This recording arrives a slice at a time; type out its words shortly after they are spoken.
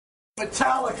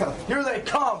Metallica, here they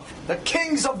come, the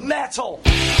kings of metal.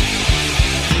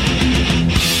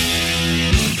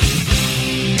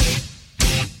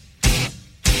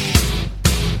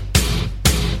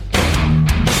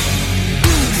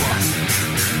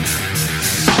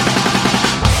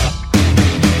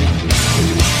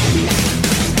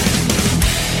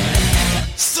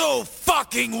 So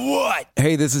fucking what?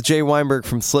 Hey, this is Jay Weinberg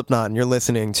from Slipknot, and you're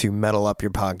listening to Metal Up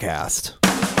Your Podcast.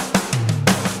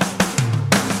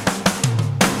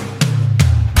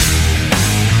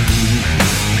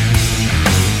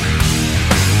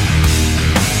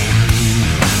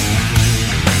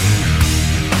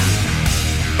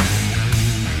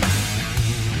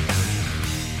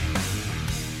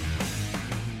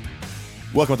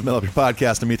 Welcome to Metal Up Your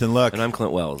Podcast. I'm Ethan Luck. And I'm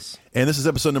Clint Wells. And this is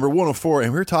episode number 104,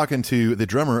 and we're talking to the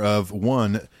drummer of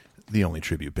the only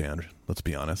tribute band, let's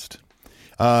be honest,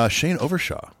 Shane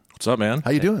Overshaw. What's up, man?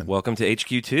 How you doing? Welcome to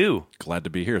HQ2. Glad to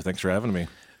be here. Thanks for having me.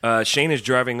 Shane is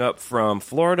driving up from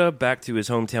Florida back to his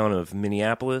hometown of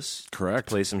Minneapolis. Correct.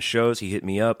 To play some shows. He hit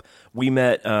me up. We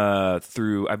met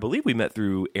through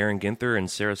Aaron Ginther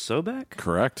and Sarah Sobek.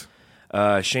 Correct.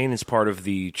 Shane is part of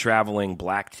the traveling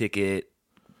Black Ticket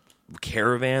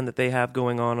caravan that they have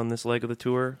going on this leg of the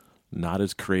tour. Not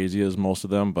as crazy as most of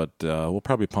them, but we'll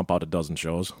probably pump out a dozen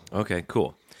shows. Okay,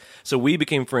 cool. So we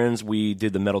became friends. We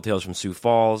did the Metal Tales from Sioux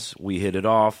Falls. We hit it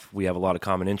off. We have a lot of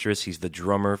common interests. He's the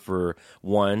drummer for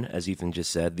One, as Ethan just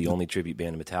said, the only tribute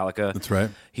band in Metallica. That's right.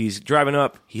 He's driving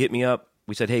up. He hit me up.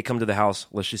 We said, hey, come to the house.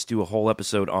 Let's just do a whole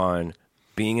episode on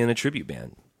being in a tribute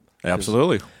band.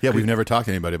 Absolutely. Yeah, we've never talked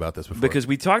to anybody about this before. Because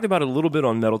we talked about it a little bit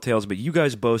on Metal Tales, but you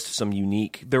guys boast some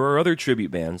unique... There are other tribute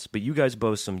bands, but you guys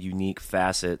boast some unique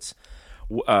facets.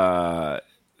 Name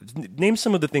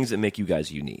some of the things that make you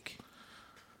guys unique.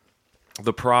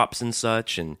 The props and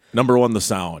such, and... Number one, the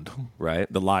sound. Right.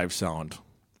 The live sound.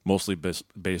 Mostly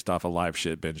based off of Live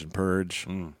Shit, Binge and Purge.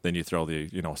 Then you throw the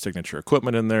signature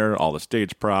equipment in there, all the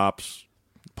stage props,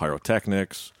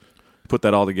 pyrotechnics. Put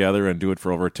that all together and do it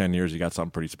for over 10 years, you got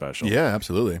something pretty special. Yeah,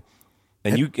 absolutely.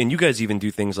 And you guys even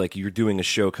do things like you're doing a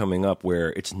show coming up where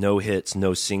it's no hits,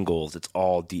 no singles, it's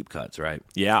all deep cuts, right?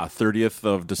 Yeah, 30th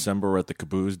of December, we're at the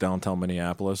Caboose, downtown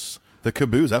Minneapolis. The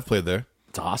Caboose, I've played there.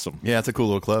 It's awesome. Yeah, it's a cool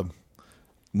little club.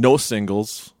 No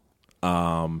singles,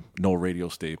 no radio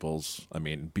staples. I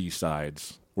mean,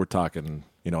 B-sides. We're talking,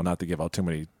 not to give out too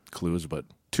many clues, but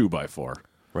 2x4.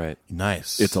 Right.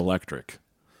 Nice. It's electric.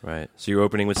 Right. So you're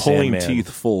opening with Pulling Sandman. teeth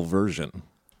full version.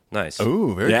 Nice.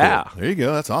 Oh, very Yeah. cool. There you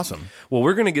go. That's awesome. Well,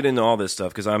 we're going to get into all this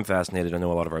stuff because I'm fascinated. I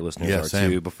know a lot of our listeners are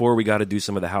same. too. Before we got to do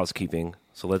some of the housekeeping,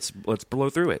 so let's blow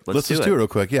through it. Let's just do it real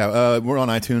quick. Yeah, we're on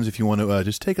iTunes. If you want to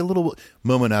just take a little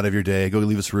moment out of your day, go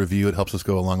leave us a review. It helps us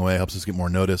go a long way. Helps us get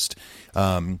more noticed.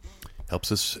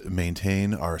 Helps us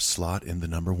maintain our slot in the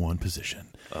number one position.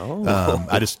 Oh,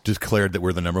 I just declared that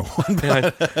we're the number one.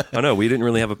 I know we didn't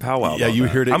really have a powwow. Yeah, about you that.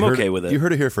 heard it. I'm you heard okay it, with it. You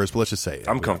heard it here first, but let's just say it.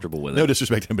 I'm comfortable with No it.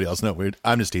 disrespect to anybody else. No,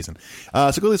 I'm just teasing.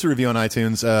 So go leave us a review on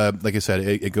iTunes. Like I said,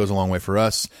 it goes a long way for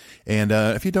us. And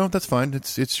if you don't, that's fine.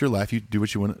 It's your life. You do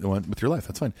what you want with your life.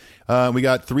 That's fine. We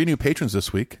got 3 new patrons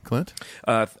this week, Clint.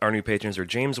 Our new patrons are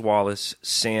James Wallace,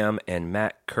 Sam, and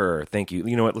Matt Kerr. Thank you.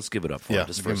 You know what? Let's give it up for them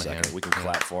just for a give 'em a second. hand. We can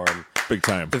clap for them. Big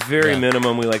time. At the very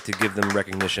minimum, we like to give them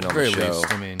recognition on Very the show.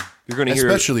 least, I mean, You're going to hear,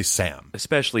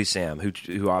 Especially Sam.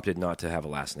 who opted not to have a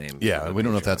last name. Yeah, we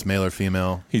don't know if that's male or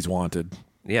female. He's wanted.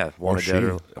 Yeah, wanted she.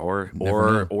 dead or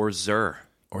Zer.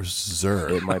 Or Zer.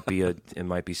 It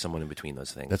might be someone in between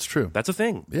those things. That's true. That's a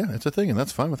thing. Yeah, it's a thing, and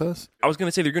that's fine with us. I was going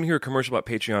to say they're going to hear a commercial about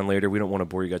Patreon later. We don't want to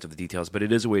bore you guys with the details, but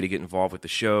it is a way to get involved with the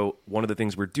show. One of the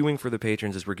things we're doing for the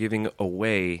patrons is we're giving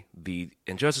away the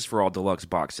Injustice for All Deluxe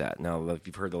box set. Now, if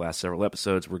you've heard the last several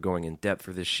episodes, we're going in depth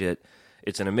for this shit.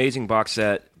 It's an amazing box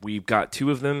set. We've got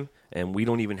 2 of them, and we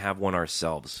don't even have one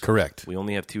ourselves. Correct. We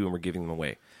only have 2, and we're giving them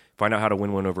away. Find out how to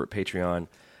win one over at Patreon.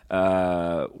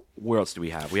 Where else do we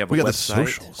have? We have a got the website.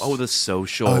 socials. Oh, the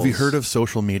socials. Oh, have you heard of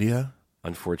social media?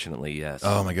 Unfortunately, yes.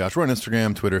 Oh my gosh, we're on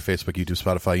Instagram, Twitter, Facebook, YouTube,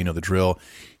 Spotify. You know the drill.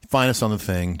 Find us on the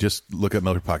thing. Just look up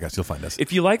Metal Up Your Podcast. You'll find us.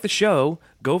 If you like the show,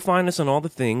 go find us on all the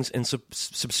things and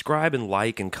subscribe and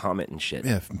like and comment and shit.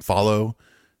 Yeah, follow.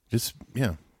 Just be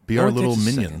No, our it little takes a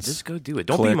second. minions. Just go do it.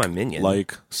 Don't Click, be my minion.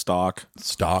 Like, stalk.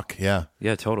 Stalk. Yeah,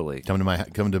 Yeah, totally. come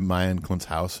to Maya and Clint's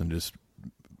house and just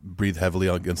breathe heavily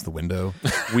against the window.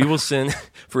 We will send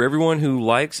for everyone who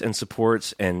likes and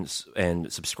supports and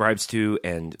subscribes to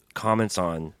and comments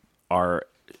on our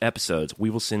episodes. We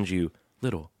will send you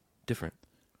little, different,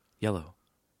 yellow,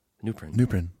 new print,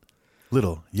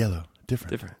 Little, yellow,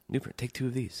 different. new print. Take 2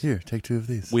 of these. Here, take 2 of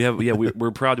these.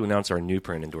 We're proud to announce our new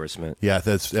print endorsement. Yeah,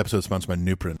 that's episode sponsored by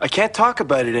Newprint. I can't talk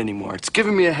about it anymore. It's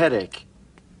giving me a headache.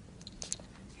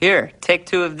 Here, take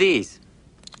 2 of these.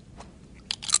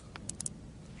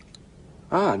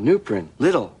 Ah, Nuprin.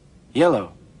 Little,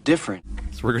 yellow, different.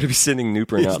 So we're going to be sending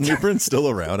Nuprin Is out. Nuprin still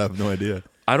around? I have no idea.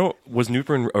 Was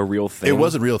Nuprin a real thing? It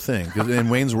was a real thing. 'Cause in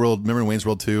Wayne's World, remember in Wayne's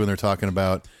World 2 when they're talking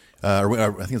about, I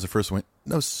think it's the first one.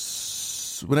 No,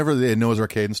 whenever they Noah's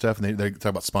Arcade and stuff, and they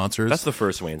talk about sponsors. That's the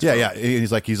first Wayne's Yeah, World. yeah.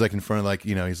 He's like in front of like,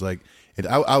 he's like,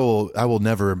 I will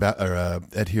never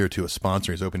adhere to a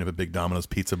sponsor. He's opening up a big Domino's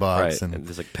pizza box, Right. and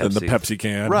There's like And Pepsi. the Pepsi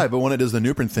can. right. But when it does the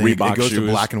Nuprin thing, Reebok it goes to shoes.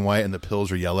 black and white, and the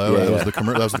pills are yellow. Yeah, That was yeah.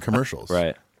 the that was the commercials.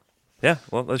 Right. Yeah,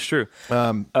 well, that's true.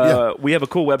 Yeah. We have a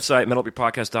cool website,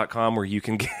 metalupyourpodcast.com, where you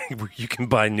can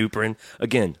buy Nuprin.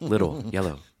 Again, little,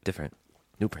 yellow, different.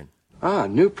 Nuprin. Ah,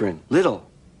 Nuprin. Little,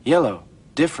 yellow,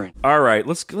 different. All right,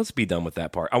 let's be done with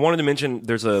that part. I wanted to mention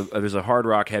there's a hard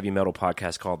rock heavy metal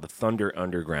podcast called The Thunder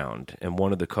Underground, and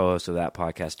one of the co-hosts of that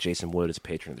podcast, Jason Wood, is a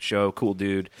patron of the show. Cool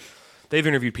dude. They've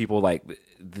interviewed people like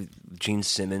Gene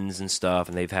Simmons and stuff,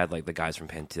 and they've had like the guys from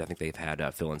Pantera. I think they've had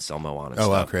Phil Anselmo on and Oh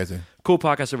stuff. wow, crazy. Cool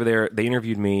podcast over there. They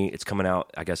interviewed me. It's coming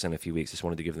out, I guess, in a few weeks. Just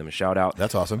wanted to give them a shout out.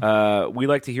 That's awesome. We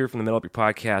like to hear from the Metal Up Your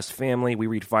Podcast family. We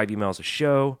read 5 emails a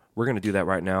show. We're going to do that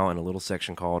right now in a little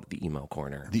section called the Email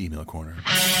Corner. The email corner.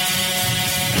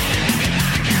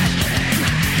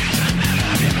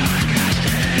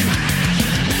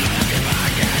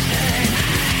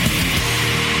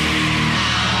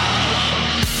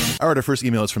 All right, our first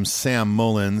email is from Sam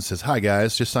Mullins. Says, "Hi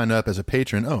guys, just signed up as a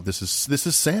patron." Oh, this is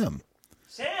Sam.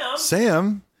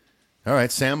 Sam. All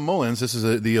right, Sam Mullins. This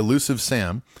is the elusive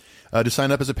Sam. Just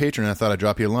signed up as a patron, and I thought I'd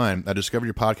drop you a line. I discovered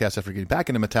your podcast after getting back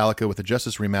into Metallica with the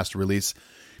Justice remaster release.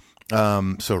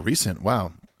 So recent.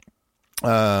 Wow.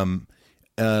 Where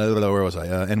was I?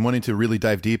 And wanting to really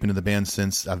dive deep into the band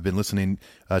since I've been listening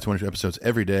to 22 episodes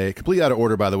every day. Completely out of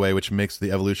order, by the way, which makes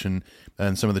the evolution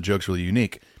and some of the jokes really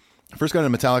unique. I first got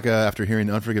into Metallica after hearing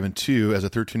Unforgiven 2 as a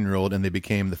 13-year-old, and they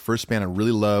became the first band I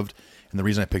really loved and the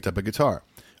reason I picked up a guitar.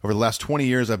 Over the last 20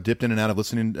 years, I've dipped in and out of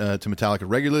listening to Metallica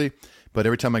regularly, but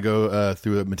every time I go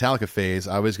through a Metallica phase,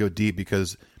 I always go deep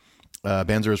because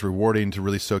bands are as rewarding to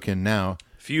really soak in now.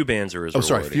 Few bands are as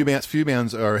sorry. rewarding. Few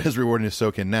bands are as rewarding to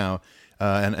soak in now,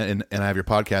 and I have your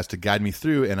podcast to guide me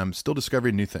through, and I'm still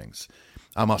discovering new things.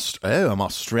 I'm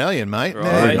Australian, mate.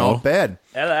 Right. No, not bad.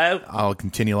 Hello. I'll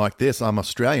continue like this. I'm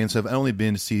Australian, so I've only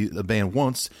been to see the band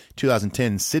once,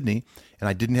 2010 in Sydney, and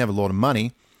I didn't have a lot of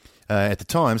money at the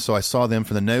time, so I saw them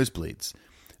for the nosebleeds.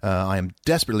 I am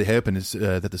desperately hoping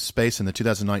that the space in the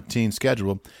 2019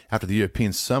 schedule after the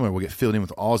European summer will get filled in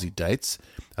with Aussie dates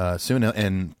soon,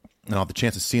 and I'll have the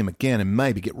chance to see them again and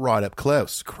maybe get right up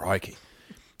close. Crikey.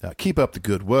 Keep up the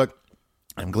good work.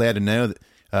 I'm glad to know that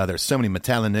there's so many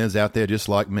Metallica nerds out there just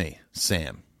like me,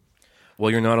 Sam.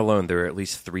 Well, you're not alone. There are at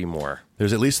least 3 more.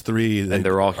 There's at least 3. And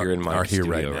they're all here in my are here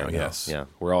studio right now, yes. Yeah,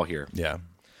 we're all here. Yeah.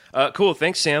 Cool.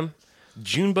 Thanks, Sam.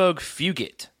 Junebug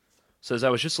Fugit says, I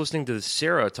was just listening to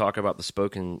Sarah talk about the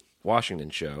Spokane, Washington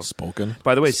show. Spoken?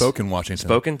 By the way, Spokane, Washington.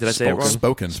 Spokane? Did I say it wrong?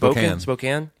 Spokane.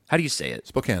 Spokane? How do you say it?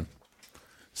 Spokane.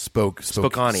 Spokane.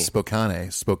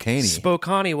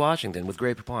 Spokane, Washington, with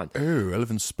Grey Poupon. Oh, I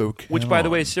live in Spokane. Which, by the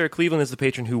way, Sarah Cleveland is the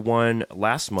patron who won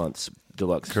last month's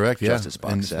deluxe correct, yeah. Justice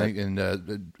box set.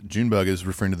 And Junebug is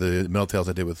referring to the Metal Tales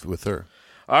I did with her.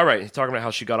 All right, talking about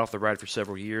how she got off the ride for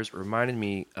several years. It reminded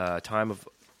me a time a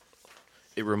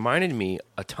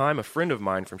friend of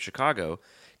mine from Chicago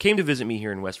came to visit me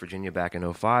here in West Virginia back in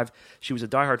 2005. She was a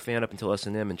diehard fan up until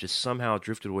S&M and just somehow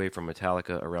drifted away from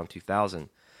Metallica around 2000.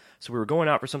 So we were going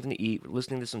out for something to eat,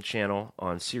 listening to some channel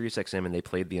on Sirius XM, and they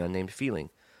played The Unnamed Feeling.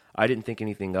 I didn't think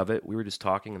anything of it. We were just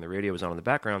talking, and the radio was on in the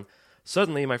background.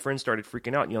 Suddenly, my friend started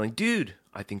freaking out and yelling, "Dude,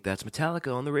 I think that's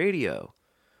Metallica on the radio."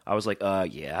 I was like,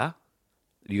 yeah?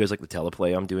 Do you guys like the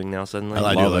teleplay I'm doing now suddenly?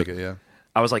 I do like it, yeah.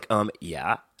 I was like,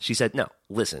 yeah? She said, no,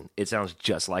 listen, it sounds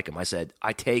just like him. I said,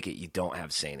 I take it you don't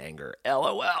have sane anger.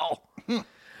 LOL.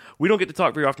 We don't get to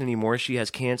talk very often anymore. She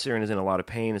has cancer and is in a lot of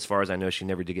pain. As far as I know, she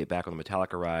never did get back on the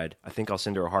Metallica ride. I think I'll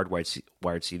send her a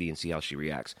hardwired CD and see how she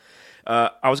reacts. I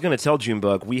was going to tell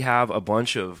Junebug, we have a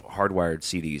bunch of hardwired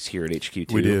CDs here at HQ too.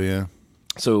 We do, yeah.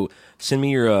 So send me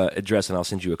your address and I'll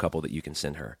send you a couple that you can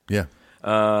send her. Yeah.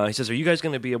 He says, are you guys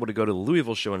going to be able to go to the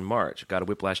Louisville show in March? I've got a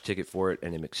Whiplash ticket for it,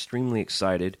 and I'm extremely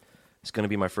excited. It's going to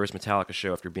be my first Metallica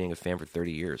show after being a fan for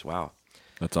 30 years. Wow.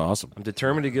 That's awesome. I'm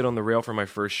determined to get on the rail for my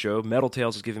first show. Metal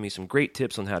Tales has given me some great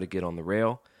tips on how to get on the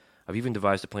rail. I've even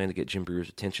devised a plan to get Jim Brewer's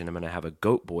attention. I'm going to have a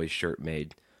Goat Boy shirt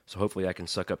made, so hopefully I can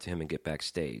suck up to him and get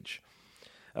backstage.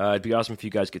 It'd be awesome if you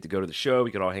guys get to go to the show.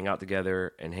 We could all hang out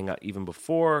together and hang out even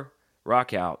before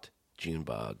Rock Out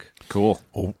Junebug. Cool.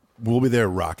 We'll be there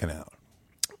rocking out.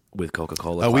 with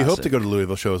Coca-Cola. We hope Classic. to go to the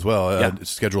Louisville show as well. Yeah.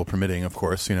 Schedule permitting, of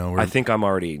course. I think I'm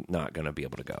already not going to be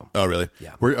able to go. Oh, really?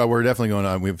 Yeah. We're definitely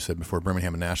going. We've said before,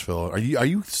 Birmingham and Nashville. Are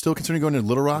you still considering going to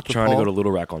Little Rock? with Trying to Paul? go to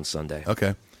Little Rock on Sunday.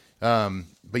 Okay.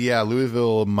 But yeah,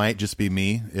 Louisville might just be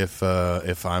me. If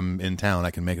I'm in town,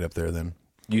 I can make it up there. Then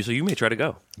So you may try to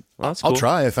go. Well, that's I'll cool.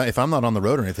 try. If I'm not on the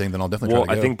road or anything, then I'll definitely Well,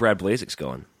 try to go. I think Brad Blazek's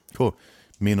going. Cool.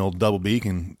 Me and old Double B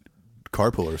can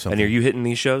carpool or something. And are you hitting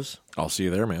these shows? I'll see you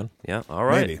there, man. Yeah. All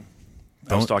right. Maybe.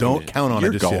 I was talking Don't to- count on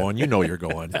You're it. Just going. You know you're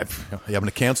going. Yet. Yeah, I'm going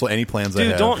to cancel any plans I Dude,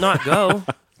 have. don't not go.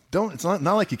 Don't. It's not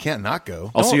like you can't not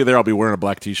go. I'll see you there. I'll be wearing a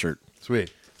black T-shirt.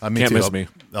 Sweet. Can't too. miss me.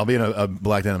 I'll be in a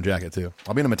black denim jacket too.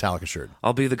 I'll be in a Metallica shirt.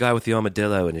 I'll be the guy with the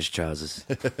armadillo in his trousers.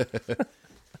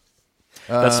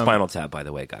 That's Spinal Tap, by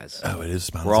the way, guys. Oh, it is.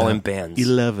 Spinal We're all Tap. in bands.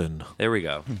 11. There we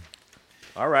go.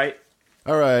 All right.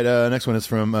 All right. Next one is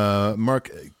from Mark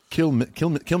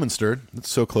Kilminster. That's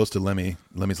so close to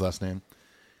Lemmy's last name.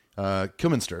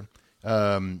 Kilminster.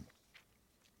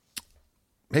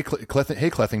 Hey,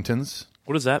 Clethingtons.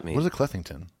 What does that mean? What is a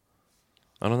Clethington?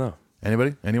 I don't know.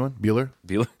 Anybody? Anyone? Bueller?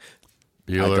 Bueller?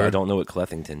 I don't know what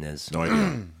Clethington is. No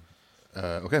idea.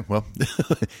 Okay, well,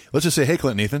 let's just say, hey,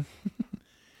 Clinton Ethan.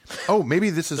 Oh, maybe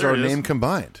this is There our it is. name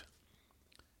combined.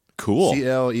 Cool.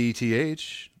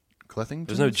 Cleth. Clethington?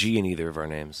 There's no G in either of our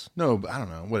names. No, I don't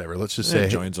know. Whatever. Let's just It say.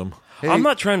 joins them. Hey, I'm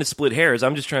not trying to split hairs.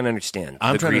 I'm just trying to understand.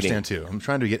 I'm the trying greeting. to understand, too. I'm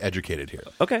trying to get educated here.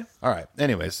 Okay. All right.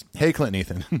 Anyways, hey, Clinton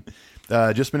Ethan.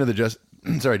 Just been to the just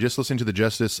listening to the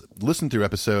Justice listen through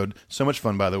episode. So much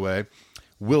fun, by the way.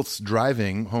 Whilst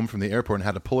driving home from the airport and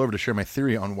had to pull over to share my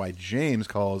theory on why James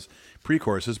calls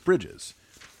pre-choruses bridges.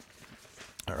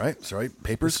 All right. Sorry.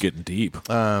 Papers. It's getting deep.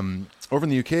 Over in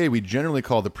the UK, we generally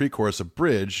call the pre-chorus a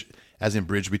bridge, as in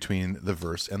bridge between the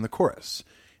verse and the chorus,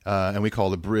 and we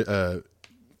call a bridge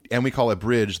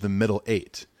the middle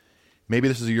eight. Maybe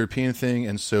this is a European thing,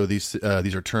 and so these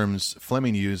are terms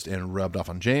Fleming used and rubbed off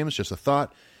on James. Just a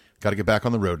thought. Got to get back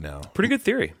on the road now. Pretty good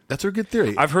theory. That's a good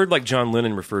theory, I've heard like John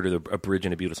Lennon refer to a bridge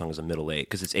in a Beatles song as a middle eight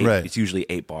because it's eight. Right. It's usually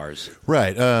 8 bars.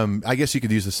 right? I guess you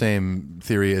could use the same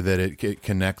theory that it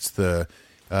connects the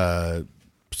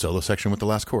solo section with the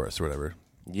last chorus or whatever.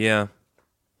 Yeah.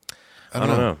 I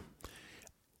don't know.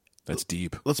 That's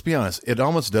deep. Let's be honest. It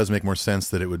almost does make more sense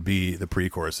that it would be the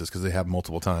pre-choruses because they have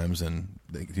multiple times and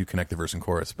they do connect the verse and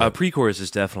chorus. But Pre-chorus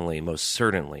is definitely, most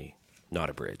certainly, not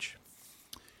a bridge.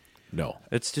 No.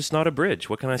 It's just not a bridge.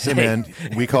 What can I say? hey, man,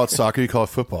 we call it soccer, you call it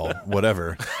football,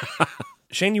 whatever.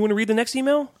 Shane, you want to read the next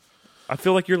email? I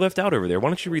feel like you're left out over there. Why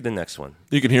don't you read the next one?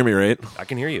 You can hear me, right? I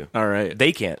can hear you. All right.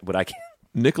 They can't, but I can.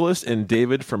 Nicholas and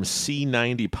David from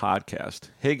C90 Podcast.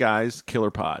 Hey, guys,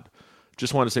 Killer Pod.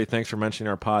 Just want to say thanks for mentioning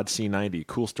our pod, C90.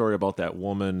 Cool story about that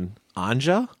woman,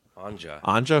 Anja,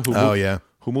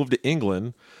 who moved to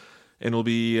England and will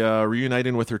be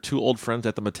reuniting with her 2 old friends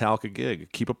at the Metallica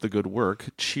gig. Keep up the good work.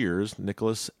 Cheers,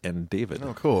 Nicholas and David.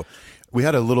 Oh, cool. We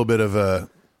had a little bit of a...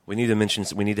 We need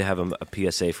to have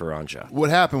a PSA for Anja. What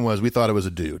happened was we thought it was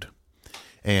a dude.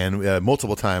 And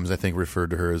multiple times, I think,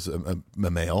 referred to her as a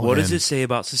male. What does and it say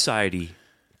about society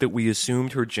that we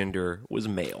assumed her gender was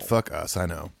male? Fuck us, I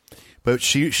know. But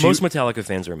she Most Metallica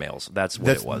fans are males. That's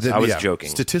what it was. I was joking.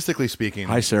 Statistically speaking.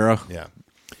 Hi, Sarah. Yeah.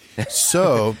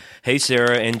 So... Hey,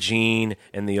 Sarah and Jean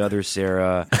and the other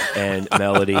Sarah and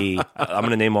Melody. I'm going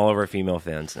to name all of our female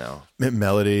fans now.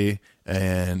 Melody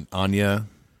and Anya.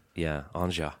 Yeah,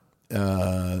 Anja.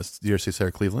 You say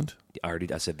Sarah Cleveland? I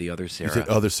said the other You Sarah. said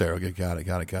other Sarah. Okay, got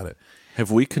it.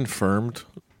 Have we confirmed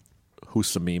who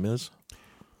Samim is?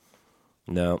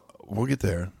 No, We'll get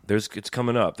there. it's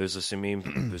coming up. There's a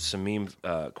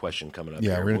Samim question coming up.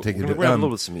 Yeah, here. we're gonna take we're it- gonna have a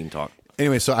little Samim talk.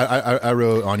 Anyway, so I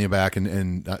wrote Anya back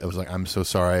and I was like, I'm so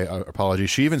sorry. Apologies.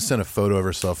 She even sent a photo of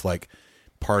herself like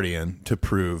partying to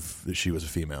prove that she was a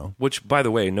female. Which, by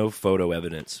the way, no photo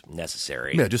evidence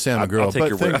necessary. Yeah, just say I'm a girl. I'll take but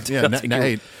your think- word. yeah, I'll take your-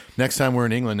 hey, next time we're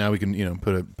in England, now we can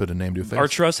put a name to a face. Our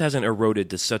trust hasn't eroded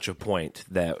to such a point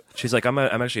that she's like, I'm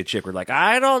actually a chick. We're like,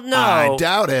 I don't know. I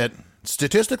doubt it.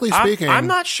 Statistically speaking, I'm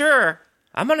not sure.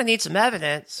 I'm going to need some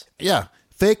evidence. Yeah,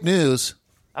 fake news.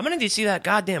 I'm going to need to see that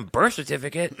goddamn birth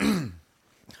certificate.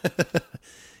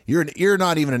 You're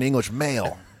not even an English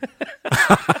male.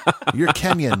 You're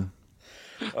Kenyan.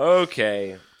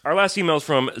 Okay. Our last email is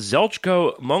from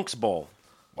Zelchko Monksbowl.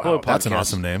 Hello, That's an podcast.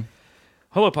 awesome name.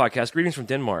 Hello, podcast. Greetings from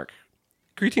Denmark.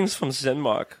 Greetings from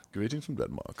Denmark. Greetings from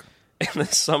Denmark. In the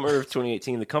summer of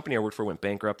 2018, the company I worked for went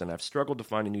bankrupt, and I've struggled to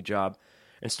find a new job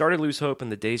and started to lose hope,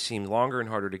 and the days seemed longer and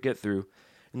harder to get through.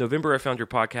 In November, I found your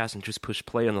podcast and just pushed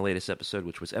play on the latest episode,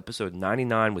 which was episode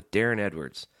 99 with Darren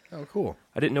Edwards. Oh, cool.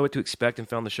 I didn't know what to expect and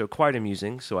found the show quite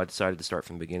amusing, so I decided to start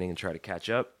from the beginning and try to catch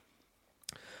up.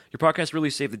 Your podcast really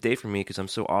saved the day for me because I'm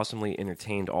so awesomely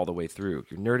entertained all the way through.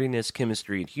 Your nerdiness,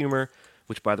 chemistry, and humor,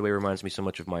 which, by the way, reminds me so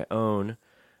much of my own.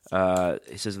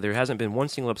 He says there hasn't been one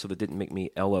single episode that didn't make me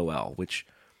LOL, which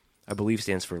I believe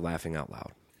stands for laughing out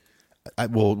loud.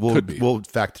 We'll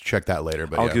fact check that later.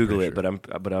 But I'll yeah, Google pretty it,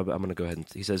 sure. but I'm going to go ahead and.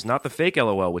 He says not the fake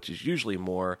LOL, which is usually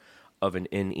more of an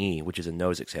NE, which is a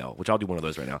nose exhale, which I'll do one of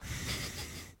those right now.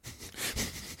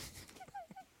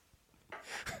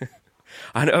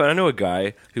 I know a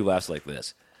guy who laughs like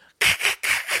this.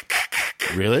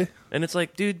 Really? And it's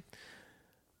like, dude,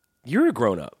 you're a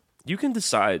grown-up. You can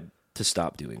decide to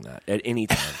stop doing that at any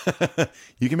time.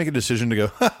 You can make a decision to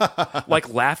go. Like,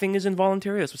 laughing is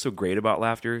involuntary. That's what's so great about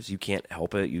laughter is you can't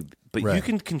help it. But Right. you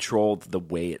can control the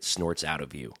way it snorts out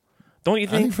of you. Don't you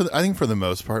think? I think for the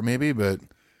most part, maybe, but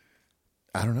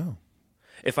I don't know.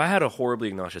 If I had a horribly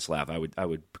obnoxious laugh, I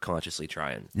would consciously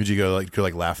try and Would you go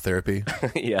like laugh therapy?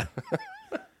 yeah.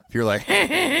 If you're like,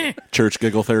 Church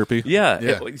giggle therapy.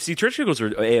 Yeah. See, church giggles are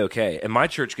A-okay, and my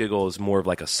church giggle is more of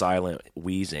like a silent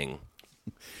wheezing.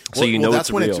 So you know that's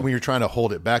it's when real. when you're trying to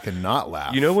hold it back and not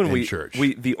laugh. You know when in church.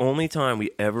 the only time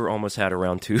we ever almost had a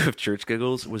round 2 of church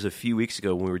giggles was a few weeks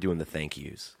ago when we were doing the thank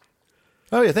yous.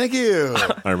 Oh yeah, thank you.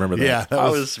 I remember that. Yeah, I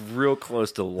was real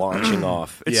close to launching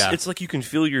off. It's like you can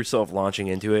feel yourself launching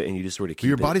into it, and you just sort of keep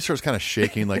your it. body starts kind of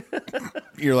shaking, like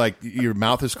your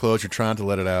mouth is closed. You're trying to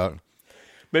let it out.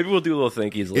 Maybe we'll do a little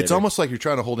thank yous later. It's almost like you're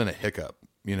trying to hold in a hiccup.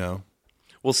 You know.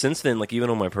 Well, since then, like even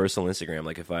on my personal Instagram,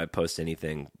 like if I post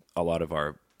anything, a lot of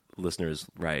our listeners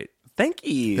write, "Thank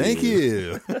you, Thank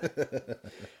you.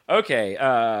 Okay.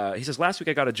 He says, last week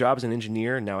I got a job as an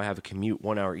engineer. Now I have a commute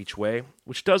 1 hour each way,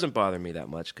 which doesn't bother me that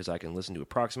much because I can listen to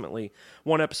approximately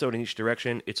one episode in each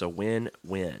direction. It's a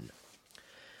win-win.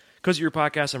 Because of your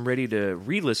podcast, I'm ready to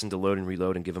re-listen to Load and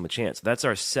Reload and give them a chance. That's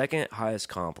our second highest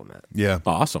compliment. Yeah.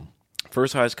 Awesome.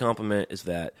 First highest compliment is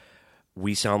that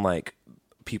we sound like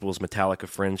people's Metallica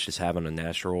friends just having a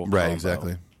natural Right. combo.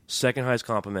 Exactly. Second highest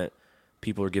compliment,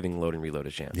 people are giving Load and Reload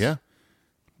a chance. Yeah.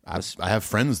 I have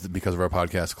friends because of our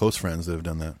podcast, close friends that have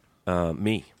done that.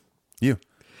 Me. You.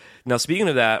 Now, speaking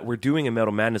of that, we're doing a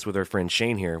Metal Madness with our friend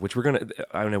Shane here, which we're going to...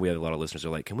 I know we have a lot of listeners who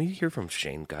are like, can we hear from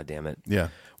Shane? God damn it. Yeah.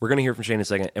 We're going to hear from Shane in a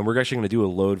second, and we're actually going to do a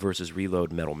Load versus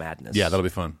Reload Metal Madness. Yeah, that'll be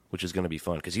fun. Which is going to be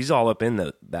fun, because he's all up in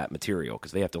that material,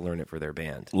 because they have to learn it for their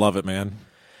band. Love it, man.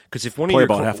 Because if one Play of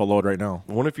your about half a load right now.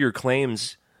 one of your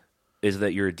claims is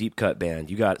that you're a deep cut band,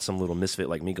 you got some little misfit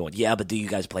like me going, yeah, but do you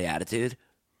guys play Attitude?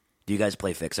 Do you guys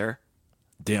play Fixer?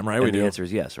 Damn right And we the do. answer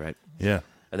is yes, right? Yeah.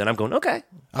 And then I'm going, okay.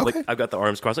 Okay. Like, I've got the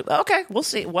arms crossed, like, okay, we'll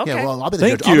see. Well, okay. Yeah, well, I'll be the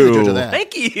Thank judge. I'll be the judge you. of that.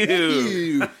 Thank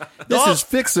you. This is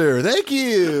Fixer. Thank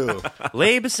you.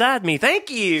 Lay beside me. Thank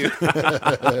you.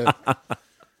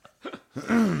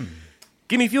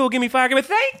 Give me fuel. Give me fire. Give me.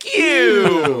 Thank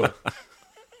you.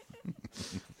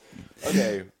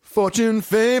 Okay. Fortune,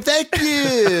 fame. Thank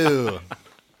you.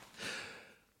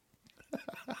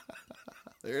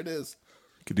 There it is.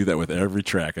 Could do that with every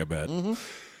track, I bet. Oh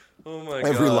my god.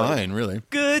 Every line, really.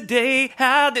 Good day.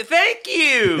 Thank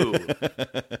you.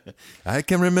 I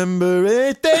can remember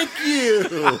it. Thank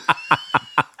you.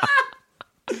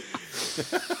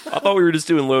 I thought we were just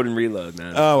doing Load and Reload,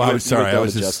 man. Oh, You I'm would- sorry. you I would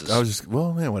was do it just. justice.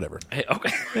 Well, man, whatever. Hey,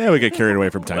 okay. Yeah, we get carried away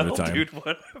from time Well, to time. dude,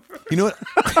 whatever. You know what?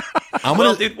 I'm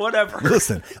Well, gonna dude, whatever.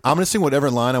 listen. I'm gonna sing whatever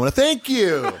line I want to. Thank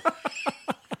you.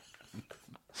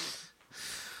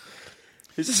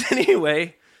 Is this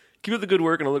anyway? Keep up the good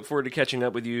work, and I look forward to catching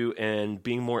up with you and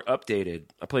being more updated.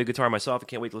 I play guitar myself. I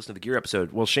can't wait to listen to the Gear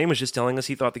episode. Well, Shane was just telling us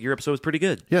he thought the Gear episode was pretty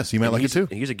good. Yes, you might And like it he's-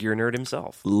 too. He's a Gear nerd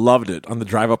himself. Loved it. On the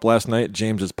drive up last night,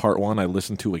 James's part 1 I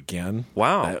listened to again.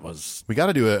 Wow. That was... We got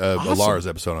to do a Awesome. Lars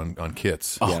episode on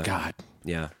kits. Oh, Yeah. God.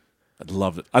 Yeah. I'd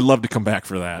love it. I'd love to come back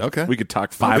for that. Okay. We could talk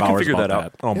we 5 can hours figure about that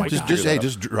out. Oh, my just, God.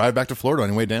 just drive back to Florida on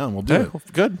your way down. We'll do Yeah,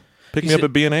 it. good. Pick me said- up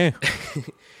at B&A.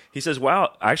 He says,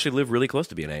 wow, I actually live really close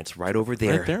to B&A. It's right over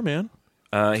there. Right there, man.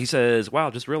 He says, wow,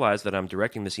 just realized that I'm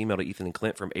directing this email to Ethan and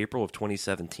Clint from April of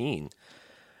 2017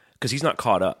 because he's not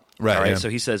caught up. Right, All right. yeah. So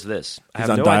he says this. He's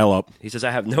on dial-up. He says,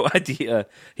 I have no idea.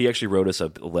 He actually wrote us a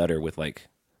letter with like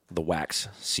the wax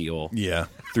seal Yeah.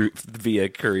 via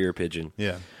courier pigeon.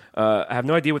 Yeah. I have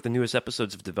no idea what the newest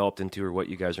episodes have developed into or what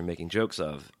you guys are making jokes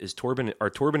of. Are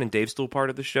Torben and Dave still part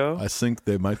of the show? I think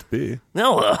they might be.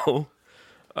 Hello.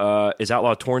 Is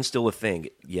Outlaw Torn still a thing?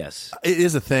 Yes. It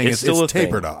is a thing. It's still a thing.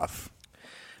 tapered off.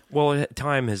 Well,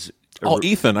 time has... Oh,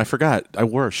 Ethan, I forgot. I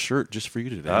wore a shirt just for you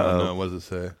today. I don't know. What does it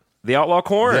say? The Outlaw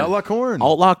Corn. The Outlaw Corn.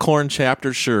 Outlaw Corn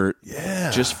chapter shirt.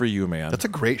 Yeah. Just for you, man. That's a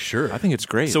great shirt. I think it's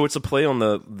great. So it's a play on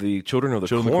the Children of the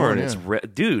Children of the Corn. Corn,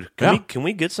 It's dude. Can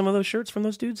we get some of those shirts from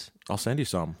those dudes? I'll send you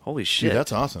some. Holy shit, Dude,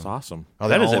 that's awesome. It's awesome. Are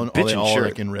they That is all a are they bitchin' all shirt.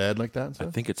 like in red like that? and I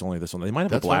stuff? think it's only this one. They might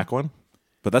have That's a black fine. one,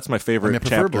 but that's my favorite I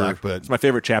prefer chapter. black, but- it's my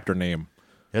favorite chapter name.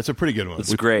 That's a pretty good one.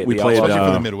 It's great. We The played, Outlaw- especially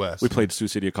for the Midwest. We played Sioux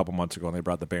City a couple months ago, and they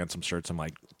brought the band some shirts. I'm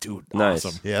like, dude, Nice.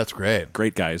 awesome. Yeah, that's great.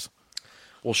 Great guys.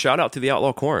 Well, shout out to the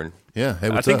Outlaw Corn. Yeah. Hey, I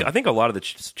what's think up? I think a lot of the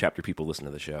chapter people listen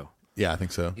to the show. Yeah, I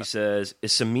think so. He says,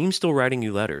 "Is Samim still writing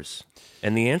you letters?"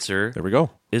 And the answer There we go.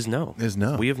 is no. Is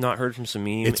no. We have not heard from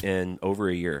Samim in over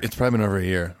a year. It's probably been over a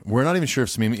year. We're not even sure if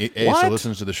Samim A What? still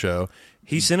listens to the show.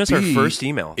 He sent us our B, first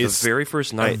email, the it's very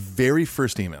first Our night. very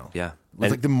first email. Yeah. It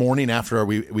was like the morning after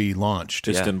we launched.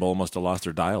 Istanbul must have lost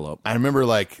their dial-up. I remember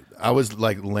I was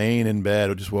laying in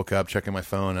bed. I just woke up, checking my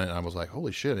phone, and I was like,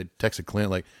 holy shit. I texted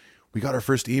Clint, we got our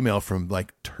first email from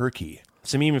Turkey.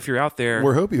 Samim, if you're out there,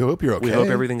 We hope you're okay. we hope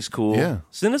everything's cool. Yeah.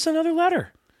 Send us another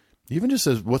letter. Even just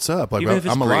says, what's up? Even if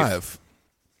it's I'm brief. alive.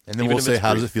 And then Even we'll if say, it's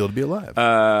how brief. does it feel to be alive?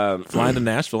 Fly into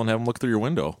Nashville and have them look through your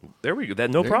window. There we go.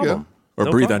 No you problem. go. Or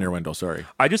No breathe problem. on your window, sorry.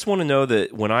 I just want to know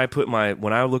that when I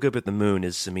look up at the moon,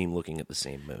 is Samim looking at the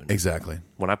same moon? exactly.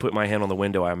 When I put my hand on the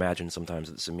window, I imagine sometimes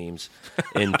that Samim's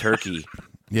in Turkey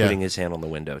Yeah. putting his hand on the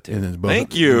window too. And then both-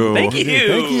 Thank you. Thank you.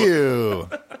 Thank you.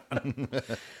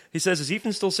 He says, "Is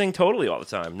Ethan still saying totally all the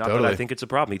time?" Not that Totally. I think it's a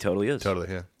problem. He totally is.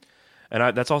 Totally, yeah.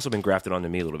 And that's also been grafted onto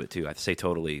me a little bit too. I say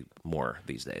totally more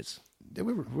these days. Yeah,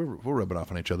 we're rubbing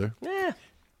off on each other. Yeah.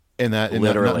 In that, not in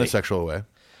Literally. a sexual way.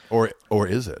 Or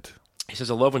is it? He says,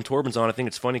 "I love when Torben's on. I think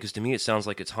it's funny because to me it sounds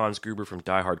like it's Hans Gruber from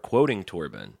Die Hard quoting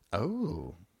Torben.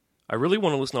 Oh. I really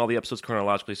want to listen to all the episodes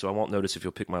chronologically, so I won't notice if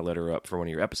you'll pick my letter up for one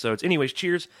of your episodes. Anyways,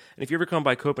 cheers. And if you ever come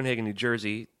by Copenhagen, New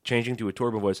Jersey, changing to a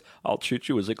Torben voice, I'll treat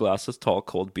you as a glass of tall,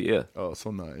 cold beer. Oh,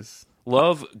 so nice.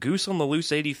 Love, Goose on the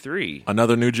Loose 83.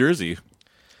 Another New Jersey.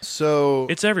 So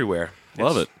It's everywhere.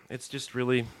 Love it. It's just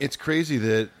really... it's crazy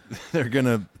that they're going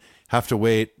to have to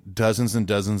wait dozens and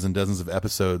dozens and dozens of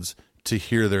episodes to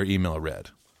hear their email read.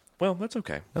 Well, that's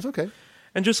okay. That's okay.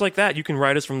 And just like that, you can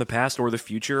write us from the past or the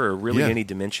future or really Yeah. any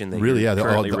dimension that Really, you yeah. The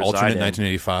currently alternate reside in.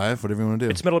 1985, whatever you want to do.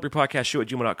 It's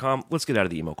metalupyourpodcastshow@gmail.com. Let's get out of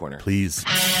the emo corner. Please.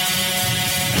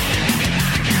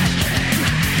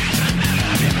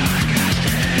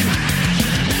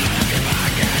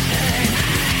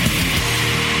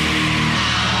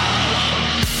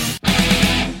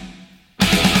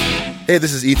 Hey,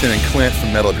 this is Ethan and Clint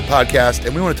from Metal Up Your Podcast,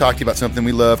 and we want to talk to you about something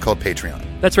we love called Patreon.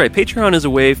 That's right. Patreon is a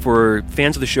way for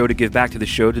fans of the show to give back to the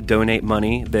show, to donate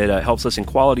money that helps us in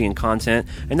quality and content.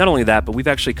 And not only that, but we've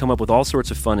actually come up with all sorts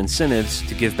of fun incentives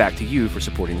to give back to you for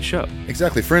supporting the show.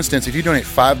 Exactly. For instance, if you donate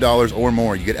 $5 or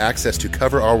more, you get access to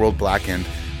Cover Our World Blackened,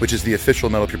 which is the official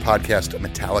Metal Up Your Podcast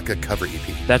Metallica cover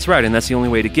EP. That's right, and that's the only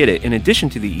way to get it. In addition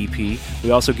to the EP, we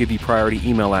also give you priority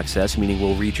email access, meaning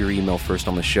we'll read your email first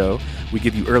on the show. We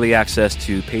give you early access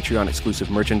to Patreon-exclusive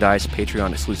merchandise,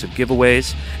 Patreon-exclusive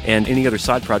giveaways, and any other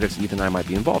side projects that Ethan and I might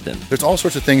be involved in. There's all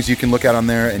sorts of things you can look at on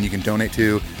there and you can donate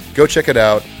to. Go check it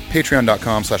out.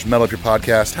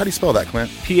 Patreon.com/metalupyourpodcast. How do you spell that, Clint?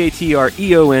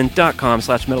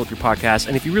 patreon.com/metalupyourpodcast.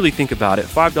 And if you really think about it,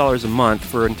 $5 a month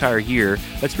for an entire year,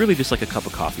 that's really just like a cup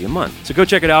of coffee a month. So go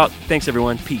check it out. Thanks,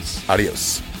 everyone. Peace.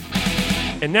 Adios.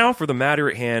 And now for the matter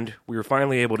at hand, we were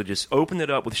finally able to just open it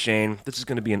up with Shane. This is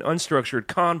going to be an unstructured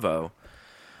convo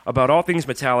about all things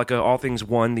Metallica, all things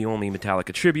One, the only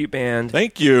Metallica tribute band.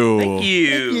 Thank you. Thank you.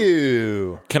 Thank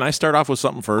you. Can I start off with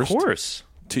something Of first? course.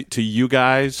 To you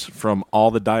guys, from all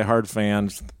the diehard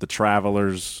fans, the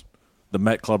travelers, the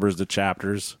Met Clubbers, the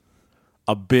chapters,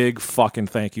 a big fucking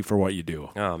thank you for what you do.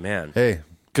 Oh, man. Hey,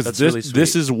 Because That's this really sweet.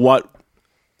 this is what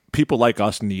people like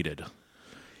us needed.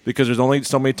 Because there's only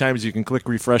so many times you can click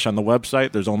refresh on the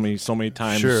website. There's only so many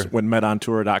times Sure. when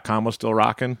metontour.com was still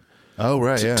rocking. oh,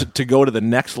 right, yeah. To go to the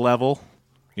next level,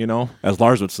 you know, as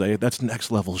Lars would say, that's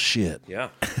next level shit. Yeah.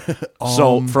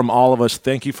 So from all of us,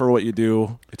 thank you for what you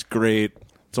do. It's great.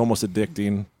 It's almost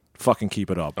addicting. Fucking keep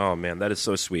it up. Oh, man. That is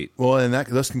so sweet. Well, and that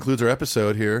thus concludes our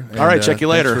episode here. All right, check you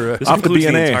thanks later. for, This Off the concludes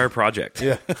the B&A. entire project.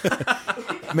 Yeah.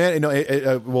 man,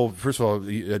 well, first of all,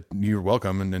 you're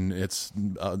welcome, and it's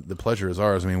the pleasure is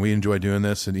ours. I mean, we enjoy doing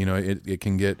this, and it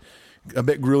can get a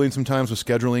bit grueling sometimes with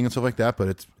scheduling and stuff like that,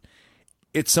 but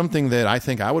it's something that I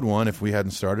think I would want if we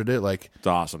hadn't started it. Like, It's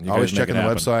awesome. You always guys make checking it the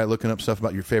happen. website, looking up stuff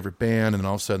about your favorite band, and then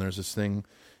all of a sudden there's this thing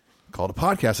called a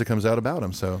podcast that comes out about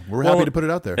them. So we're happy to put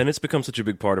it out there. And it's become such a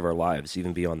big part of our lives,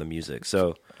 even beyond the music.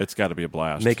 So It's got to be a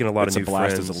blast. making a lot it's of new a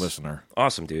blast friends. as a listener.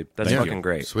 Awesome, dude. That's Thank fucking you.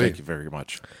 great. Sweet. Thank you very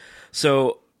much.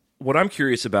 So what I'm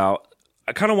curious about,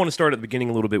 I kind of want to start at the beginning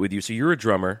a little bit with you. So you're a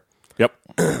drummer.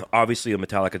 Yep. Obviously a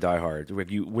Metallica diehard.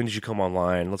 When did you come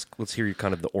online? Let's hear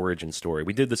kind of the origin story.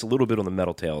 We did this a little bit on the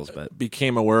Metal Tales, but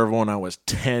Became aware of it when I was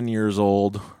 10 years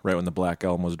old, right when the Black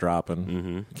Album was dropping.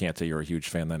 Mm-hmm. Can't say you were a huge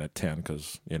fan then at 10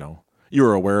 because, you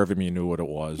were aware of him, you knew what it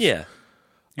was. yeah,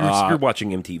 you're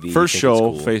watching MTV. You First think show,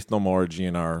 it's cool. Faith No More,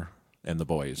 GNR, and the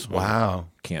Boys. Wow.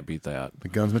 Can't beat that. The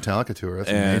Guns Metallica tour. That's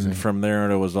And amazing. from there,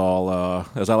 it was all,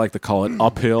 as I like to call it,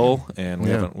 uphill, and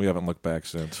we haven't looked back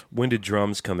since. When did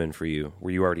drums come in for you?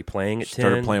 Were you already playing at 10?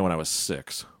 Started playing when I was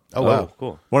 6. Oh, wow.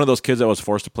 Cool. One of those kids that was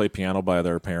forced to play piano by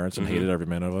their parents and hated every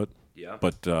minute of it. Yeah.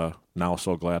 But now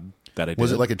so glad that I did.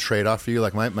 Was it like a trade-off for you?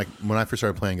 Like when I first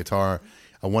started playing guitar,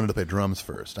 I wanted to play drums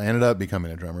first. I ended up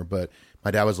becoming a drummer, but my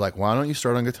dad was like, "Why don't you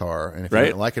start on guitar? And if you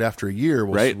don't like it after a year,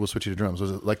 we'll switch you to drums." Was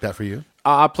it like that for you?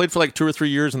 I played for like 2 or 3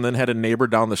 years and then had a neighbor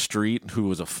down the street who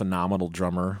was a phenomenal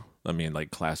drummer. I mean, like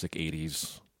classic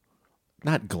 80s,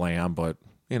 not glam, but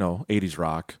 80s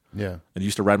rock. Yeah. And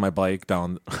used to ride my bike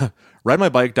down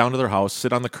to their house,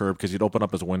 sit on the curb because he'd open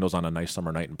up his windows on a nice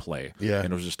summer night and play. Yeah.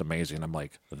 And it was just amazing. I'm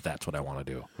like, that's what I want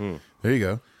to do. There you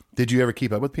go. Did you ever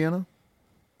keep up with piano?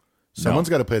 Someone's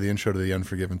got to play the intro to the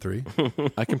Unforgiven 3.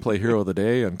 I can play Hero of the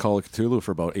Day and Call of Cthulhu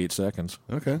for about 8 seconds.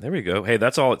 Okay. There we go. Hey,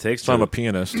 that's all it takes. So I'm a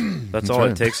pianist. That's all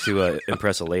it takes to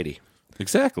impress a lady.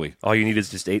 Exactly. All you need is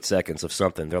just 8 seconds of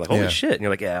something. They're like, "Holy Yeah. shit!" And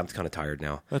you're like, "Yeah, I'm kind of tired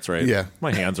now." That's right. Yeah.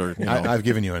 My hands are, I've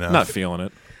given you enough. not feeling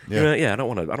it. Yeah, I don't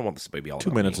want this baby all 2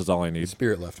 about minutes me. is all I need.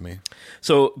 Spirit left me.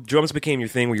 So drums became your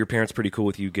thing. Were your parents pretty cool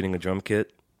with you getting a drum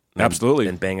kit? Absolutely.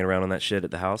 And banging around on that shit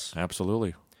at the house?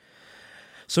 Absolutely.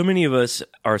 So many of us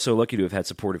are so lucky to have had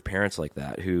supportive parents like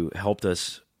that who helped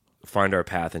us find our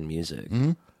path in music.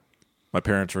 Mm-hmm. My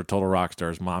parents were total rock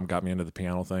stars. Mom got me into the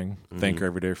piano thing. Thank her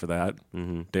every day for that.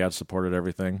 Dad supported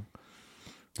everything.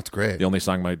 That's great. The only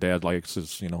song my dad likes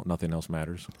is, Nothing Else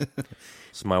Matters.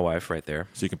 It's my wife right there.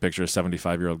 So you can picture a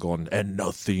 75-year-old going, and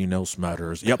nothing else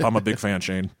matters. Yep, I'm a big fan,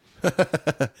 Shane.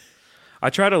 I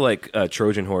try to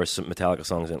Trojan Horse some Metallica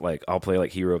songs, and I'll play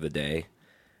Hero of the Day.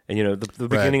 And, the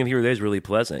beginning of Hero of the Day is really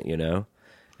pleasant, And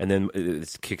then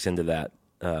it kicks into that,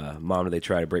 Mom, do they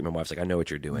try to break my wife's like, I know what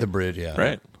you're doing. The bridge, yeah.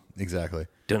 Right. Exactly.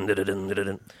 Dun, dun, dun, dun,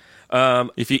 dun, dun.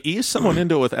 If you ease someone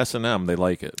into it with S&M, they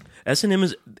like it. S&M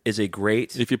is a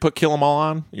great... If you put Kill 'Em All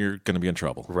on, you're going to be in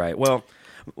trouble. Right. Well,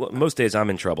 most days I'm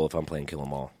in trouble if I'm playing Kill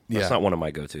 'Em All. That's Yeah. not one of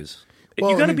my go-tos.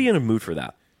 Well, You got to I mean- be in a mood for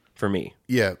that, for me.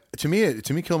 Yeah. To me,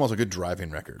 Kill 'Em All's a good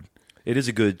driving record. It is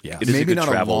a good, it is a Maybe good not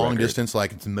a travel long record. distance,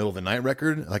 like it's the middle of the night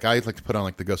record. Like I like to put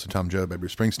on the Ghost of Tom Joad by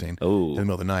Bruce Springsteen in the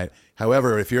middle of the night.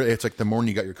 However, it's like the morning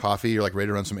you got your coffee, you're ready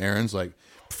to run some errands,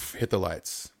 hit the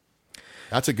lights.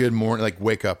 That's a good morning,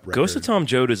 wake up record. Ghost of Tom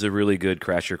Joad is a really good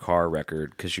crash your car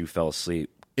record because you fell asleep.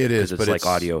 It is, because but it's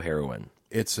like audio heroin.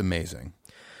 It's amazing.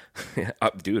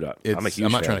 Dude, I'm a huge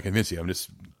I'm not fan. trying to convince you. I'm just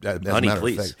as Honey, a matter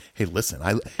please. of fact. Hey, listen.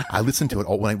 I listen to it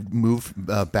all when I moved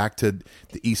back to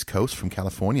the East Coast from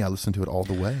California. I listened to it all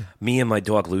the way. Me and my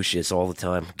dog Lucius all the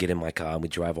time get in my car and we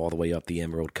drive all the way up the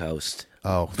Emerald Coast,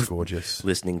 Oh, it's gorgeous.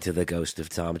 listening to the Ghost of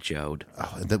Tom Joad.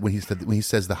 Oh, when he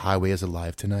says the highway is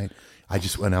alive tonight,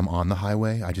 when I'm on the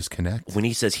highway, I just connect. When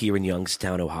he says here in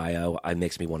Youngstown, Ohio, it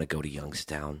makes me want to go to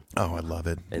Youngstown Oh, I love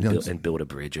it. and build a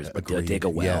bridge or Agreed. dig a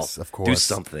well. Yes, of course. Do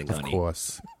something, Of honey.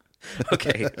 course.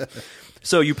 Okay.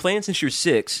 So you playing since you're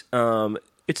 6.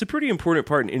 It's a pretty important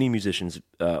part in any musician's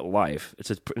life. It's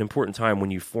an important time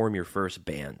when you form your first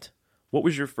band. What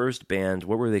was your first band?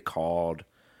 What were they called?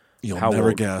 You'll How never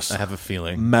old? guess. I have a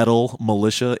feeling. Metal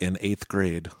Militia in 8th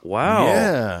grade. Wow.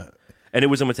 Yeah. And it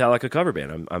was a Metallica cover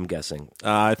band, I'm guessing.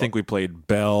 I think we played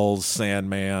Bells,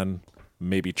 Sandman,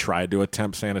 maybe tried to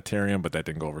attempt Sanitarium, but that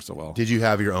didn't go over so well. Did you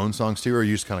have your own songs too, or are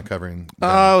you just kind of covering? It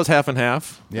was half and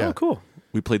half. Yeah. Oh, cool.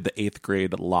 We played the 8th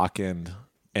grade lock-end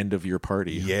end of year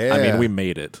party. Yeah. I mean, we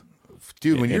made it.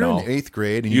 Dude, when you you're know, in 8th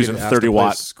grade and you Using get asked to play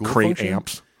 30-watt school crate function,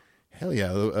 amps. hell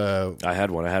yeah. I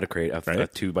had one. I had a crate, a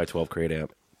Right? 2x12 crate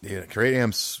amp. Yeah, crate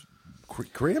amps.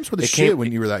 Crate amps were the It shit came-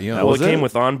 when you were that young. Well, was it came it?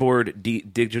 with onboard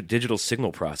digital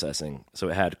signal processing. So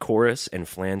it had chorus and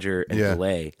flanger and Yeah.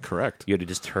 delay. Correct. You had to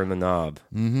just turn the knob.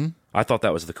 Mm-hmm. I thought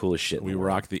that was the coolest shit. in We the world.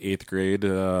 rocked the 8th grade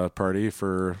party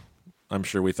for, I'm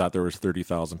sure we thought there was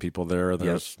 30,000 people there.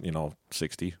 There's,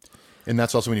 60. And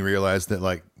that's also when you realize that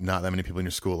not that many people in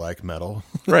your school like metal.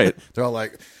 Right. They're all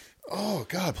like, "Oh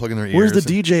God," plugging their ears. Where's the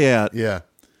and- DJ at? Yeah.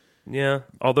 Yeah,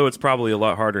 although it's probably a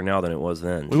lot harder now than it was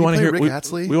then. We want to play hear Rick we,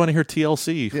 Astley? we want to hear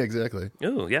TLC. Yeah, exactly.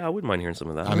 Oh, yeah, I wouldn't mind hearing some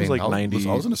of that. I mean, like I was 90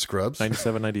 I was into Scrubs.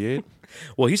 97, 98.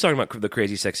 Well, he's talking about the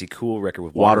Crazy Sexy Cool record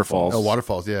with Waterfalls. Waterfalls. Oh,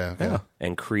 Waterfalls. Yeah. Okay.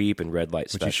 And Creep and Red Light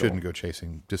But Special. you shouldn't go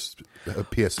chasing. Just a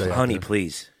PSA. out Honey, there.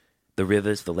 please. The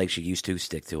rivers, the lakes you used to,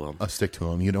 stick to them. I'll stick to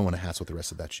them. You don't want to hassle with the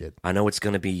rest of that shit. I know it's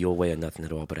going to be your way or nothing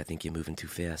at all, but I think you're moving too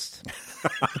fast.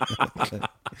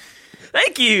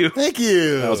 Thank you. Thank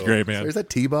you. That was great, man. Is that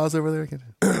T-Boz over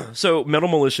there? So Metal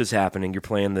Militia's happening. You're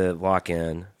playing the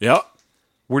lock-in. Yep.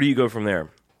 Where do you go from there?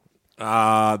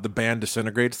 The band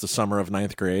disintegrates the summer of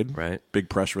 9th grade. Right. Big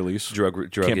press release.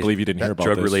 Drug. Can't believe you didn't hear about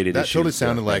drug-related That issues. totally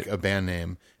sounded like a band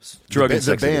name. Drug the and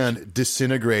sex band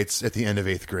disintegrates at the end of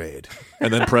 8th grade. this.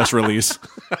 And then press release.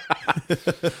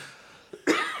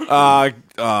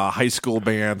 High school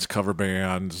bands, cover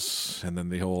bands, and then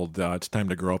the old it's time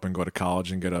to grow up and go to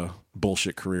college and get a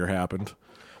bullshit career happened.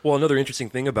 Well, another interesting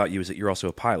thing about you is that you're also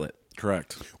a pilot.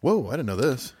 Correct. Whoa, I didn't know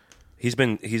this. He's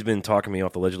been talking me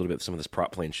off the ledge a little bit with some of this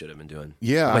prop plane shit I've been doing.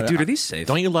 Yeah, I'm like, dude, are these safe?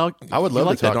 Don't you like? I would love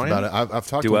like to talk that, don't about you? it. I've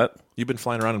talked Do to what? You've been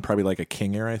flying around in probably like a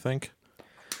King Air, I think.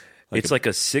 It's like a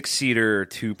 6-seater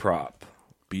 2-prop.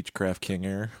 Beechcraft King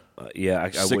Air. Yeah,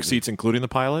 I 6 wouldn't- seats, including the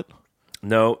pilot.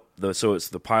 No, so it's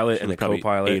the pilot and the There's probably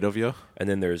co-pilot. 8 of you. And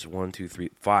then there's 1, 2, 3,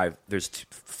 5. There's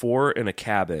 4 in a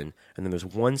cabin, and then there's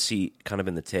one seat kind of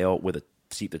in the tail with a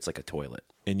seat that's like a toilet.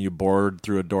 And you board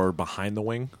through a door behind the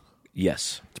wing.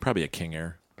 Yes. It's probably a King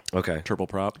Air Okay. triple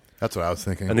prop. That's what I was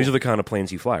thinking. And these are the kind of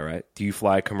planes you fly, right? Do you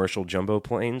fly commercial jumbo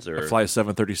planes or I fly a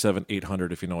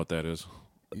 737-800 if you know what that is.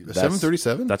 a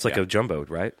 737? That's like a jumbo,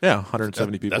 right? Yeah,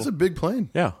 170 people. That's a big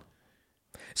plane. yeah,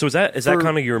 So is that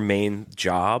kind of your main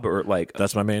job or like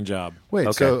that's my main job. Wait,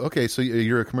 Okay. so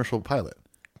you're a commercial pilot.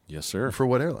 Yes, sir. For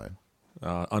what airline?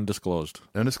 Undisclosed.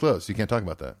 Undisclosed. You can't talk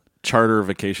about that. Charter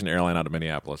vacation airline out of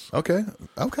Minneapolis. Okay.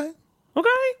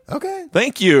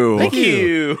 Thank you. Thank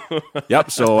you.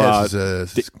 Yep. So This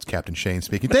is Captain Shane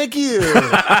speaking. Thank you.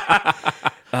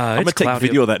 I'm gonna take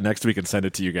video of that next week and send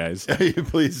it to you guys.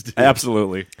 Please do.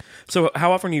 Absolutely. So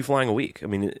how often are you flying a week? I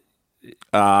mean,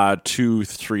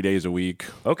 2-3 days a week.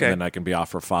 Okay. And then I can be off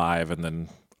for 5, and then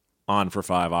on for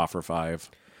 5, off for 5.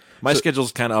 My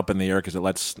schedule's kind of up in the air because it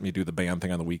lets me do the band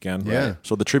thing on the weekend. Yeah. Right?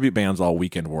 So the tribute band's all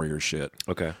weekend warrior shit.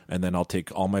 okay. And then I'll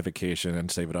take all my vacation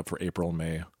and save it up for April and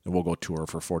May, and we'll go tour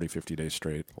for 40, 50 days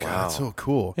straight. God, that's so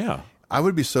cool. Yeah. I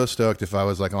would be so stoked if I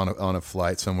was like on a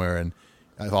flight somewhere and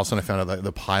all of a sudden I found out that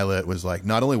the pilot was like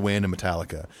not only way into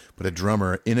Metallica, but a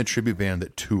drummer in a tribute band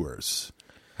that tours.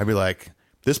 I'd be like,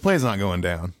 this plane's not going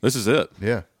down. This is it.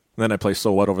 Yeah. And then I play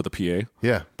So What over the PA.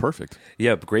 Yeah. Perfect.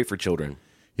 Yeah, great for children.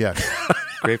 Yeah.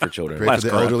 Great for children. Great for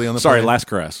the elderly on the Sorry, plane. last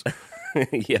caress.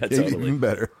 Yeah, totally. Even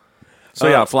better. So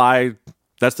yeah, fly.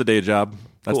 That's the day job.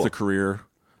 That's Cool. the career.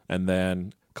 And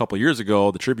then a couple years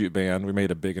ago, the tribute band, we made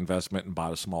a big investment and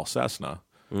bought a small Cessna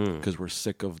because we're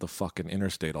sick of the fucking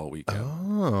interstate all weekend.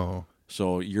 Oh.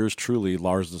 So yours truly,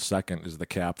 Lars II, is the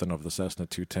captain of the Cessna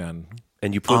 210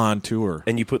 And you put on tour.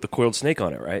 and you put the coiled snake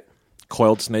on it, right?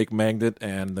 Coiled snake magnet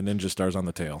and the ninja stars on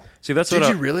the tail. See, that's Did what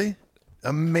you really?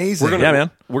 Amazing. Yeah,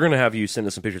 man. We're gonna have you send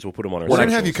us some pictures. We'll put them on our. We're going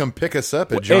to socials. have you come pick us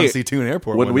up at John Hey, C. Toon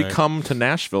Airport When one we night. come to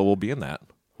Nashville, we'll be in that.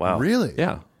 Wow, Really?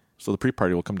 Yeah. So the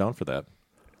pre-party will come down for that.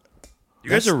 You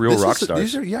guys are real This rock is- stars.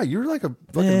 These are, yeah, you're like a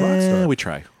fucking rock star. We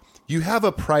try. You have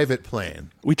a private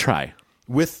plane We try.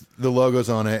 with the logos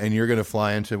on it, and you're going to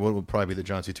fly into what will probably be the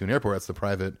John C. Toon Airport. That's the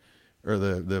private, or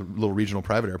the little regional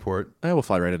private airport We'll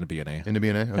fly right into BNA. into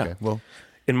BNA. Okay, well,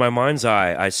 In my mind's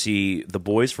eye, I see the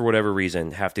boys, for whatever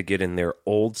reason, have to get in their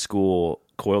old school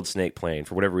coiled snake plane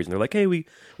for whatever reason. They're like, hey, we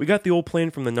got the old plane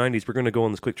from the 90s. We're going to go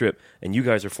on this quick trip. And you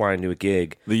guys are flying to a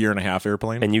gig. The year-and-a-half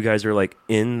airplane. And you guys are like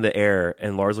in the air.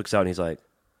 And Lars looks out and he's like,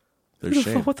 There's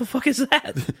Shane. what the fuck is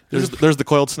that? There's the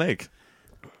coiled snake.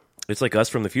 It's like us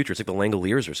from the future. It's like the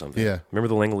Langoliers or something. Yeah. Remember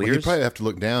the well, you Langoliers? probably have to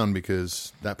look down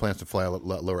because that plane has to fly a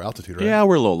lot lower altitude, right? Yeah,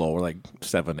 we're a little low. We're like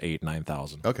 7, 8,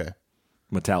 9,000. Okay,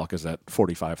 Metallica's at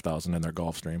 45,000 in their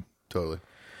Gulfstream. totally.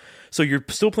 So you're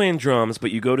still playing drums,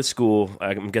 but you go to school.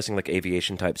 I'm guessing like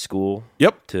aviation type school.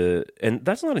 Yep. And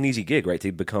that's not an easy gig, right?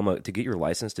 To get your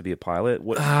license to be a pilot.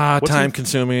 What's Time the-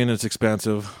 consuming. It's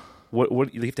expensive.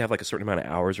 What you have to have like a certain amount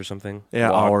of hours or something?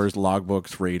 Yeah, Logged? hours,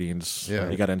 logbooks, ratings. Yeah.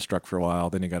 You got to instruct for a while.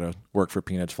 Then you got to work for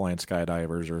peanuts, flying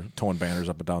skydivers or towing banners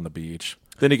up and down the beach.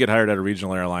 Then you get hired at a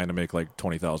regional airline to make like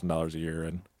 $20,000 a year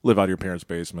and live out of your parents'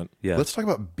 basement. Yeah. Let's talk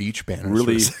about beach banners. for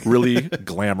Really, a second. really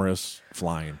glamorous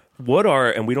flying.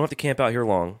 And we don't have to camp out here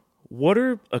long. What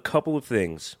are a couple of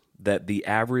things that the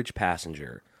average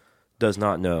passenger does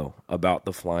not know about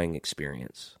the flying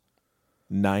experience?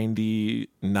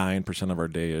 99% of our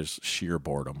day is sheer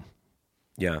boredom.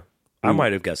 Yeah. I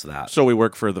might have guessed that. So we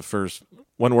work for the first,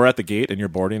 when we're at the gate and you're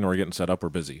boarding and we're getting set up, we're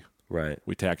busy. Right.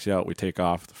 We taxi out, we take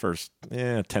off. The first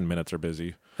 10 minutes are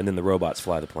busy. And then the robots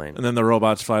fly the plane. And then the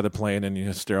robots fly the plane and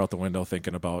you stare out the window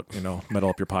thinking about, Metal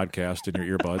Up Your Podcast in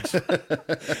your earbuds.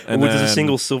 And Does a then-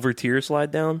 single silver tear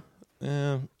slide down?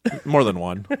 More than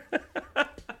one.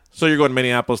 So you're going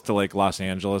Minneapolis to like Los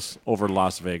Angeles. Over to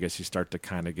Las Vegas, you start to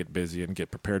kind of get busy and get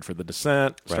prepared for the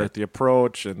descent, start the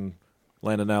approach, and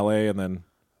land in L.A., and then,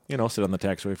 sit on the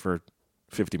taxiway for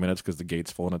 50 minutes because the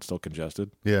gate's full and it's still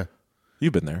congested. Yeah.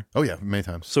 You've been there. Oh, yeah, many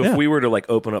times. So if we were to like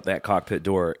open up that cockpit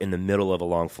door in the middle of a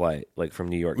long flight, like from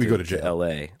New York We go to jail.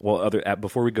 L.A.,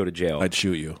 before we go to jail, I'd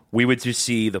shoot you. we would just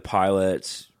see the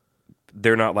pilots.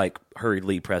 They're not like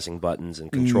hurriedly pressing buttons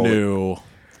and controlling. No.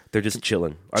 They're just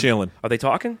chilling. Chilling. Are they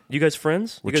talking? You guys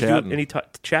friends? We're you guys chatting. doing any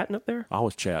chatting up there? I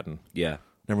was chatting. Yeah.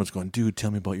 Everyone's going, dude,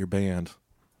 tell me about your band.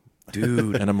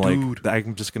 Dude. And I'm like,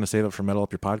 I'm just going to say that for Metal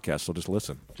Up Your Podcast, so just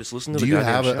listen. Just listen to Do the you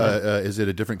goddamn have show. is it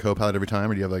a different co-pilot every time,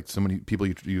 or do you have like so many people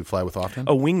you fly with often?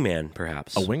 A wingman,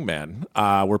 perhaps. A wingman.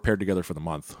 We're paired together for the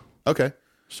month. Okay.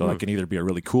 So that can either be a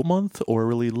really cool month or a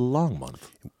really long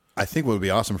month. I think what would be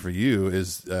awesome for you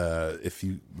is if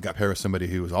you got paired with somebody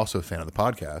who was also a fan of the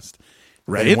podcast.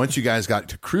 Right. And once you guys got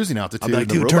to cruising altitude, I'm like, and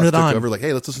the dude, robots turn it took on. over, like,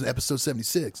 hey, let's listen to episode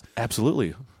 76.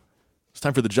 Absolutely. It's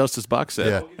time for the Justice box set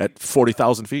Yeah. at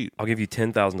 40,000 feet. I'll give you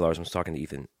 $10,000. I was talking to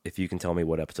Ethan. If you can tell me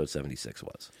what episode 76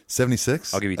 was.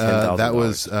 76? I'll give you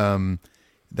 $10,000.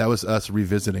 That was us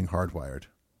revisiting Hardwired.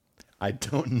 I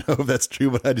don't know if that's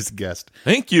true, but I just guessed.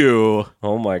 Thank you.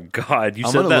 Oh my God! You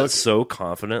I'm said gonna that look- so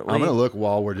confidently. I'm going to look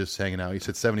while we're just hanging out. You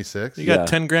said 76? You got Yeah.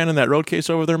 10 grand in that road case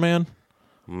over there, man?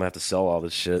 I'm gonna have to sell all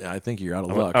this shit. Yeah, I think you're out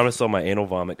of I'm luck. gonna sell my anal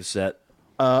vomit cassette.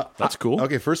 That's cool.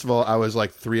 Okay, first of all, I was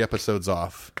like 3 episodes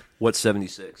off. What's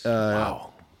 76?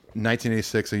 Wow.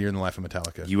 1986, A Year in the Life of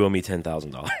Metallica. You owe me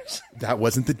 $10,000. That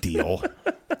wasn't the deal.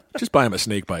 Just buy him a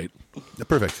snake bite.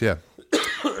 Perfect, yeah.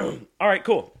 All right,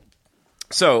 cool.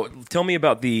 So tell me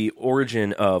about the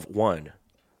origin of One,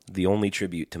 the only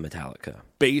tribute to Metallica.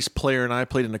 Bass player and I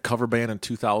played in a cover band in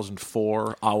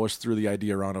 2004. I was through the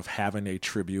idea around of having a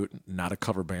tribute, not a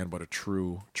cover band, but a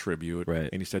true tribute. Right.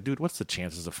 And he said, dude, what's the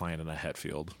chances of finding a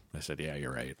Hetfield? I said, yeah,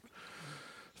 you're right.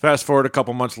 Fast forward a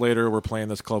couple months later, we're playing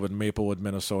this club in Maplewood,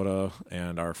 Minnesota,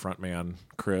 and our frontman,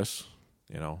 Chris,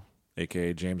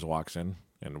 a.k.a. James, walks in,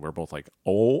 and we're both like,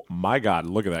 oh, my God,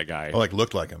 look at that guy. Oh, like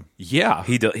looked like him. Yeah.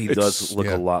 He does It's- look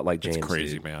yeah, a lot like James. It's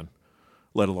crazy, dude. man.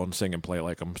 Let alone sing and play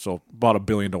like him. So about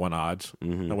 1,000,000,000 to 1 odds.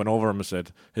 I went over him and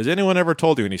said, has anyone ever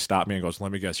told you? And he stopped me and goes,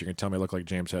 let me guess, you're going to tell me I look like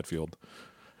James Hetfield.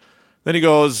 Then he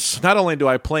goes, not only do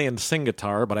I play and sing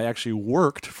guitar, but I actually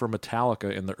worked for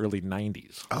Metallica in the early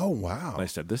 90s. Oh, wow. And I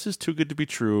said, this is too good to be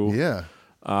true. Yeah.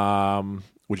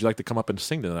 Would you like to come up and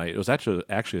sing tonight? It was actually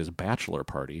his bachelor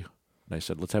party. And I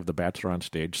said, let's have the bachelor on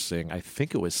stage sing. I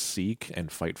think it was Seek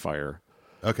and Fight Fire.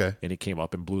 Okay. And he came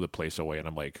up and blew the place away. And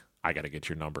I'm like, I got to get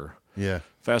your number. Yeah.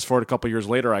 Fast forward a couple years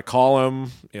later, I call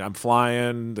him. I'm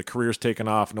flying. The career's taken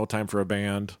off. No time for a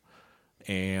band.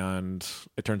 And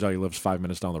it turns out he lives 5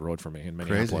 minutes down the road from me in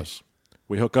Minneapolis.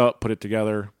 We hook up, put it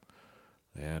together,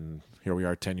 and here we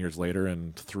are 10 years later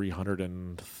and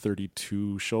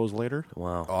 332 shows later.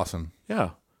 Wow. Awesome.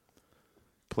 Yeah.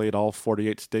 Played all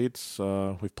 48 states.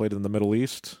 We've played in the Middle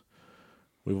East.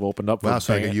 We've opened up for Wow,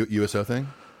 so like a band- USO thing?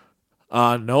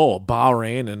 no,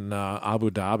 Bahrain and Abu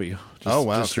Dhabi. Just, Oh,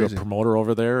 wow, Just through a crazy. promoter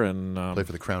over there, and Play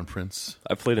for the Crown Prince.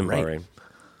 I played in Right. Bahrain.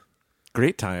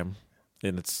 great time.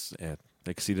 And it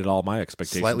exceeded all my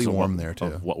expectations. Slightly of warm what- there, too.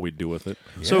 Of what we'd do with it.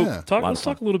 So Yeah. let's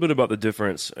talk a little bit about the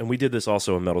difference, and we did this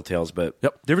also in Metal Tales, but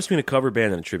Yep. difference between a cover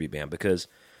band and a tribute band, because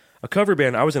a cover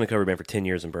band, I was in a cover band for 10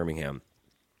 years in Birmingham,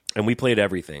 and we played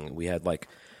everything. We had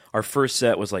our first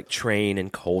set was Train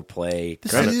and Coldplay.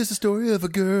 This is the story of a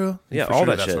girl. Yeah, For all sure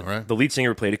that that's shit. one, right? The lead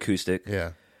singer played acoustic.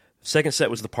 Yeah. Second set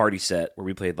was the party set where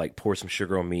we played Pour Some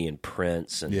Sugar on Me and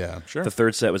Prince. And Yeah, sure. The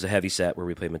third set was a heavy set where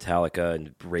we played Metallica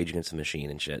and Rage Against the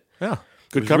Machine and shit. Yeah. It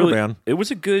Good was cover really- band. It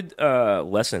was a good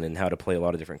lesson in how to play a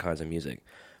lot of different kinds of music.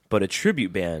 But a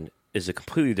tribute band is a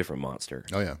completely different monster.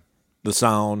 Oh, yeah. The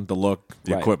sound, the look,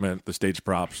 the Right. equipment, the stage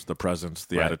props, the presence,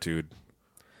 the Right. attitude.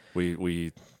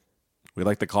 We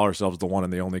like to call ourselves the one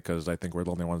and the only because I think we're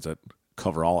the only ones that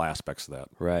cover all aspects of that.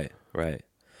 Right, right.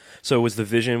 So was the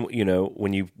vision,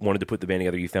 when you wanted to put the band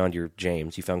together, you found your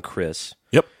James, you found Chris.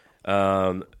 Yep.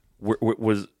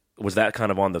 Was that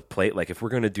kind of on the plate? If we're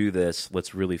going to do this,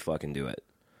 let's really fucking do it.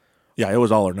 Yeah, it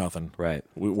was all or nothing. Right.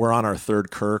 We're on our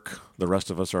third Kirk. The rest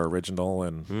of us are original,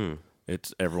 and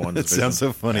it's everyone's That sounds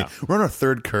so funny. Yeah. We're on our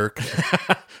third Kirk.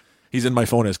 He's in my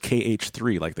phone as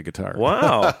KH3, like the guitar.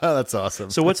 Wow. Oh, that's awesome.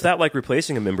 So what's that like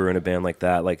replacing a member in a band like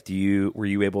that? Were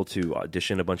you able to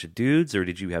audition a bunch of dudes, or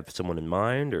did you have someone in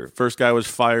mind? Or First guy was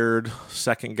fired.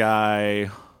 Second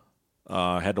guy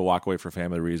had to walk away for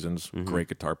family reasons. Great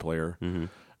guitar player.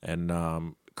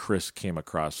 And Chris came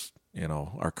across,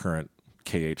 our current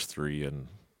KH3, and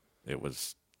it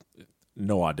was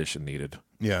no audition needed.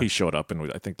 Yeah. He showed up,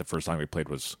 and I think the first time we played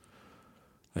was,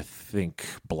 I think,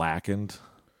 Blackened,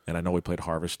 and I know we played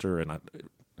Harvester, and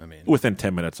I mean, within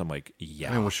 10 minutes, I'm like,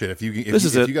 yeah. well, shit. If you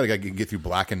got to get through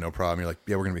Blackened, no problem. You're like,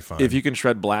 yeah, we're gonna be fine. If you can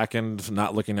shred Blackened,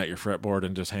 not looking at your fretboard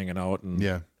and just hanging out and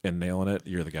nailing it,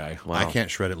 you're the guy. I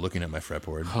can't shred it looking at my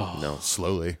fretboard. No.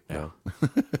 Slowly. No.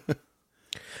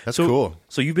 That's cool.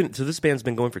 So this band's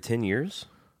been going for 10 years?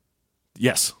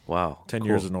 Yes. Wow. 10 cool.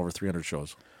 years and over 300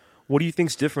 shows. What do you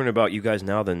think's different about you guys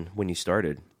now than when you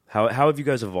started? How have you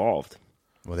guys evolved?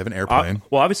 Well, they have an airplane.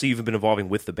 Well, obviously you've been evolving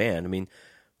with the band. I mean,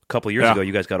 a couple of years ago,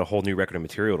 you guys got a whole new record of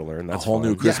material to learn. That's a whole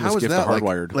new Christmas gift to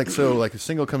Hardwired. Like a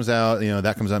single comes out,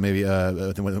 that comes out maybe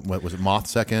what was it, Moth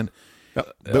second.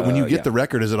 But when you get the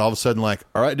record, is it all of a sudden like,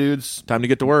 all right, dudes, time to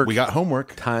get to work? We got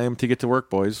homework. Time to get to work,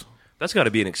 boys. That's got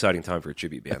to be an exciting time for a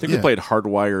tribute band. I think we played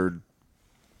Hardwired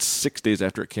 6 days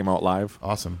after it came out live.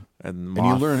 Awesome. And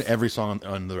you learn every song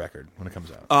on the record when it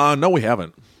comes out. No, we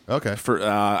haven't. Okay.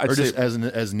 I'd or say just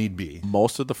as need be.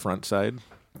 Most of the front side,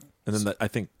 and then I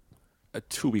think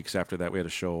 2 weeks after that we had a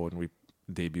show and we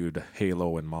debuted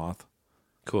Halo and Moth.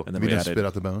 Cool. And then we we didn't added spit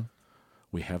out the bone.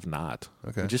 We have not.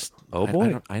 Okay.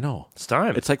 Boy, I know. It's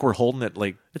time. It's like we're holding it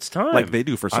like it's time, like they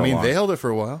do for so long. They held it for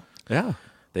a while. Yeah.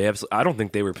 I don't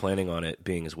think they were planning on it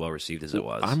being as well received as it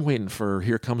was. I'm waiting for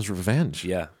Here Comes Revenge.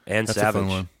 Yeah, and That's Savage. a fun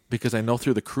one. Because I know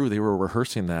through the crew they were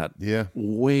rehearsing that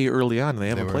way early on and they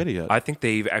haven't played it yet. I think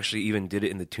they actually even did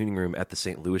it in the tuning room at the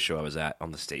St. Louis show I was at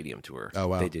on the stadium tour. Oh,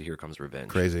 wow. They did Here Comes Revenge.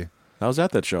 Crazy. I was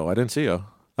at that show. I didn't see you.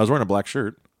 I was wearing a black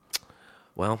shirt.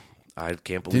 Well, I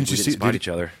can't believe we didn't spot each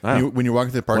other. When you're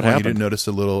walking through the parking lot, you didn't notice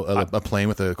a plane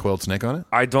with a coiled snake on it?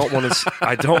 I don't want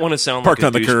to sound parked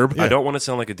like on the curb. I don't want to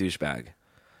sound like a douchebag,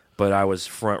 but I was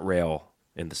front rail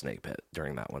in the snake pit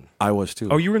during that one. I was too.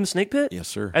 Oh, you were in the snake pit? Yes,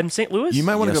 sir. In St. Louis? You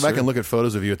might want to Yes, go back sir. and look at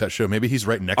photos of you at that show. Maybe he's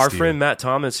right next Our to you. friend Matt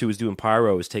Thomas, who was doing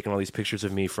pyro, was taking all these pictures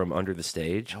of me from under the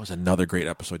stage. That was another great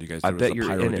episode you guys did. I bet was you're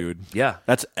the pyro in it. dude. Yeah.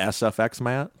 That's SFX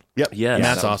Matt. Yep. Yes.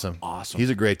 That's awesome. Awesome. He's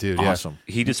a great dude. Awesome.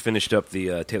 He just finished up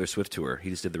the Taylor Swift tour. He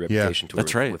just did the Reputation tour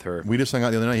that's right. with her. Yeah. We just hung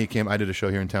out the other night. He came. I did a show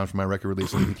here in town for my record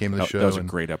release, and he came to the show. That was a and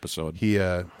great episode. He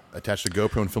attached a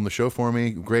GoPro and filmed the show for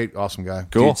me. Great, awesome guy.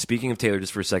 Cool. Dude, speaking of Taylor,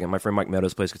 just for a second, my friend Mike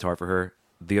Meadows plays guitar for her.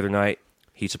 The other night,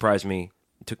 he surprised me.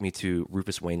 Took me to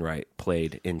Rufus Wainwright,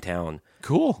 played in town.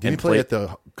 Cool. Did he play at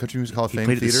the Country Music Hall of He Fame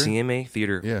played Theater? at the CMA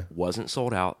Theater. Yeah. Wasn't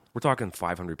sold out. We're talking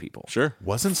 500 people. Sure.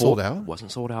 Wasn't Full- sold out?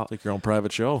 Wasn't sold out. Like your own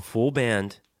private show. Full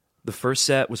band. The first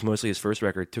set was mostly his first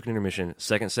record. Took an intermission.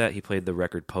 Second set, he played the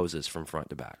record Poses from front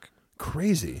to back.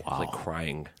 Crazy. I was like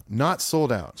crying. Not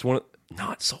sold out. It's one of,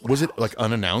 not sold Was out. it like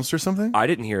unannounced or something? I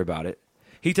didn't hear about it.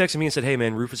 He texted me and said, "Hey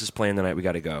man, Rufus is playing tonight. We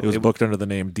got to go." It was booked under the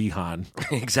name Dehan.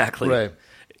 Exactly. Right.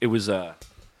 It was.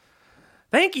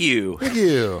 Thank you. Thank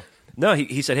you. No,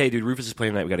 he said, "Hey, dude, Rufus is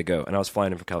playing tonight. We got to go." And I was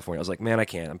flying in from California. I was like, "Man, I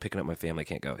can't. I'm picking up my family. I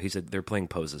can't go." He said, "They're playing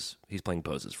Poses. He's playing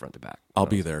Poses front to back." I'll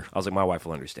be there. I was like, "My wife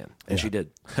will understand," and she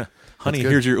did. Honey, good.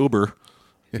 here's your Uber.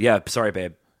 Yeah, sorry,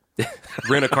 babe.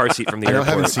 Rent a car seat from the I haven't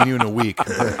airport. seen you in a week.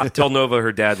 Tell Nova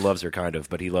her dad loves her, kind of,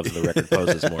 but he loves the record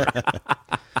Poses more.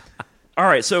 All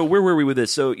right, so where were we with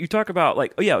this? So you talk about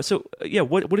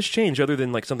what has changed other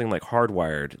than like something like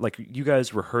Hardwired? Like you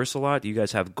guys rehearse a lot. Do you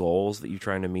guys have goals that you're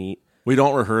trying to meet? We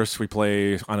don't rehearse. We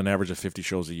play on an average of 50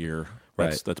 shows a year.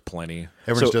 That's Right. that's plenty.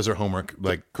 Everyone So- does their homework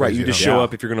like Right, crazy. you just huh? show Yeah.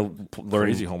 up if you're going to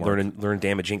Crazy homework. learn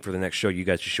Damage Inc. for the next show. You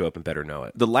guys just show up and better know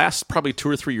it. The last probably 2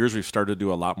 or 3 years, we've started to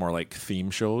do a lot more like theme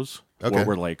shows. Okay. Where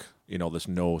we're like, there's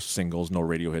no singles, no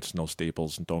radio hits, no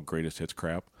staples, and don't greatest hits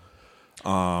crap.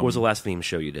 What was the last themed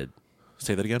show you did?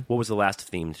 Say that again? What was the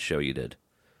last themed show you did?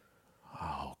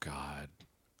 Oh, God.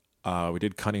 We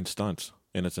did Cunning Stunts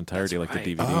in its entirety, That's like right.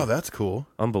 the DVD. Oh, that's cool.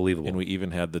 Unbelievable. And we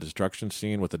even had the destruction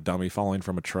scene with the dummy falling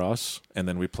from a truss, and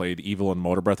then we played Evil and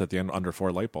Motor Breath at the end under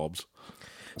 4 light bulbs.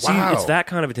 See, Wow. it's that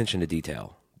kind of attention to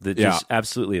detail that just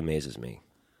absolutely amazes me.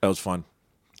 That was fun.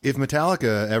 If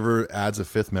Metallica ever adds a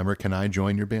 5th member, can I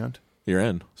join your band? You're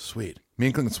in. Sweet. Me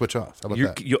and Clint can switch off. How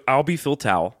about that? I'll be Phil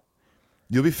Towle.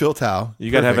 You'll be Phil Tao. You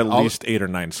got to have at Perfect. least 8 or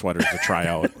 9 sweaters to try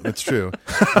out. That's true.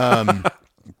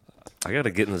 I got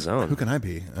to get in the zone. Who can I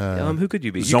be? Who could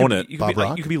you be? Zone you could it. be, Bob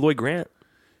Rock? You could be Lloyd Grant.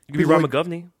 You could be Be Ron Lloyd-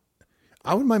 McGovney.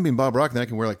 I wouldn't mind being Bob Rock. Then I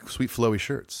can wear like sweet flowy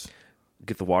shirts.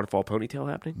 Get the waterfall ponytail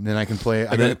happening. And then I can play.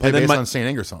 I then- can play and then bass my- on St.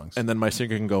 Anger songs. And then my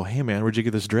singer can go, hey, man, where'd you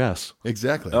get this dress?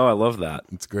 Exactly. Oh, I love that.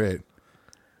 It's great.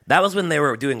 That was when they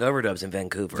were doing overdubs in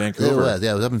Vancouver. Vancouver.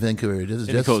 Yeah, it was up in Vancouver. This is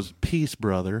And he goes, peace,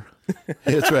 brother.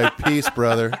 That's right. Peace,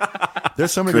 brother.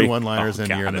 There's so many good Great. one-liners Oh,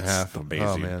 in a year God, and a it's half. amazing.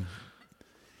 Oh man.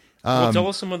 Well, tell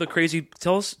us some of the crazy.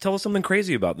 Tell us something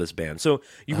crazy about this band. So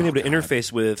you've been able to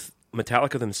interface with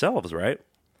Metallica themselves, right?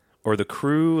 or the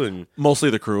crew? And Mostly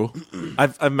the crew.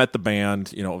 I've met the band,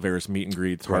 various meet and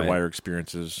greets, Right. Hardwire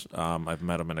experiences. I've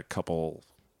met them in a couple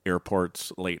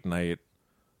airports late night.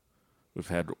 We've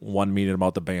had one meeting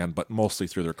about the band, but mostly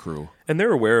through their crew. and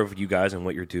they're aware of you guys and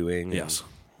what you're doing. and Yes.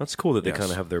 that's cool that they Yes.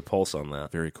 kind of have their pulse on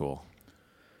that. Very cool.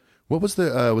 What was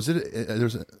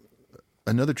there's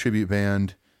another tribute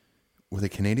band, were they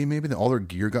Canadian maybe, that all their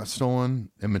gear got stolen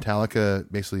and Metallica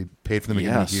basically paid for them to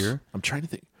get the gear? I'm trying to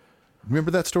think.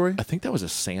 Remember that story? I think that was a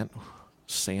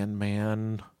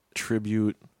Sandman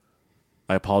tribute.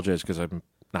 I apologize because I'm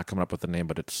not coming up with the name,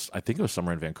 but I think it was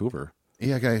somewhere in Vancouver.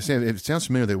 Yeah, guys, it sounds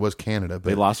familiar that it was Canada, but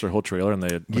They lost their whole trailer and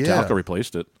Metallica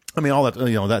replaced it. I mean, all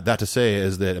that that to say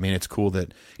is that, I mean, it's cool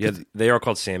that Yeah, they are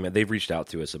called Sandman. They've reached out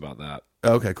to us about that.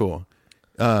 okay, cool.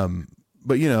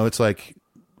 But it's like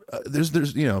there's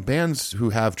bands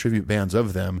who have tribute bands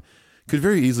of them could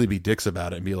very easily be dicks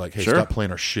about it and be like, hey, Sure. stop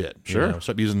playing our shit. Sure.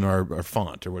 Stop using our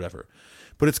font or whatever.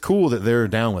 But it's cool that they're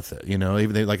down with it.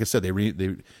 Even they, like I said,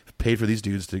 they paid for these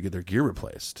dudes to get their gear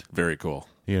replaced. Very cool.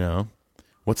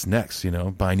 What's next?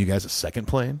 Buying you guys a second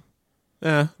plane?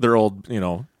 Their old,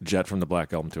 jet from the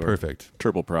Black Album tour. Perfect.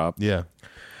 Turboprop. Yeah.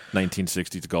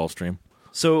 1960s Gulfstream.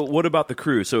 So what about the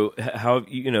crew? So how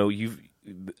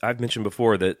I've mentioned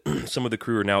before that some of the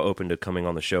crew are now open to coming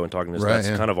on the show and talking to us. Right, That's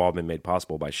yeah. kind of all been made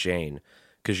possible by Shane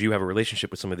because you have a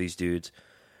relationship with some of these dudes.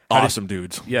 Awesome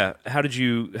dudes. Yeah, how did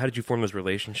you form those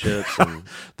relationships? And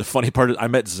The funny part is I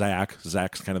met Zach.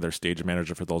 Zach's kind of their stage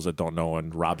manager for those that don't know,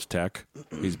 and Rob's Tech.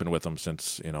 He's been with them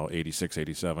since, 86,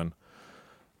 87.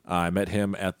 I met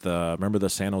him at remember the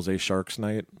San Jose Sharks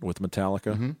night with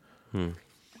Metallica?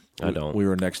 I don't. We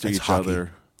were next to It's each hockey.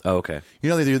 other. Oh, okay. They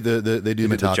do they do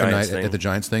the Metallica Giants night thing. at the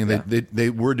Giants thing. Yeah. They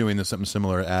were doing something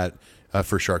similar at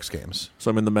for Sharks games.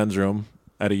 So I'm in the men's room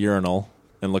at a urinal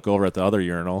and look over at the other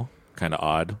urinal. Kind of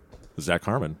odd. Zach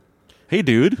Harmon. Hey,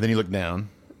 dude. Then you look down.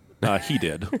 He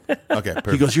did. Okay,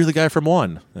 perfect. He goes, "You're the guy from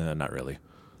One." Not really.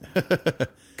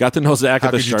 Got to know Zach How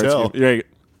at the could you Sharks tell? game. Yeah,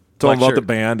 told him Black about the shirt.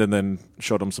 band and then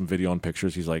showed him some video and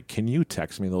pictures. He's like, "Can you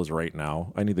text me those right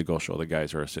now? I need to go show the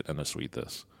guys who are sitting in the suite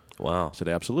this." Wow. I said,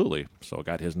 "Absolutely." So I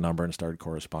got his number and started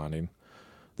corresponding.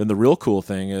 Then the real cool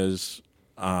thing is,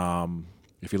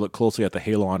 if you look closely at the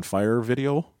Halo on Fire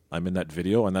video, I'm in that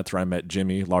video, and that's where I met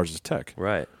Jimmy, Lars' tech.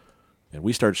 Right. And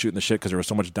we started shooting the shit because there was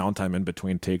so much downtime in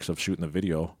between takes of shooting the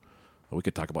video. We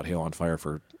could talk about Halo on Fire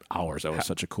for hours. That was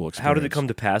such a cool experience. How did it come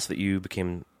to pass that you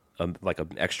became like an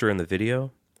extra in the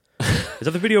video? Is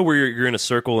that the video where you're in a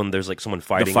circle and there's like someone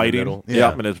fighting? The fighting? in the middle? Yeah.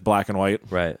 Yep, and it's black and white.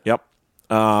 Right. Yep.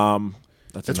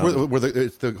 That's It's another- where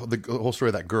it's the whole story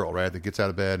of that girl, right? That gets out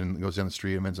of bed and goes down the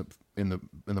street and ends up in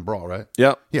the brawl, right?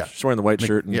 Yep. Yeah. She's wearing the white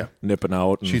shirt and yeah. nipping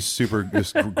out. And She's super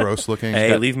just gross looking. Hey,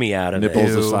 She's got leave me out of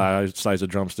nipples it. the size of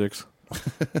drumsticks.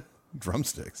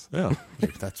 drumsticks. Yeah.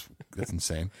 That's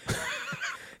insane.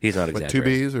 He's not What, exaggerating. 2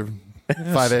 B's or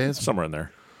 5 A's? Somewhere in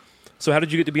there. So how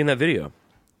did you get to be in that video?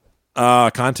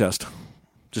 Contest.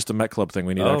 Just a Met Club thing.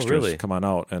 We need Oh, extras. really? Come on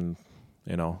out. And,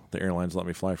 the airlines let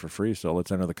me fly for free. So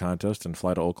let's enter the contest and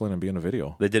fly to Oakland and be in a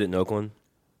video. They did it in Oakland.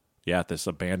 Yeah, at this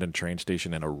abandoned train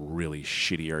station in a really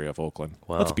shitty area of Oakland.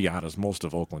 Wow. Let's be honest. Most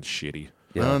of Oakland's shitty.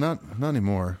 Yeah. No, not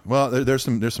anymore. Well, there's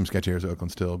some sketchy areas of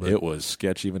Oakland still, but It was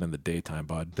sketch even in the daytime,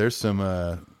 bud. there's some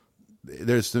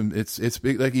it's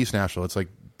big, like East Nashville. It's like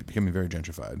becoming very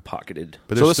gentrified. Pocketed.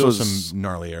 But So there's this still was- some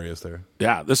gnarly areas there.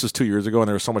 Yeah, this was 2 years ago, and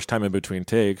there was so much time in between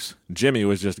takes. Jimmy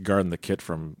was just guarding the kit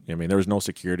from. There was no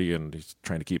security, and he's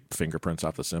trying to keep fingerprints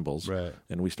off the cymbals. Right.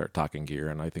 And we start talking gear,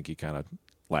 and I think he kind of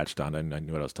latched on, and I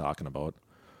knew what I was talking about.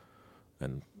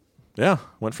 And yeah,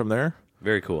 went from there.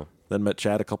 Very cool. Then met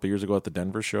Chad a couple years ago at the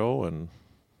Denver show, and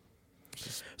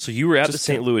So you were at the Just-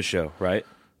 St. Louis show, right?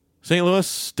 St.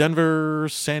 Louis, Denver,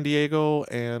 San Diego,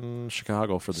 and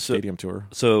Chicago for the stadium tour.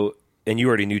 So, and you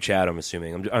already knew Chad, I'm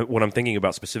assuming. What I'm thinking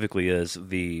about specifically is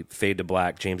the Fade to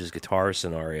Black, James's guitar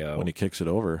scenario. When he kicks it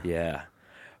over. Yeah.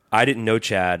 I didn't know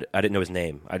Chad. I didn't know his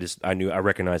name. I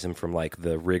recognized him from like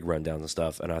the rig rundowns and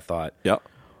stuff. And I thought, Yep.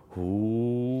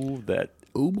 ooh,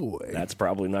 Oh boy. that's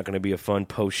probably not going to be a fun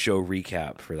post show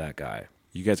recap for that guy.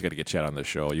 You guys got to get Chad on the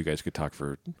show. You guys could talk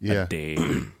for Yeah. a day.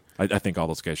 I think all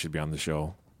those guys should be on the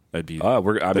show. That'd be That'd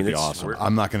be it's- awesome.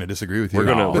 I'm not going to disagree with you. We're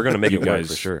gonna make You it work guys,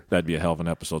 for sure. That'd be a hell of an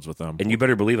episodes with them. And you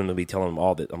better believe him to be telling them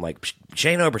all that. I'm like,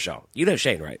 Shane Obershaw. You know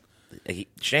Shane, right?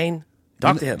 Shane,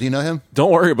 talk to him. Do you know him?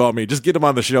 Don't worry about me. Just get him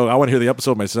on the show. I want to hear the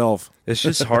episode myself. It's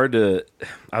just hard to.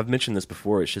 I've mentioned this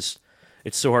before. It's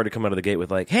so hard to come out of the gate with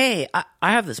like, hey, I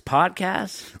have this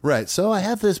podcast. Right. So I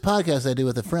have this podcast I do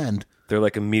with a friend. They're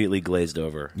like immediately glazed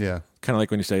over. Yeah. Kind of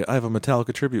like when you say, I have a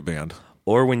Metallica tribute band.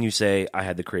 Or when you say, I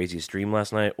had the craziest dream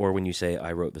last night. Or when you say,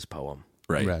 I wrote this poem.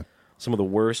 Right. Right. some of the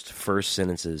worst first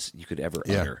sentences you could ever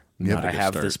Yeah. utter. Not a I good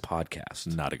have start. this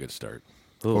podcast. Not a good start.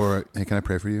 Or, hey, can I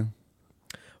pray for you?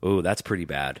 Oh, that's pretty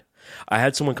bad. I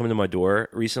had someone come to my door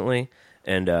recently,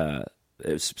 and it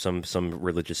was some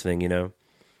religious thing, and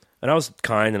I was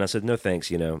kind, and I said no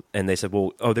thanks, and they said,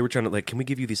 well, they were trying to can we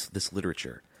give you this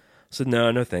literature? I said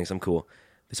no thanks, I'm cool.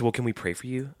 They said, well, can we pray for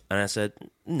you? And I said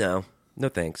no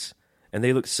thanks. And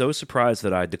they looked so surprised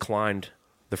that I declined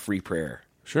the free prayer.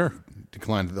 Sure.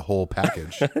 Declined the whole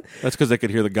package. That's because they could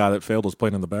hear the guy that failed was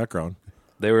playing in the background.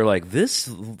 They were like,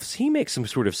 he makes some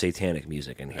sort of satanic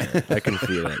music in here. I can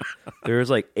feel it.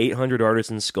 There's 800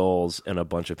 artisan skulls and a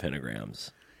bunch of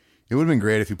pentagrams. It would have been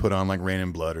great if you put on Rain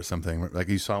and Blood or something. Like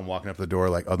you saw him walking up the door,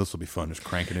 this will be fun. Just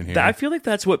crank it in here. I feel like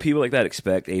that's what people like that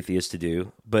expect atheists to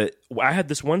do. But I had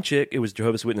this one chick, it was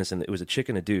Jehovah's Witness, and it was a chick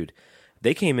and a dude.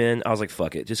 They came in, I was like,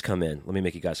 fuck it, just come in. Let me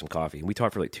make you guys some coffee. And we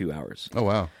talked for 2 hours. Oh,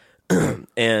 wow.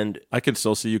 And I can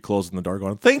still see you closing the door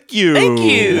going, thank you. thank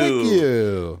you. Thank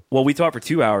you. Well, we talked for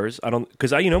 2 hours.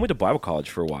 Because I went to Bible college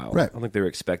for a while. Right. I don't think they were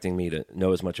expecting me to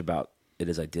know as much about it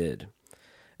as I did,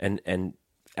 and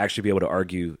actually be able to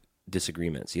argue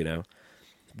disagreements.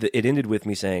 It ended with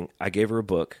me saying, I gave her a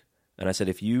book, and I said,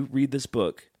 if you read this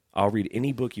book, I'll read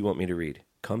any book you want me to read.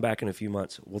 Come back in a few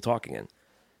months, we'll talk again.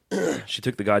 She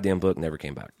took the goddamn book, and never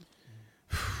came back.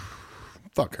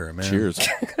 Fuck her, man. Cheers.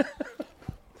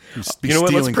 Be You know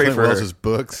what? Let's stealing pray Clint for her. Wells's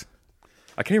books.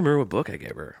 I can't even remember what book I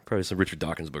gave her. Probably some Richard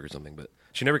Dawkins book or something, but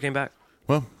she never came back.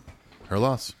 Well, her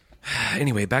loss.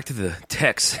 Anyway, back to the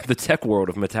tech world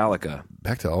of Metallica.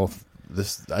 Back to all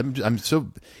this.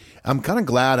 I'm kind of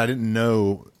glad I didn't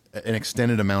know an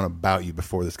extended amount about you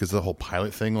before this, because the whole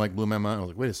pilot thing blew my mind. I was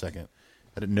like, wait a second,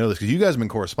 I didn't know this, because you guys have been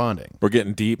corresponding. We're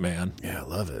getting deep, man. Yeah, I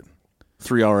love it.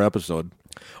 3-hour episode.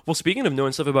 Well, speaking of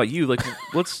knowing stuff about you,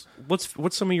 what's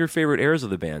some of your favorite eras of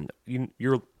the band?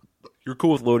 You're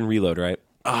cool with Load and Reload, right?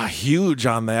 Huge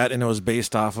on that, and it was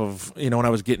based off of, when I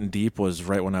was getting deep was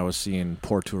right when I was seeing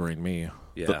Poor Touring Me.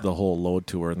 Yeah. The whole Load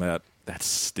tour, and that's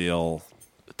still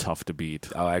tough to beat.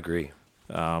 Oh, I agree.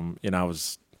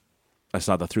 I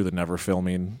saw the Through the Never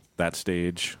filming that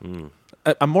stage.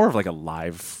 I'm more of a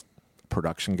live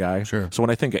production guy. Sure. So when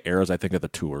I think of eras, I think of the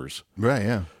tours. Right,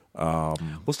 yeah.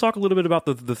 Let's talk a little bit about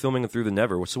the filming of Through the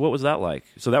Never. So what was that like?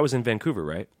 So that was in Vancouver,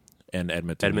 right? And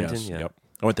Edmonton, yes. yeah. Yep.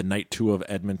 I went to night 2 of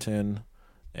Edmonton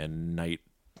and night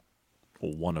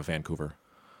 1 of Vancouver.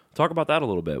 Talk about that a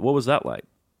little bit. What was that like?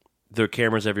 There were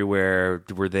cameras everywhere.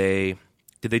 Did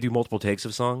they do multiple takes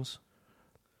of songs?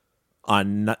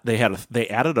 They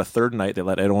added a third night. They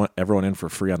let everyone in for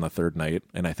free on the third night,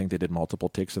 and I think they did multiple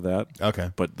takes of that.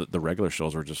 Okay. But the regular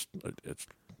shows were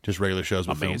it's Regular shows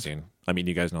with amazing. films. I mean,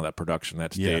 you guys know that production,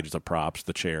 that stage, the props,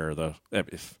 the chair,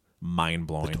 it's mind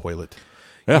blowing. The toilet.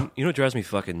 Yeah. You know what drives me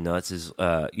fucking nuts is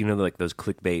those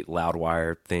clickbait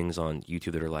Loudwire things on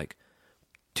YouTube that are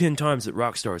 10 times that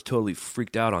Rockstar is totally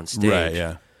freaked out on stage. Right,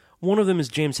 yeah. One of them is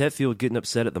James Hetfield getting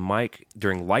upset at the mic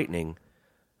during Lightning.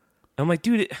 I'm like,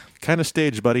 dude, Kind of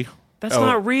staged, buddy. that's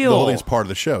not real. The whole thing's part of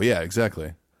the show. Yeah,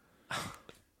 exactly.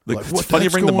 It's what the funny you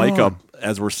heck's bring the going mic on? up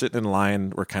as we're sitting in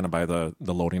line. We're kind of by the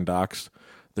loading docks.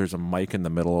 There's a mic in the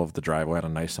middle of the driveway on a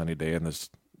nice sunny day, and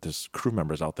this crew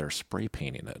member's out there spray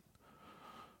painting it.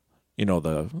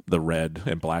 The red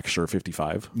and black Shure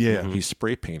 55. Yeah. He's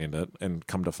spray painting it, and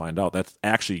come to find out that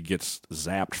actually gets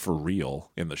zapped for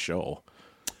real in the show.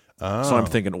 Oh. So I'm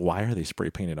thinking, why are they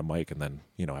spray painting a mic? And then,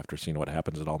 after seeing what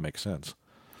happens, it all makes sense.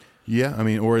 Yeah, I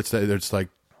mean, or it's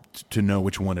to know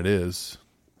which one it is.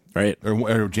 Right.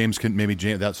 Or James can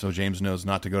so James knows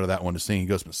not to go to that one to sing. He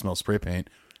goes and smells spray paint.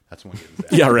 That's when he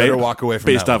gets zapped. Yeah, right. Better walk away from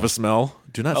Based that off one. of smell.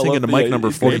 Do not I sing love into the- mic yeah, number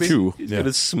he's gonna be- 42. He's going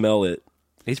to smell it.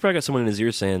 He's probably got someone in his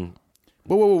ear saying,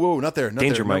 Whoa, not there. Not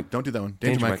Danger there. Mike. No, don't do that one.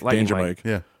 Danger Danger, Mike. Mike. Lightning Danger Mike. Mike.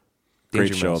 Yeah. Great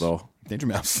Danger show, Mouse. though. Danger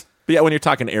Mouse. But yeah, when you're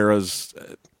talking eras,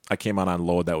 I came out on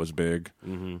Load. That was big.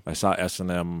 Mm-hmm. I saw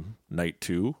S&M Night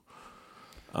 2.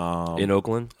 in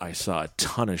Oakland. I saw a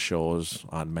ton of shows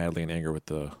on Madly in Anger with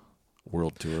the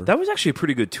World Tour. That was actually a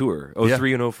pretty good tour.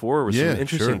 03 and 04 was Yeah, some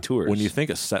interesting sure. tours. when you think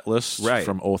of set lists Right.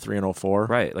 from 03 and 04,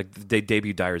 Right, they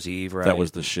debuted Dyer's Eve, right? that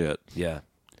was the shit. Yeah.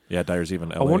 Yeah, Dyer's Eve in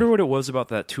LA. I wonder what it was about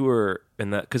that tour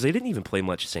and that, because they didn't even play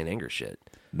much St. Anger shit.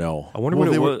 No. I wonder what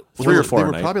it was. Three or four They a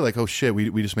were night. probably like, oh shit, we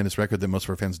just made this record that most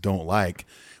of our fans don't like.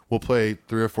 We'll play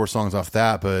 3 or 4 songs off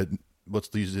that, but let's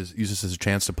use this as a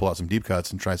chance to pull out some deep cuts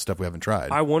and try stuff we haven't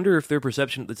tried. I wonder if their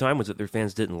perception at the time was that their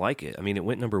fans didn't like it. I mean, it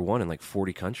went number 1 in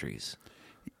 40 countries.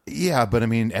 Yeah, but I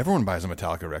mean, everyone buys a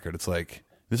Metallica record. It's like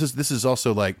this is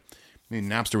also like, I mean,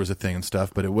 Napster was a thing and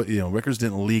stuff, but records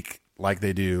didn't leak like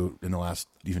they do in the last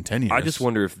even 10 years. I just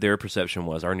wonder if their perception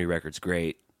was our new record's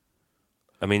great.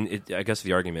 I mean, I guess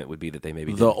the argument would be that they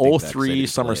maybe The didn't think that 'cause they 03 didn't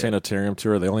Summer play it. Sanitarium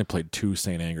tour, they only played 2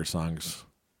 St. Anger songs.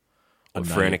 a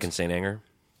Frantic night. and St. Anger.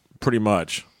 Pretty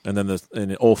much. And then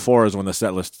in 04 is when the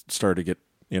set list started to get,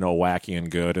 wacky and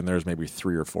good, and there's maybe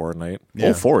 3 or 4 a night. Yeah.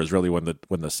 04 is really when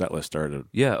the set list started.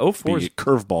 Yeah, 04 is Be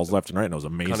curveballs left and right, and it was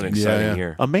amazing. kind of an exciting Yeah.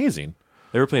 year. Amazing.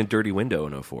 They were playing Dirty Window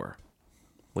in 04,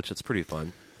 which is pretty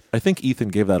fun. I think Ethan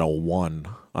gave that a 1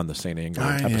 on the St. Anger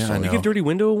Yeah, episode. I You know. give Dirty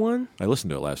Window a 1? I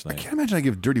listened to it last night. I can't imagine I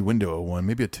give Dirty Window a 1,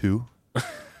 maybe a 2.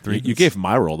 3. You gave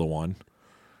My World a 1.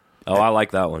 Oh, I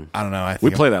like that one. I don't know. I We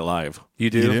think play that live. You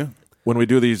do? You do? When we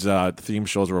do these theme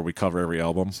shows where we cover every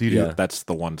album, you do? Yeah. that's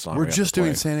the one song We're we have just to play.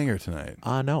 doing St. Anger tonight.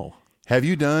 I know. Have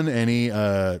you done any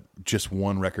just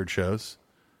one record shows?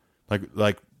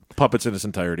 Like Puppets in its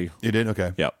entirety. you did?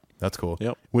 Okay. Yep. That's cool.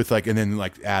 Yep. With and then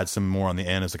add some more on the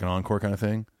end as like an encore kind of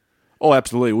thing. Oh,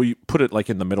 absolutely. We put it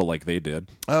in the middle like they did.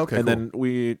 Oh, okay, And cool. then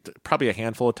we probably a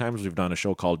handful of times we've done a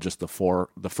show called just the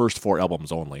first 4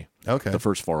 albums only. Okay. The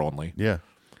first 4 only. Yeah.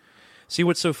 See,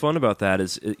 what's so fun about that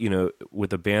is,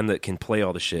 with a band that can play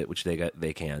all the shit, which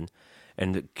they can,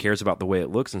 and cares about the way it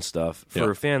looks and stuff, for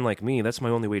Yeah. a fan like me, that's my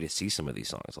only way to see some of these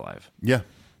songs live. Yeah.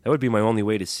 That would be my only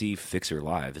way to see Fixer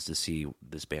live, is to see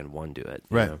this band One do it.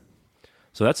 you Right. know?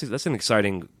 So that's an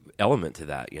exciting element to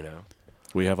that,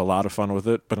 We have a lot of fun with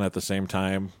it, but at the same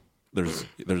time, there's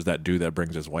that dude that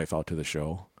brings his wife out to the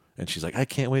show, and she's like, "I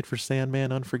can't wait for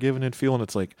Sandman, Unforgiven, and Feel," and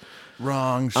it's like,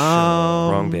 Wrong show.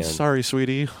 Wrong band. Sorry,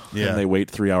 sweetie. Yeah. And they wait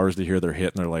 3 hours to hear their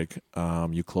hit, and they're like,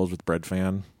 "You closed with Bread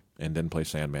Fan and didn't play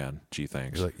Sandman. Gee,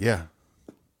 thanks." You're like, yeah.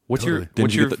 What's Totally.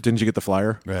 Didn't you get the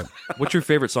flyer? Right. what's your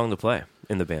favorite song to play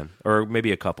in the band, or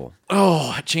maybe a couple?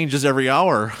 Oh, it changes every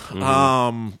hour.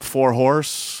 Mm-hmm. 4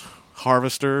 Horse,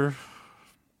 Harvester.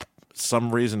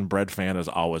 Some reason Bread Fan is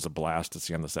always a blast to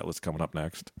see on the set list coming up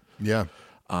next. Yeah.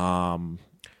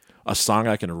 A song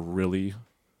I can really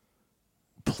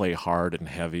play hard and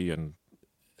heavy and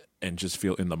just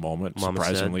feel in the moment, Mama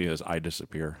surprisingly, is I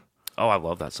Disappear. Oh, I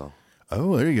love that song.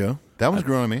 Oh, there you go. That one's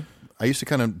growing on me. I used to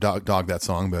kind of dog that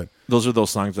song, but Those are those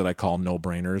songs that I call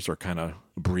no-brainers or kind of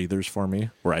breathers for me,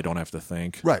 where I don't have to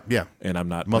think. right, yeah. And I'm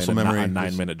not Muscle playing memory a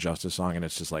is- 9-minute Justice song, and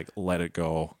it's just like, let it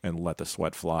go and let the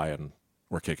sweat fly, and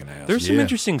we're kicking ass. There's some Yeah.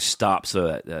 interesting stops,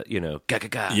 though. Ga ga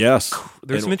ga. Yes.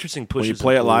 There's And some interesting when pushes. you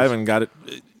play it and live pulls. and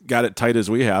got it tight as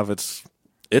we have,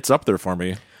 it's up there for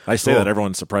me. I say Cool. that,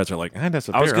 everyone's surprised. They're like,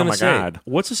 Disappear. I was going oh to my say, God.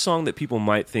 what's a song that people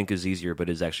might think is easier but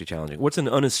is actually challenging? What's an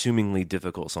unassumingly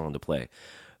difficult song to play?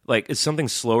 Like, is something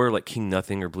slower, like King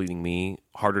Nothing or Bleeding Me,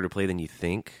 harder to play than you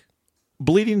think?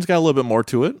 Bleeding's got a little bit more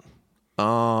to it.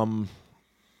 I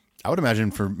would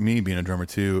imagine for me being a drummer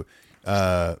too,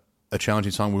 a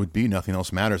challenging song would be Nothing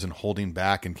Else Matters and holding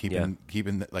back and keeping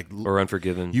Or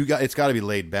Unforgiven? it's got to be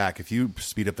laid back. If you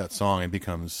speed up that song, it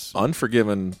becomes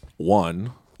Unforgiven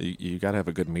 1, you got to have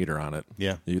a good meter on it.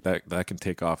 Yeah. That can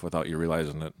take off without you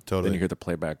realizing it. Totally. Then you hear the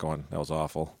playback going, that was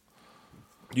awful.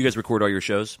 You guys record all your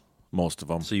shows, Most of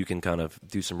them. so you can kind of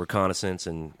do some reconnaissance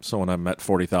and So when I'm at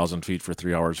 40,000 feet for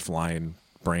 3 hours flying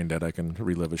brain dead, I can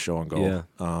relive a show and go, Yeah.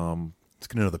 it's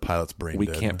going to know the pilot's brain. we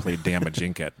dead. can't play Damage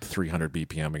Inc. at 300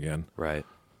 BPM again. right.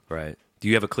 Do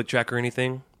you have a click track or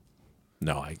anything?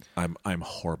 No, I'm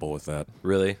horrible with that.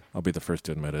 Really? I'll be the first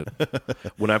to admit it.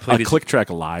 When I play A these, click track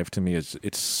live to me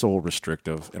it's so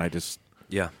restrictive, and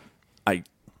yeah,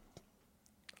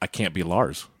 I can't be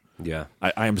Lars. yeah.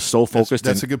 I am so focused.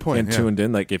 That's a good point, And yeah. tuned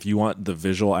in. Like if you want the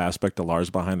visual aspect of Lars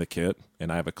behind the kit,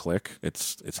 and I have a click,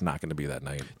 it's not going to be that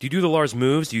night. Do you do the Lars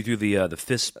moves? Do you do the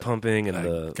fist pumping and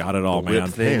the got it all, the whip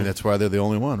man. thing? Hey, that's why they're the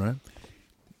only one, right?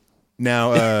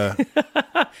 Now,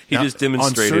 He now, just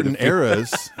demonstrated on certain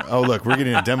eras. Oh, look, we're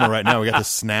getting a demo right now. We got the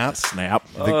snap, Snap.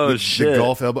 Oh, the shit.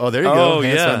 golf elbow. Oh, there you Oh, go.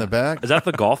 Hands yeah. on the back. Is that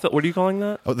the golf? What are you calling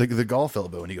that? Oh, the golf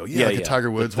elbow, and you go, Yeah, like a yeah.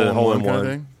 Tiger Woods The hole in one kind hole-in-one.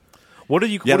 of thing. What do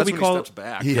you? Yeah, what do that's we when call? he steps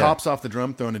back. He Yeah. hops off the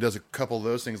drum throw and he does a couple of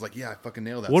those things. Like, yeah, I fucking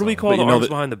nailed that. What do we song. call But the you know arms that-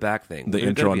 behind the back thing? The There's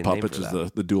intro gotta on be a name Puppets for is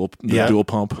that. the dual Yeah. dual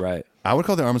pump. Right. I would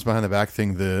call the arms behind the back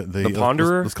thing the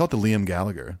Ponderer? Let's call it the Liam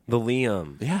Gallagher The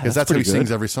Liam. Yeah, because that's how he pretty good.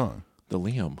 sings every song. The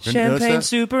Liam. Notice Champagne that?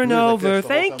 Supernova.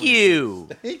 Thank you.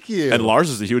 Thank you. And Lars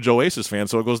is a huge Oasis fan,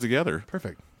 so it goes together.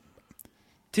 Perfect.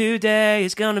 Today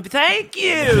is gonna be. Thank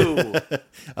you.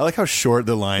 I like how short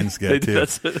the lines get too.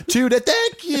 That's it. Judah,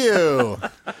 thank you.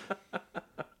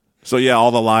 So yeah,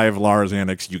 all the live Lars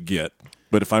annex you get.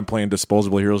 But if I'm playing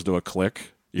Disposable Heroes to a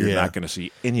click, you're Yeah. not going to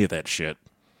see any of that shit.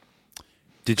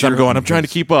 Did So I'm your going, I'm trying to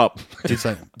keep up. It's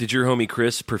like, Did your homie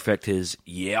Chris perfect his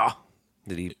yeah?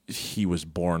 Did he? He was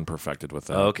born perfected with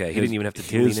that. Oh, okay. He didn't even have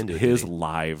to lean into it, did His he?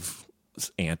 live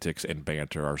antics and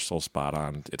banter are so spot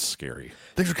on. It's scary.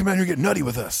 thanks for coming out here and getting nutty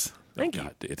with us. Thank you.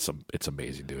 God, it's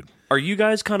amazing, dude. Are you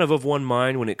guys kind of one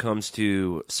mind when it comes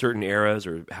to certain eras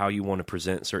or how you want to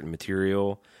present certain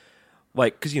material?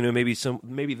 Like, because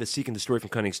maybe the Seek and Destroy from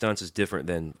Cunning Stunts is different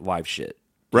than live shit.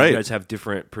 Do Right. You guys have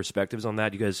different perspectives on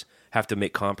that? You guys have to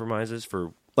make compromises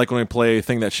for. Like when we play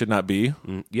Thing That Should Not Be,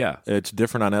 Yeah, it's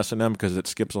different on S&M because it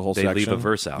skips a whole they section. leave a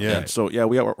verse out. Yeah. So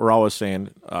we're always saying,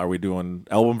 are we doing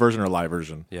album version or live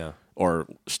version? Yeah. Or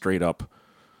straight up,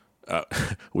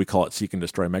 we call it Seek and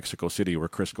Destroy Mexico City, where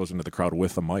Chris goes into the crowd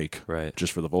with a mic, Right.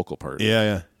 just for the vocal part.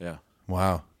 Yeah. Yeah.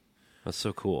 Wow. That's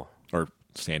so cool. Or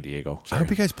San Diego. I Sorry. hope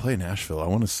you guys play Nashville. I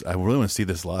really want to see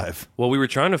this live. Well, we were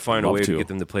trying to find a Love way to to. get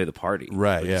them to play the party.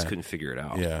 Right, We just yeah. couldn't figure it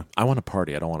out. Yeah. I want to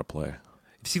party. I don't want to play.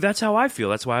 See, that's how I feel.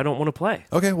 That's why I don't want to play.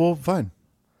 Okay. Well, fine.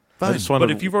 I Fine. just want But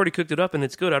to. if you've already cooked it up and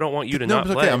it's good, I don't want you to No, not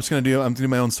it's play. okay. I'm gonna do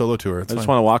my own solo tour. It's I just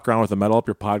fine. want to walk around with a Metal Up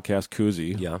Your Podcast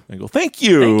koozie. Yeah. And go, thank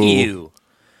you. Thank you.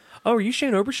 Oh, are you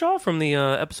Shane Obershaw from the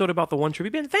episode about the one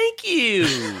tribute band? Thank you.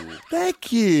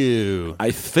 Thank you.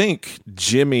 I think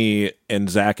Jimmy and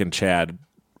Zach and Chad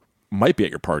might be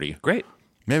at your party. Great.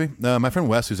 Maybe my friend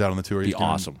Wes, who's out on the tour, he's Be doing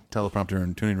awesome. Teleprompter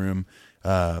and tuning room.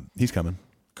 He's coming.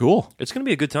 Cool. It's going to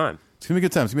be a good time. It's gonna be a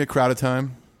good time. It's gonna be a crowded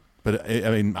time, but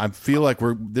I mean, I feel like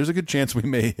there's a good chance we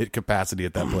may hit capacity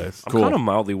at that place. I'm Cool. kind of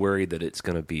mildly worried that it's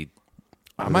going to be.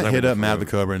 I might hit up Mad the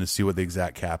Cobra and to see what the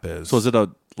exact cap is. So is it a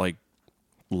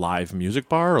live music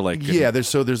bar or like Yeah,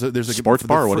 there's a Sports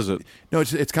bar, or what is it? No,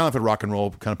 it's kind of like a rock and roll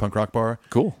kind of punk rock bar.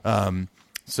 Cool.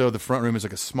 So the front room is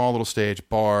like a small little stage,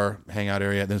 bar, hangout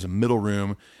area. There's a middle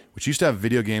room, which used to have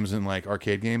video games and like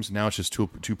arcade games. Now it's just two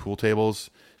pool tables.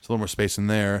 There's a little more space in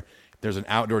there. There's an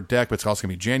outdoor deck, but it's also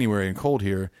going to be January and cold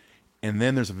here. And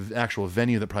then there's an actual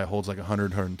venue that probably holds like 100,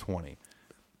 120.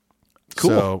 Cool.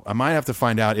 So I might have to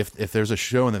find out if there's a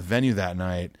show in the venue that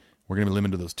night. We're going to be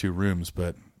limited to those two rooms,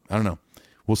 but I don't know.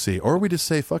 We'll see. Or we just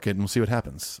say fuck it and we'll see what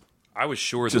happens. I was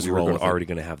sure that Just we were roll with it. already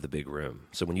going to have the big room.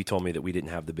 So when you told me that we didn't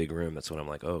have the big room, that's when I'm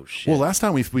like, oh, shit. Well, last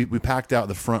time we packed out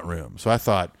the front room, so I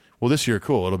thought, well, this year,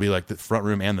 cool. It'll be like the front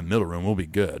room and the middle room will be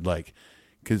good, like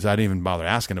because I didn't even bother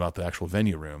asking about the actual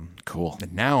venue room. Cool.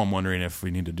 And now I'm wondering if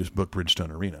we need to just book Bridgestone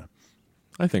Arena.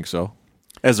 I think so.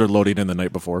 As they're loading in the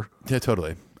night before. Yeah,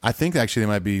 totally. I think actually they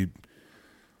might be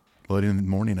loading in the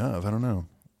morning of. I don't know.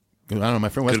 I don't know. My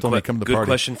friend Wes told me to come to the good party,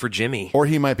 question for Jimmy. or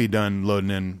he might be done loading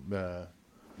in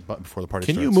before the party.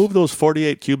 Can starts. you move those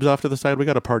 48 cubes off to the side? We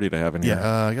got a party to have in here.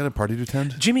 Yeah, I got a party to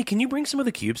attend. Jimmy, can you bring some of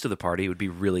the cubes to the party? It would be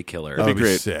really killer. Oh, be it'd be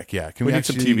great. sick. Yeah, can We we, need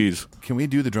some actually, TVs. Can we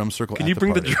do the drum circle? Can at you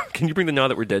bring party? Can you bring the Now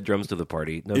That We're Dead drums to the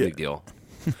party? No big deal.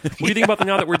 What do you think about the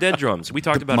Now That We're Dead drums? We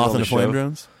talked about it Moth on and the the Flame show.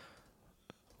 drones?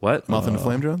 What? Moth and the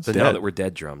Flame drones? The Now That We're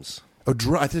Dead drums. Oh,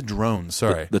 I said drones.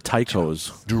 Sorry. The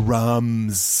Tychos.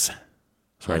 Drums.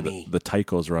 Sorry, Honey. the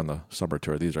Tychos are on the summer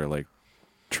tour. These are like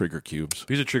trigger cubes.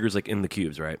 These are triggers like in the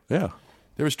cubes, right? Yeah.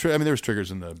 There was there was triggers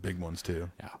in the big ones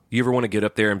too. You ever want to get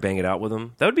up there and bang it out with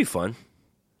them? That would be fun.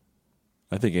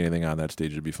 I think anything on that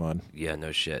stage would be fun. Yeah,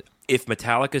 no shit. If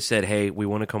Metallica said, "Hey, we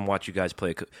want to come watch you guys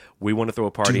play. We want to throw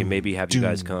a party and maybe have you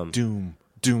guys come." Doom,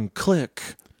 click.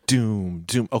 Doom.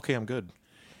 Okay, I'm good.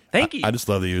 Thank you. I just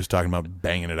love that you was talking about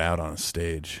banging it out on a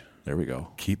stage. There we go.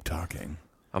 Keep talking.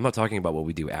 I'm not talking about what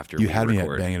we do after You we had me at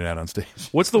record. banging it out on stage.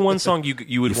 What's the one song you would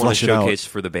You want to flesh it out. showcase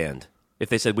for the band? If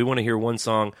they said, "We want to hear one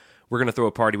song. We're going to throw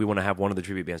a party. We want to have one of the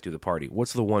tribute bands do the party."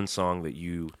 What's the one song that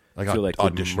you Like feel like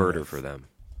would audition murder with. for them?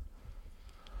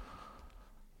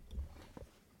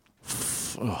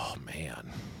 Oh,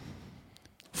 man.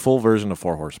 Full version of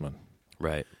Four Horsemen.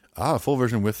 Right. Ah, a full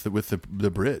version with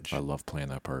the bridge. I love playing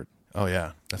that part. Oh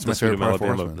yeah, that's The my Sweet favorite part of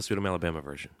Alabama. Horseman. The Sweet Alabama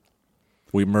version.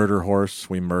 We murder Horse.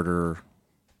 We murder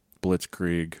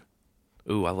Blitzkrieg.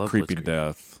 Ooh, I love Creepy Blitzkrieg.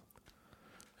 Death.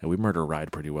 And we murder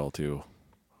Ride pretty well, too.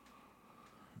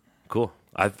 Cool.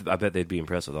 I bet they'd be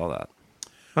impressed with all that.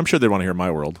 I'm sure they'd want to hear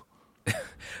My World.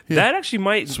 That actually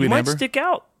might Sweet Amber? stick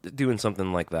out doing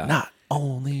something like that. Not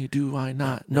only do I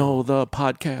not know the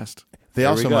podcast. They There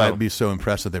also we go. might be so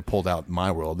impressed that they pulled out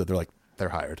My World that they're like they're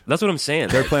hired. That's what I'm saying.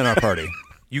 They're playing our party.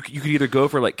 You could either go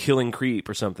for like Killing Creep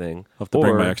or something, I'll have to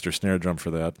bring my extra snare drum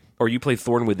for that. or you play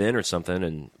Thorn Within or something,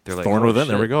 and they're like Thorn oh, Within, shit.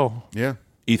 there we go. Yeah.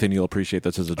 Ethan, you'll appreciate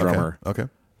this as a drummer. Okay.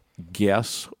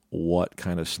 Guess what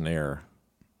kind of snare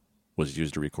was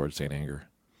used to record Saint Anger?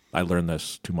 I learned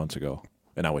this 2 months ago,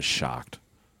 and I was shocked.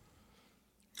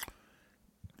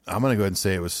 I'm gonna go ahead and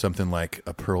say it was something like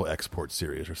a Pearl Export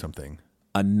series or something.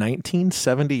 A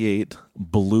 1978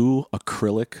 blue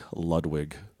acrylic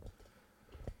Ludwig.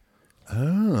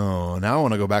 Oh, now I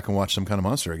want to go back and watch Some Kind of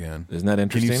Monster again. Isn't that Can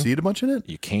interesting? you see a bunch in it?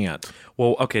 You can't.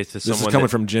 Well, okay, to This is someone coming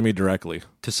that, from Jimmy directly. to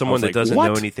I someone was that like, doesn't "What?"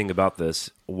 know anything about this,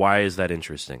 why is that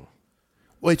interesting?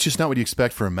 Well, it's just not what you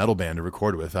expect for a metal band to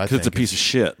record with. I Because think it's a piece of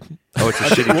shit. Oh, it's a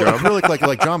shitty drum. acrylic,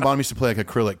 like John Bonham used to play like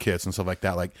acrylic kits and stuff like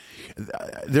that. Like,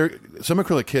 some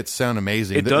acrylic kits sound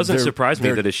amazing. It doesn't surprise me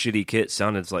they're- that a shitty kit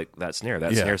sounded like that snare.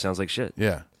 That Yeah. snare sounds like shit.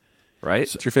 Yeah. Right?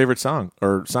 What's your favorite song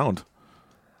or sound?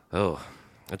 Oh,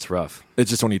 that's rough. It's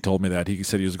just when he told me that. He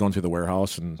said he was going through the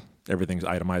warehouse and everything's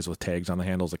itemized with tags on the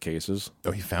handles of cases.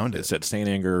 Oh, he found It it. said St.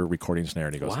 Anger recording snare,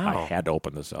 and he goes, Wow. I had to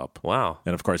open this up. Wow.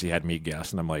 And of course, he had me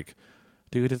guess, and I'm like,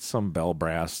 dude, it's some bell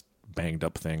brass banged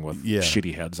up thing with Yeah.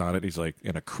 shitty heads on it. He's like,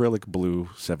 an acrylic blue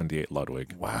 78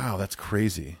 Ludwig. Wow, that's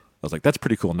crazy. I was like, that's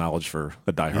pretty cool knowledge for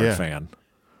a diehard Yeah. fan.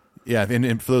 Yeah,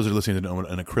 and for those that are listening to know what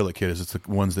an acrylic kit is, it's the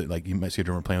ones that like you might see a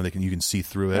drummer playing with. You can see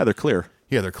through it. Yeah, they're clear.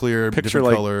 Yeah, they're clear, Picture different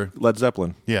like color. Led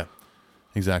Zeppelin. Yeah,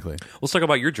 exactly. Let's talk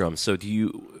about your drums. So,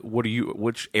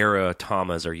 which era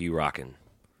Tamas are you rocking?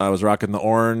 I was rocking the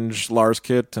orange Lars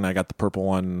kit, and I got the purple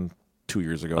one 2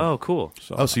 years ago. Oh, cool.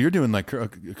 Oh, so you're doing like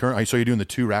current? So you're doing the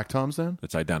 2 rack toms then?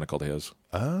 It's identical to his.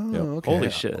 Oh, Yep. okay.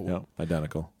 Holy shit. Yep,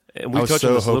 identical. And I we was touched on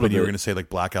so this a little hoping you were bit. going to say like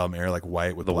Black Album Air, like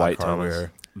white with The black white Thomas.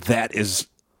 hardware. That is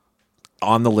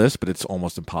on the list, but it's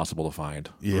almost impossible to find.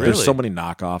 Yeah. There's Really? so many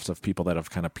knockoffs of people that have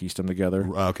kind of pieced them together.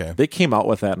 Okay, They came out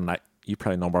with that, and you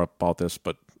probably know more about this,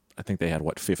 but I think they had,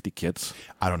 50 kits?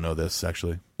 I don't know this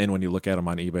actually. And when you look at them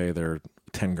on eBay, they're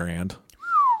 $10,000.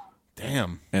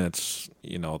 Damn. And it's,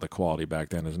 the quality back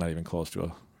then is not even close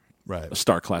to Right. a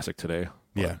Star Classic today.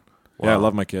 Yeah. Yeah, I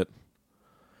love my kit.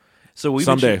 So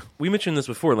Someday. we mentioned this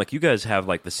before. Like you guys have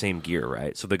like the same gear,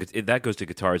 right? So that goes to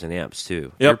guitars and amps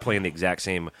too. Yep. You're playing the exact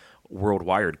same World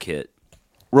Wired kit.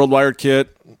 World Wired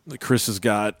kit. Chris has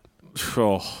got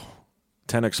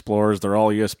 10 Explorers. They're all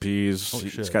ESPs. Holy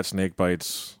He's shit. got snake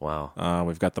bites. Wow.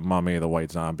 We've got the Mummy, the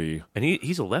White Zombie. And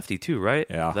he's a lefty too, right?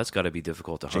 Yeah. That's got to be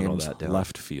difficult to handle James that down.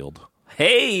 left field.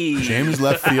 Hey. James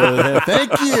left field.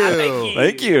 Thank you.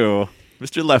 Thank you,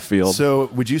 Mr. Left Field. So,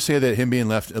 would you say that him being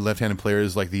a left-handed player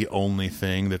is like the only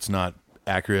thing that's not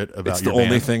accurate about it's your the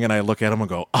only band? thing, and I look at him and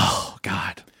go, "Oh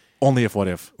God, only if what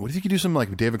if What if you could do some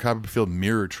like David Copperfield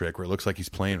mirror trick where it looks like he's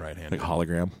playing right-handed? like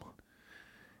hologram."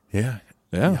 Yeah.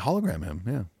 Yeah. Hologram him.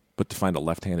 Yeah. But to find a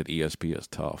left-handed ESP is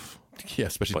tough. Yeah,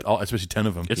 especially 10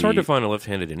 of them. It's hard to find a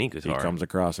left-handed in any He guitar. comes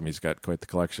across him. He's got quite the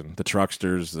collection. The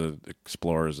Trucksters, the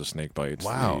Explorers, the Snake Bites,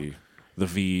 Wow. the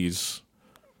V's.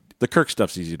 The Kirk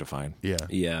stuff's easy to find. Yeah.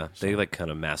 Yeah, they like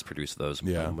kind of mass produce those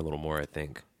Yeah. a little more, I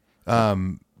think.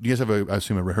 Do you guys have I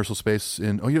assume a rehearsal space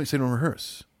in? Oh, you don't say don't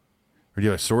rehearse. Or do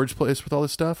you have a storage place with all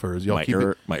this stuff, or is y'all keep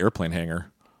it My airplane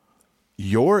hangar.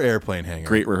 your airplane hangar?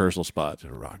 Great rehearsal spot.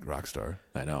 a rock star.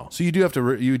 I know. So you do have to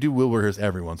will rehearse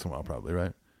every once in a while, probably,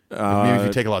 right? Like maybe if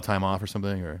you take a lot of time off or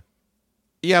something, or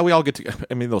Yeah, we all get to.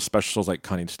 I mean, those special shows like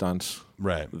Cunning Stunts,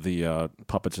 right? the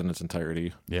puppets in its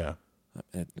entirety, Yeah,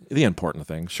 the important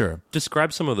things. sure.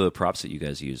 Describe some of the props that you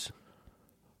guys use.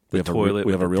 We have a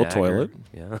real toilet.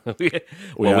 Yeah. We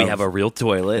we have- have a real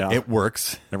toilet. Yeah. It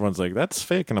works. Everyone's like, "That's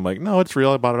fake," and I'm like, "No, it's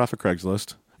real. I bought it off of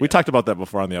Craigslist." We talked about that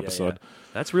before on the episode.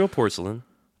 That's real porcelain.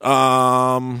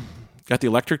 Got the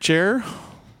electric chair.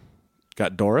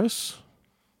 Got Doris.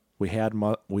 We had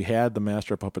the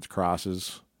Master of Puppets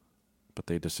crosses, but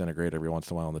they disintegrate every once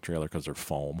in a while in the trailer because they're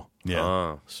foam.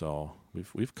 Yeah. So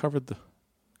we've covered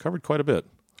covered quite a bit.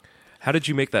 How did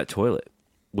you make that toilet?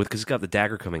 Because it's got the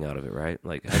dagger coming out of it, right?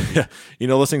 Like, how did you- You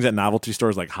know those things at novelty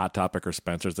stores like Hot Topic or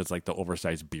Spencer's? That's like the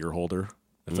oversized beer holder.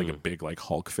 It's like a big like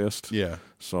Hulk fist. Yeah.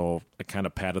 So I kind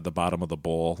of patted the bottom of the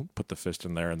bowl, put the fist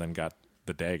in there, and then got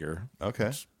the dagger.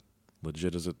 Okay.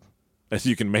 Legit as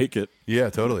you can make it. Yeah,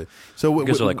 totally. So you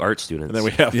guys are like art students. And then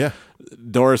we have Yeah.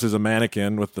 Doris is a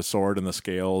mannequin with the sword and the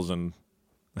scales, and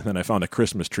then I found a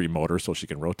Christmas tree motor so she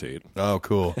can rotate. Oh,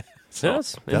 cool. That's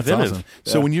That's inventive. awesome.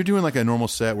 So when you're doing like a normal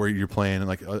set where you're playing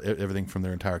like everything from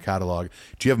their entire catalog,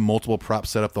 do you have multiple props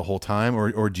set up the whole time,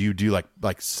 or do you do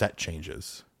like set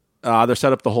changes? They're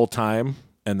set up the whole time,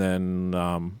 and then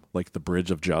like the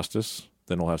Bridge of Justice.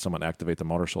 Then we'll have someone activate the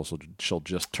motor so she'll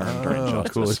just turn during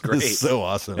Justice. Cool. great. This is so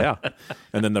awesome. Yeah.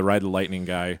 And then the Ride the Lightning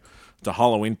guy, it's a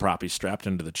Halloween prop. He's strapped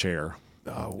into the chair.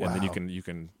 Oh, wow. And then you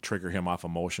can trigger him off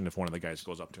of motion if one of the guys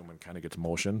goes up to him and kind of gets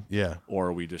motion. Yeah.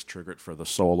 Or we just trigger it for the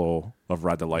solo of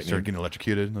Ride the Lightning. Start getting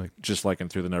electrocuted. Like, Just like in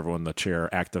Through the Never when the chair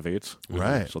activates.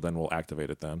 Right. So then we'll activate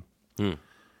it then.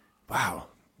 wow.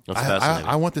 That's fascinating.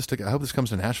 I want this to. I hope this comes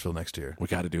to Nashville next year. We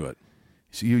got to do it.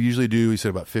 So you usually do. You said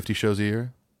about 50 shows a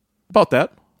year. About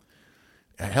that.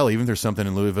 Hell, even if there's something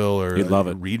in Louisville or You'd love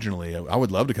it. regionally, I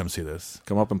would love to come see this.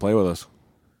 Come up and play with us.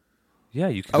 Yeah,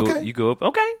 you can go. Okay. You go up.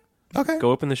 Okay, Okay.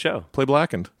 go open the show. Play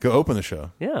Blackened. Go open the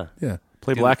show. Yeah. Yeah.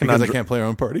 Play Blackened because on I can't play our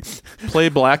own party. play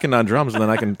Blackened on drums, and then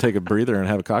I can take a breather and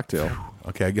have a cocktail.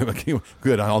 Okay,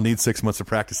 good. I'll need 6 months to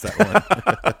practice that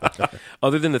one.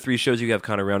 Other than the 3 shows you have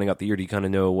kind of rounding out the year, do you kind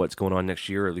of know what's going on next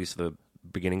year, or at least the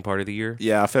beginning part of the year?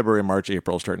 Yeah, February, March,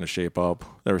 April starting to shape up.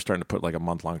 They were starting to put like a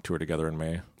month-long tour together in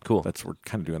May. Cool. We're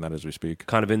kind of doing that as we speak.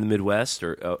 Kind of in the Midwest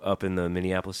or up in the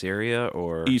Minneapolis area,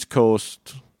 or East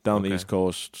Coast, down the East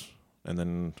Coast, and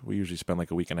then we usually spend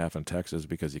like a week and a half in Texas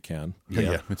because you can.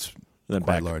 Yeah, it's Then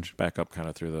quite large. back up kind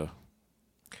of through the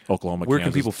Oklahoma, where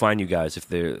Kansas. can people find you guys if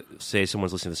they say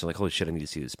someone's listening to this and like, holy shit, I need to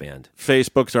see this band?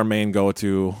 Facebook's our main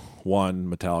go-to. One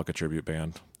Metallica tribute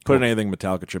band. Put in anything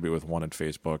Metallica tribute with one in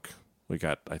Facebook. We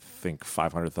got, I think,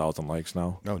 500,000 likes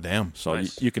now. Oh, damn. So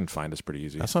Nice. you can find us pretty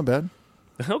easy. That's not bad.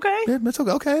 Okay. Yeah, that's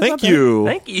okay. Okay, that's Thank not bad. you.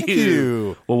 Thank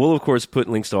you. Well, we'll of course put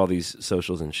links to all these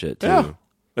socials and shit too. Yeah,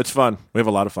 it's fun. We have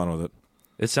a lot of fun with it.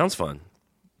 It sounds fun.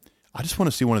 I just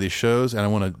want to see one of these shows, and I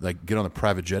want to like get on a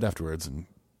private jet afterwards. And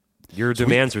Your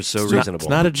demands are so reasonable. It's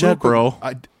not a jet, bro.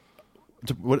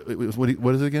 What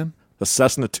is it again? A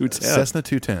Cessna 210. Cessna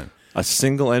 210. A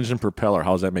single-engine propeller.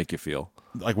 How does that make you feel?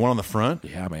 Like one on the front.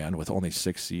 Yeah, man, with only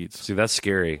 6 seats. See, that's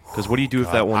scary. Because what do you do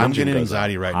if that one? I'm engine getting goes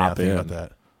anxiety up? right now Hop thinking in. about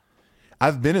that.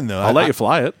 I've been in though. I'll let you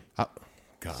fly it.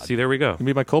 God. See, there we go. You can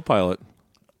be my co-pilot.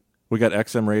 We got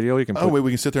XM radio. You can. Oh wait,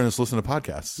 we can sit there and just listen to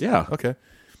podcasts. Yeah. Okay.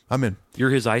 I'm in. You're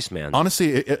his Iceman.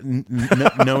 Honestly,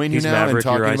 knowing you He's now Maverick, and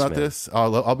talking you're about Iceman. this,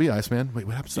 I'll be Iceman. Wait,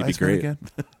 what happens to You'd be Iceman great. again?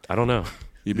 I don't know.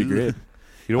 You'd be great.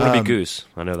 You don't want to be Goose.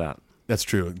 I know that. That's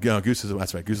true. Goose is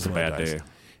that's right. Goose is It's a bad dice.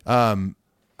 day.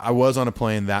 I was on a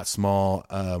plane that small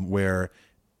where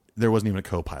there wasn't even a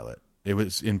co-pilot. It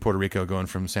was in Puerto Rico, going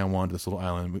from San Juan to this little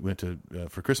island we went to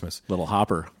for Christmas. Little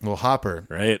hopper. Little hopper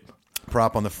Right.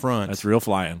 prop on the front. That's real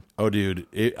flying. Oh, dude,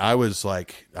 I was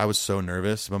so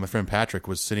nervous. But my friend Patrick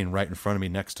was sitting right in front of me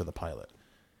next to the pilot.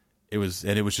 It was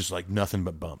just like nothing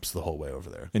but bumps the whole way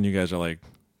over there. And you guys are like,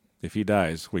 if he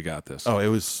dies, we got this. Oh, it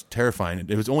was terrifying.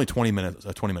 It was only a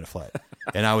 20-minute flight.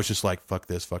 And I was just like, fuck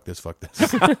this, fuck this, fuck this.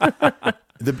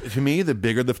 To me, the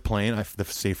bigger the plane, the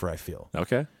safer I feel.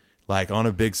 Okay. Like on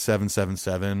a big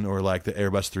 777 or like the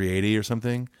Airbus 380 or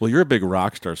something. Well, you're a big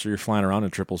rock star, so you're flying around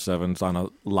in 777s on a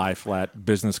lie flat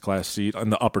business class seat on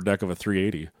the upper deck of a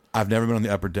 380. I've never been on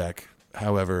the upper deck.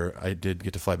 However, I did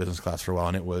get to fly business class for a while,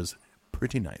 and it was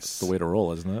pretty nice. The way to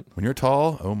roll, isn't it? When you're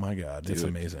tall, oh my God, it's Dude.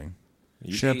 amazing.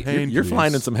 You're Champagne,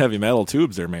 flying in please. some heavy metal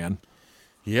tubes there, man.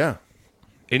 Yeah.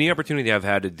 Any opportunity I've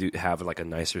had to have like a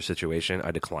nicer situation,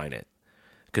 I decline it.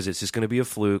 Because it's just going to be a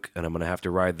fluke, and I'm going to have to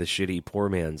ride the shitty poor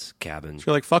man's cabin.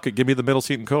 You're like, fuck it, give me the middle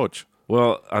seat and coach.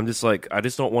 Well, I'm just like, I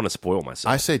just don't want to spoil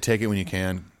myself. I say take it when you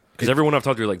can. Because everyone I've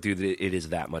talked to are like, dude, it is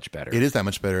that much better. It is that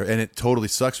much better, and it totally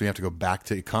sucks when you have to go back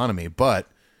to economy, but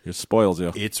It spoils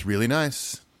you. it's really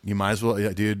nice. You might as well,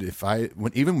 yeah, dude.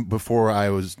 Even before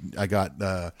I got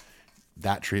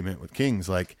that treatment with Kings,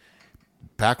 like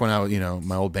back when I was,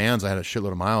 my old bands, I had a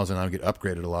shitload of miles, and I would get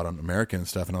upgraded a lot on American and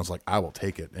stuff, and I was like, I will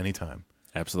take it anytime.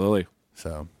 Absolutely.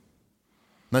 So,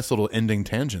 nice little ending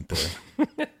tangent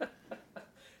there.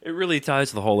 It really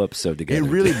ties the whole episode together. It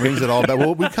really brings it all back.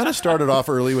 Well, we kind of started off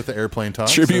early with the airplane talk.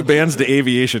 Tribute so bands to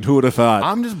aviation. Who would have thought?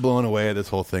 I'm just blown away at this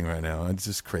whole thing right now. It's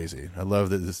just crazy. I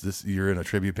love that this you're in a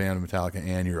tribute band of Metallica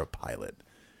and you're a pilot.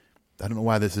 I don't know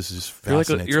why this is just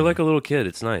fascinating. You're like a little kid.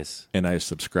 It's nice. And I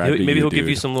subscribe to Maybe you, he'll dude. give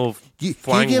you some little Can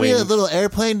flying you give me wings. a little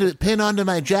airplane to pin onto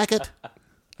my jacket?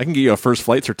 I can get you a first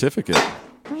flight certificate.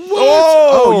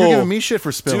 Oh, you're giving me shit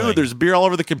for spilling. Dude, there's beer all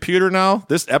over the computer now.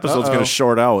 This episode's going to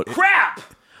short out. Crap!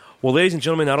 Well, ladies and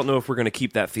gentlemen, I don't know if we're going to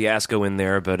keep that fiasco in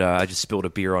there, but I just spilled a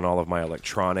beer on all of my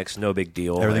electronics. No big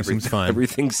deal. Everything seems fine.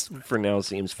 Everything for now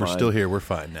seems fine. We're still here. We're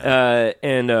fine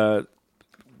now.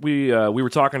 We were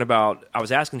talking about, I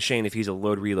was asking Shane if he's a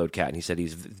load reload cat, and he said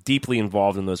he's deeply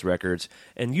involved in those records.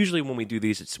 And usually when we do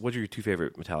these, it's what are your 2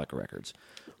 favorite Metallica records?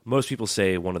 Most people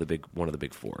say one of the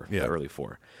big 4, Yeah. the early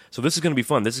 4. So this is going to be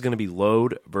fun. This is going to be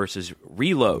load versus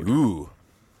reload. Ooh.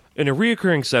 In a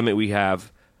reoccurring segment we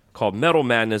have called Metal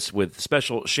Madness with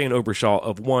special Shane Obershaw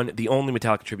of the only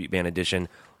Metallica Tribute Band edition.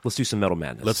 Let's do some Metal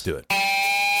Madness. Let's do it.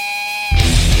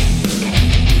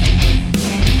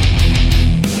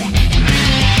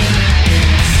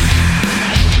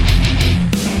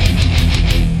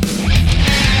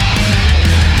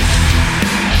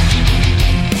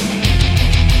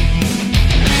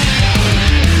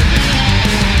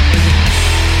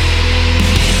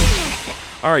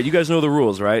 All right, you guys know the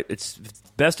rules, right? It's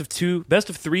best of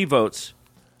 3 votes,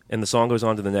 and the song goes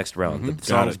on to the next round. The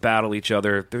songs battle each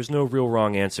other. There's no real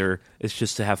wrong answer. It's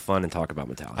just to have fun and talk about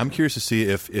Metallica. I'm curious to see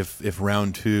if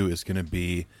round 2 is going to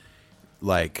be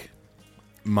like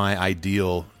my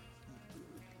ideal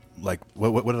like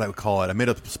what did I call it? I made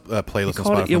a playlist on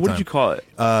Spotify. Yeah, what one did you time. call it?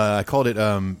 I called it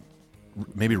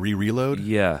maybe reload,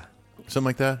 Yeah. something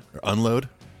like that, or unload.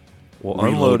 Well,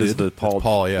 unload is Reloaded. the Paul. That's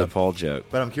Paul, yeah. The Paul joke.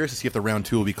 But I'm curious to see if the round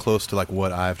 2 will be close to like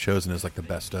what I've chosen as like the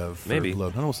best of. For Maybe. load.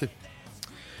 I don't know, we'll see.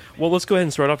 Well, let's go ahead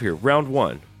and start off here. Round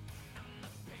 1.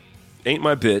 Ain't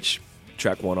My Bitch,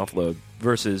 track 1 off Load,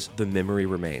 versus The Memory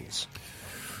Remains.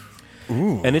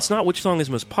 Ooh. And it's not which song is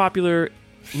most popular.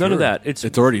 None of that. It's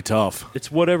already tough.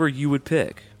 It's whatever you would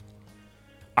pick.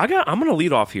 I'm going to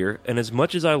lead off here, and as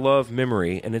much as I love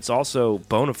Memory, and it's also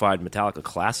bona fide Metallica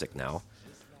classic now,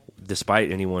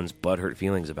 despite anyone's butthurt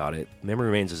feelings about it, Memory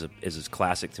Remains is as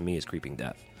classic to me as Creeping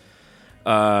Death.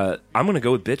 I'm going to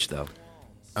go with Bitch, though.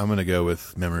 I'm going to go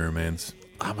with Memory Remains.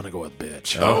 I'm going to go with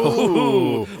Bitch.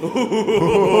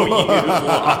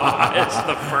 It's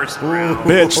the first round.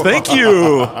 Bitch, thank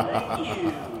you.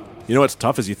 You know what's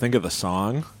tough is you think of the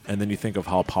song, and then you think of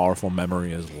how powerful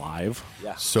Memory is live.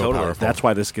 Yeah, So totally. powerful. That's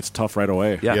why this gets tough right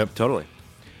away. Yeah, Yep. totally.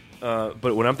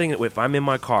 But when I'm thinking, if I'm in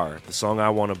my car, the song I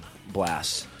want to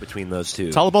blast between those two.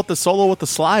 It's all about the solo with the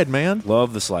slide, man.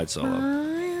 Love the slide solo.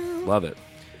 Love it.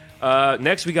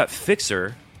 Next, we got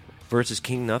Fixer versus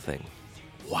King Nothing.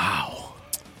 Wow.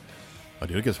 Oh,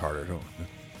 dude, it gets harder.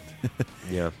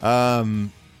 Yeah.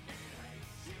 I'm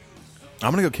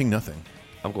going to go King Nothing.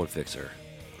 I'm going Fixer.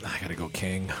 I got to go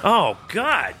King. Oh,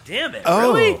 God damn it.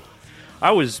 Oh. Really? I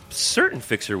was certain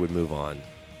Fixer would move on.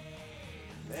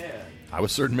 I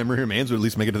was certain Memory Remains would at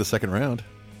least make it to the second round.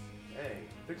 Hey,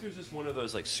 Fixer's just one of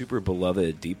those like super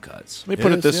beloved deep cuts. Let me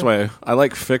put It it is, this yeah. way. I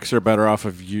like Fixer better off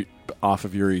of your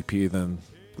EP than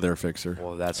their Fixer.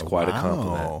 Well, that's quite a Wow.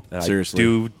 compliment. And Seriously. I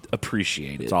do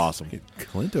appreciate it. It's awesome.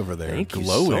 Clint over there, Thank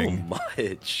glowing. you so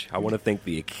much. I want to thank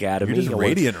the Academy. You're just I want-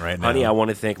 radiant right now. Honey, I want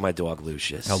to thank my dog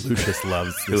Lucius. How Lucius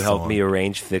loves this who helped song. me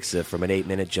arrange Fixer from an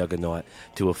 8-minute juggernaut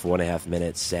to a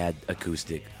 4.5-minute sad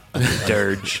acoustic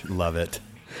dirge. Love it.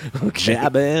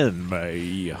 Jab in,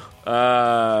 me.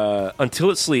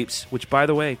 Until It Sleeps, which, by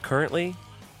the way, currently,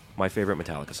 my favorite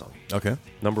Metallica song. Okay.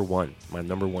 Number one. My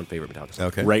number one favorite Metallica song.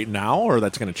 Okay. Right now, or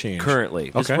that's going to change?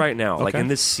 Currently. Just Okay. right now. Like, Okay. in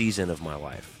this season of my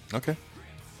life. Okay.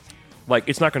 Like,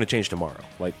 it's not going to change tomorrow.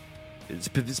 Like, it's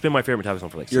been my favorite Metallica song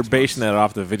for like 6 You're months. basing that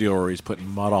off the video where he's putting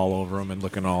mud all over him and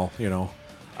looking all,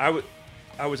 I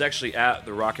was actually at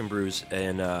the Rock and Brews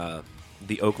in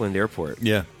the Oakland airport.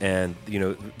 Yeah. And,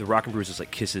 the Rock and Brews is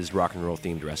like Kiss's rock and roll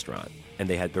themed restaurant. And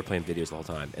they're playing videos the whole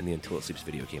time. And the Until It Sleeps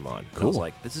video came on. And I was Cool.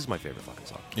 like, this is my favorite fucking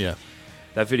song. Yeah.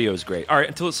 That video is great. All right,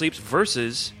 Until It Sleeps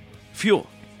versus Fuel.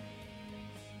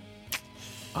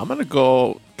 I'm going to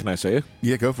go, can I say it?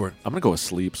 Yeah, go for it. I'm going to go with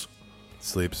Sleeps.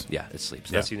 Sleeps. Yeah, it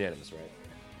sleeps. Yeah. That's unanimous, right?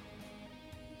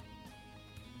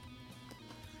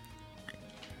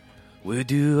 Where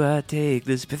do I take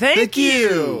this? Thank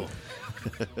you.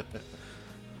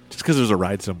 Just because there's a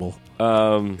ride symbol.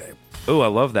 Oh, I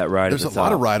love that ride. There's at a the lot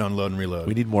top. of ride on Load and Reload.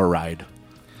 We need more ride.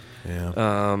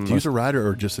 Yeah. Do you use a rider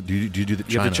or just do you do the China?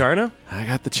 You have the China? I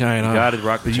got the China. You got to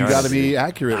rock the But you China. got to be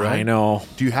accurate, right? I know.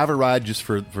 Do you have a ride just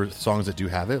for songs that do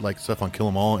have it, like stuff on Kill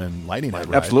 'Em All and Lightning Head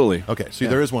ride? Absolutely. Okay, so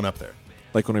Yeah. there is one up there.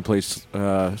 Like when we play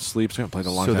Sleeps, we haven't played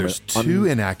in a long So time. there's but two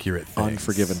inaccurate things.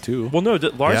 Unforgiven, too. Well, no,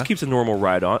 Lars Yeah? keeps a normal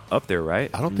ride up there, right?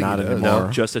 I don't think Not he does. anymore.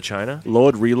 No, just a China.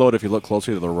 Load, reload, if you look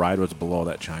closely, the ride was below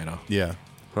that China. Yeah.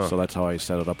 So that's how I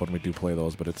set it up when we do play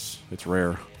those, but it's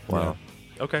rare. Wow.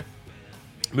 Okay.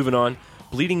 Moving on.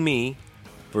 Bleeding Me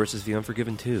versus The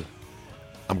Unforgiven 2.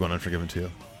 I'm going Unforgiven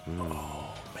too. I'm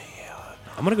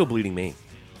going to go Bleeding Me.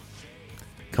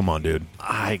 Come on, dude.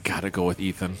 I got to go with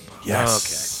Ethan.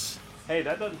 Yes. Hey,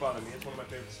 that doesn't bother me. It's one of my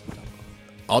favorites.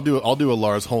 I'll do a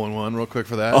Lars hole in one real quick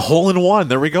for that. A hole in one.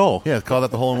 There we go. Yeah, call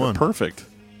that the hole in one. Perfect.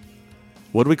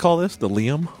 What do we call this? The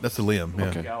Liam? That's the Liam. Yeah.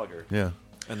 Okay. Gallagher. Yeah.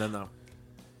 And then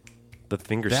The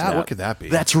finger That, snap. what could that be?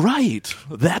 That's right.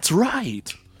 That's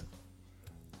right.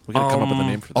 We got to come up with a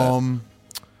name for that.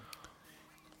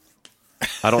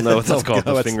 I don't know what that's called.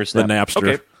 go. The It's finger the snap.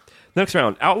 Napster. Okay. Next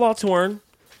round. Outlaw Torn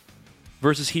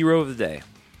versus Hero of the Day.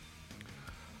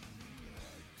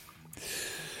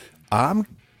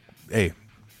 Hey,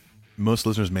 most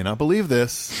listeners may not believe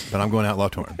this, but I'm going Outlaw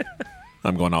Torn.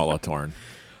 I'm going Outlaw Torn.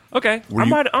 Okay. Were I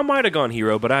you- might have gone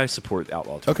Hero, but I support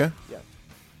Outlaw Torn. Okay. Yeah.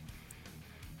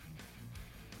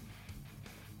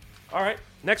 All right.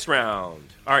 Next round.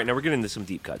 All right. Now we're getting into some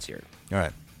deep cuts here, All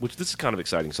right. which this is kind of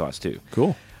exciting sauce too.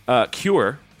 Cool.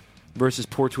 Cure versus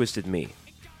Poor Twisted Me.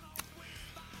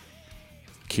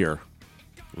 Cure.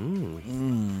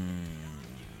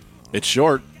 It's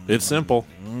short. It's simple.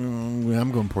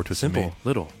 I'm going Poor Twisted Simple, Me.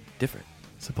 little, different.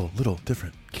 Simple, little,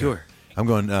 different. Cure. I'm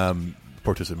going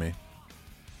Poor Twisted Me.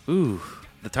 Ooh.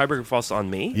 The tiebreaker falls on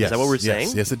me? Yes. Is that what we're Yes. saying?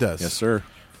 Yes, it does. Yes, sir.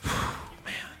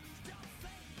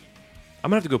 I'm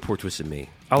gonna have to go Poor Twisted Me.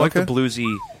 I like the Okay.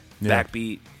 bluesy Yeah.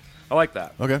 backbeat. I like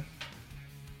that. Okay.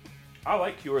 I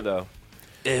like Cure though.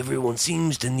 Everyone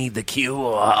seems to need the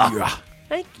Cure.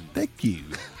 Thank you. Thank you.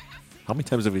 How many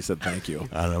times have we said thank you?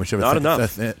 I don't know. We should Not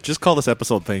have enough. Just call this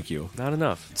episode "Thank You." Not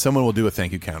enough. Someone will do a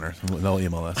thank you counter. They'll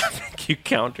email us. Thank you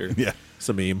counter. Yeah. It's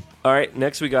a meme. All right.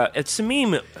 Next we got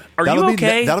Samim. Are That'll you be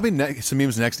okay? that'll be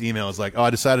Samim's next email. Is like, oh, I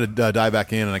decided to dive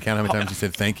back in, and I count how many times he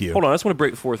said thank you. Hold on. I just want to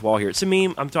break the fourth wall here.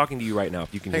 Samim, I'm talking to you right now.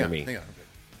 If you can Hang hear on. me. Hang on.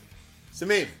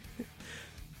 Samim.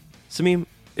 Samim,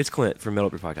 it's Clint from Metal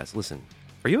Up Your Podcast. Listen,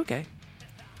 are you okay?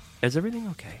 Is everything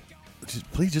okay?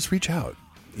 Please just reach out.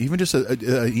 Even just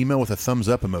a email with a thumbs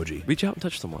up emoji. Reach out and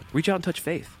touch someone. Reach out and touch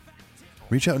Faith.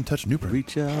 Reach out and touch Newport.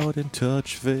 Reach out and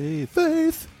touch faith.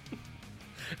 Faith.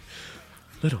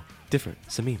 Little, different.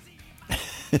 Samim.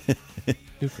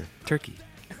 Newport, Turkey.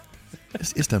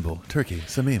 Istanbul, Turkey,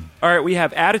 Samim. All right, we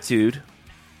have Attitude,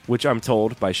 which I'm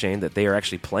told by Shane that they are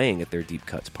actually playing at their Deep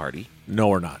Cuts party. No,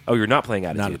 we're not. Oh, you're not playing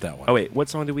Attitude? Not at that one. Oh, wait. What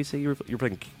song did we say you're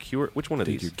playing? Cure? Which one of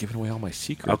Dude, these? you're giving away all my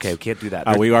secrets. Okay, we can't do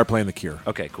that. We are playing The Cure.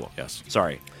 Okay, cool. Yes.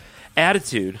 Sorry.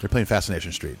 Attitude. They're playing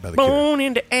Fascination Street by the Cure. Born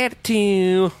into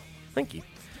Attitude. Thank you.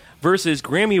 Versus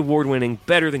Grammy Award-winning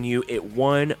Better Than You. It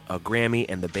won a Grammy,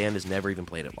 and the band has never even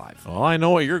played it live. Well, I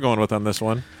know what you're going with on this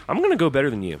one. I'm going to go Better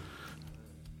Than You.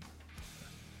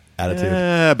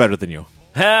 Attitude. Better Than You.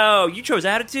 Hell, you chose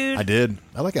Attitude? I did.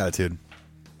 I like Attitude.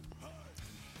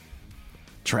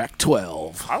 Track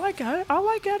 12. I like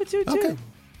Attitude, too. Okay.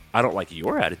 I don't like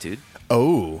your attitude.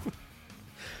 Oh.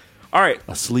 All right.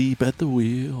 Asleep at the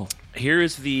wheel. Here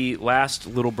is the last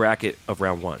little bracket of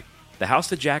round one. The house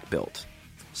that Jack built.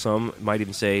 Some might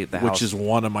even say the house... Which is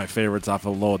one of my favorites off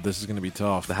of Load. This is going to be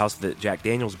tough. the house that Jack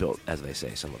Daniels built, as they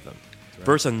say, some of them.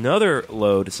 Versus another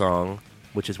Load song,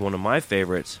 which is one of my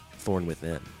favorites, Thorn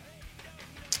Within.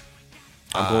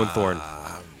 I'm going Thorn.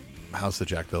 House that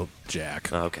Jack built.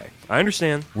 Jack. Okay. I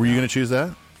understand. Were you going to choose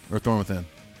that? Or Thorn Within?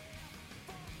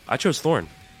 I chose Thorn.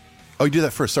 Oh, you did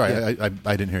that first. Sorry, I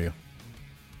didn't hear you.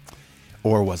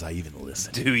 Or was I even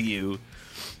listening? Do you?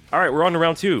 All right, we're on to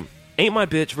round two. Ain't My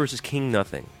Bitch versus King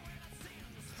Nothing.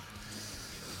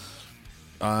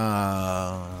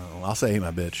 I'll say Ain't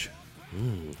My Bitch.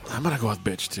 I'm going to go with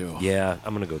Bitch, too. Yeah,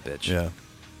 I'm going to go Bitch. Yeah.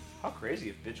 How crazy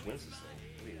if Bitch wins this thing?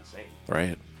 It'd be insane.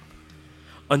 Right.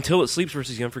 Until It Sleeps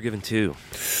versus The Unforgiven 2.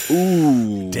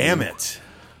 Ooh. Damn it.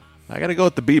 I got to go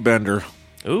with the B-Bender.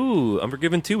 Ooh,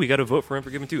 Unforgiven 2. We got to vote for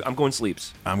Unforgiven 2. I'm going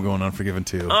Sleeps. I'm going Unforgiven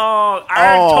too. Oh,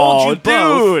 I told you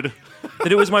both dude.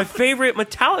 that it was my favorite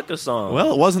Metallica song.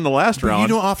 Well, it wasn't the last But round. you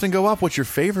don't often go off. What's your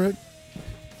favorite?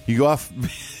 You go off.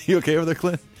 You okay over there,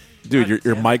 Clint? Dude,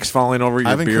 your mic's falling over. Your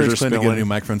I've beers encouraged are Clint to get a spilling. new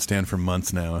microphone stand for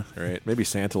months now. Right. Maybe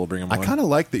Santa will bring him I one. kind of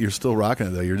like that you're still rocking it,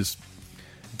 though. You're just.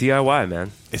 DIY,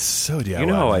 man. It's so DIY. You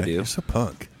know how I man. do. You're so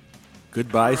punk.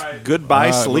 Goodbye, right. goodbye,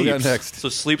 What we sleep. got next? So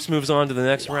Sleeps moves on to the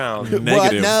next round.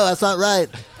 Negative. No, that's not right.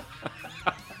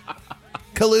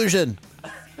 Collusion.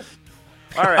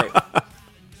 All right.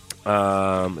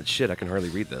 Shit, I can hardly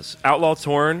read this. Outlaw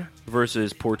Torn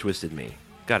versus Poor Twisted Me.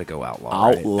 Got to go Outlaw.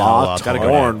 right? Outlaw Gotta go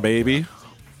Torn, down. baby.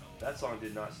 That song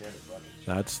did not stand as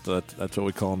much. That's what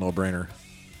we call a no-brainer.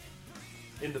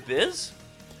 In the biz?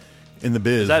 In the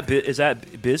biz. Is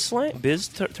that biz slang? Biz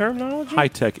terminology?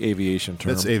 High-tech aviation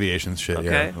term. That's aviation shit,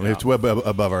 Okay. yeah. It's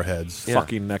above our heads. Yeah.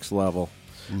 Fucking next level.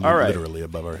 All right. Literally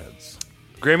above our heads.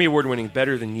 Grammy Award-winning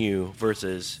Better Than You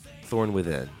versus Thorn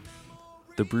Within.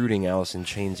 The brooding Allison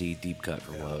Chainsey deep cut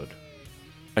from Load.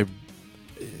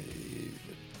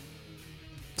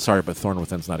 Sorry, but Thorn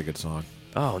Within's not a good song.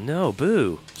 Oh, no.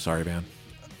 Boo. Sorry, man.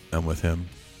 I'm with him.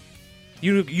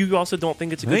 You also don't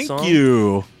think it's a good Thank song?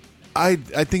 you. I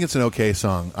think it's an okay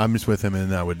song. I'm just with him,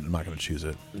 and I'm not going to choose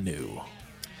it. No.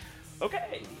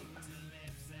 Okay.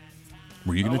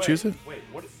 Were you going to choose it? Wait.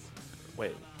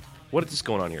 What is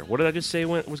going on here? What did I just say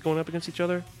was going up against each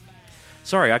other?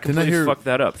 Sorry, I completely hear- fucked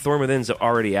that up. Thorn Within's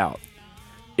already out.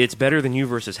 It's Better Than You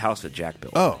versus House That Jack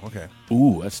Built. Oh, okay.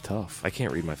 Ooh, that's tough. I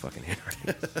can't read my fucking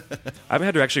handwriting. I haven't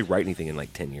had to actually write anything in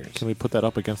like 10 years. Can we put that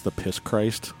up against the Piss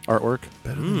Christ artwork?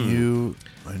 Better than you.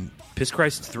 And Piss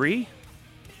Christ 3?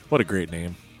 What a great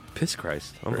name. Piss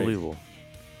Christ. Unbelievable.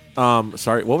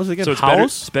 Sorry, what was it again? So it's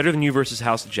House? better Than You versus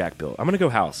House That Jack Built. I'm going to go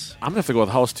House. I'm going to have to go with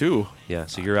House, too. Yeah,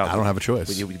 so you're out. I don't have a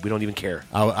choice. We don't even care.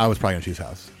 I was probably going to choose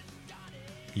House.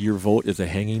 Your vote is a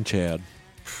hanging Chad.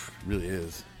 It really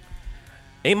is.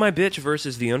 Ain't My Bitch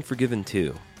versus The Unforgiven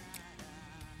 2.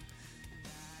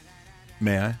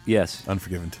 May I? Yes.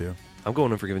 Unforgiven too. I'm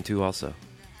going Unforgiven 2 also.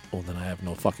 Well, then I have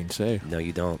no fucking say. No,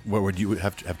 you don't. What would you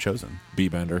have chosen?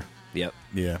 B-Bender. Yep.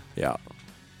 Yeah. Yeah.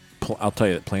 I'll tell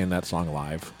you that playing that song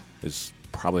live is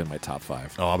probably in my top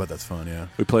 5. Oh, I bet that's fun. Yeah,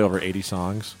 We play over 80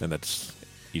 songs, and that's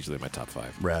easily my top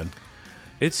 5. rad.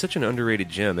 It's such an underrated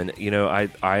gem, and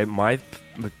my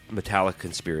Metallica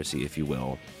conspiracy, if you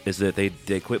will, is that they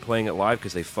quit playing it live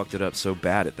because they fucked it up so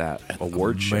bad at that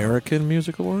award show. American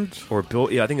Music Awards? Or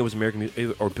I think it was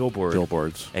or Billboard.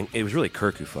 Billboards. And it was really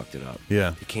Kirk who fucked it up.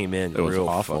 Yeah. He came in It was real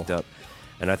awful. fucked up.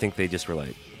 And I think they just were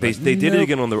like, they did it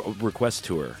again on the request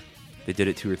tour. They did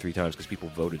it 2 or 3 times because people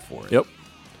voted for it. Yep.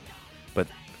 But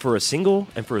for a single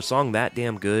and for a song that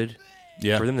damn good,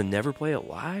 Yeah. for them to never play it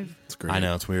live, It's great. I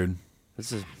know it's weird.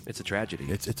 it's a tragedy.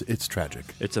 It's tragic.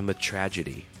 It's a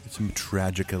tragedy. It's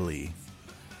tragically.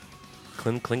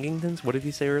 Clingingtons? What did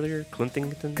he say earlier?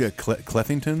 Clintingtons?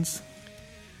 Clethingtons.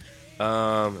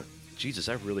 Jesus,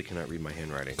 I really cannot read my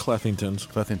handwriting. Clethingtons.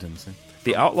 Clethingtons.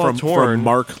 The Outlaw From Torn.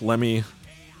 Mark Lemmy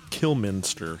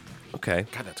Kilminster. Okay.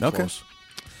 God, that's Okay. close.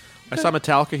 I saw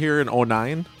Metallica here in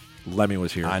 2009. Lemmy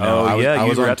was here. I know. Oh, yeah, I you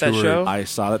was were on at that tour. show? I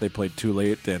saw that they played Too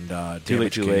Late and Too late,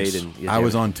 Damage too Case. late. And I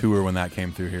was on tour when that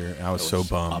came through here. And I was so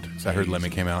bummed. 'Cause I heard Lemmy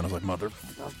came out. And I was like,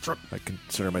 motherfucker. I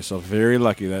consider myself very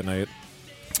lucky that night.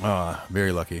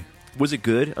 Very lucky. Was it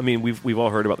good? I mean, we've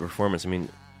all heard about the performance. I mean,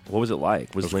 what was it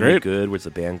like? Was It was Lemmy great. good? Was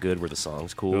the band good? Were the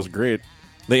songs cool? It was great.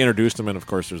 They introduced him, and of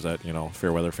course, there's that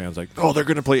Fairweather fans like, oh, they're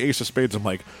going to play Ace of Spades. I'm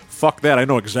like, fuck that. I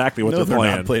know exactly what No, they're they're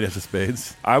playing. not played as a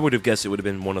spades. I would have guessed it would have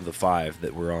been one of the 5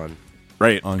 that were on.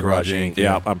 Right On Garage Garage Inc. Inc.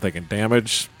 Yeah, I'm thinking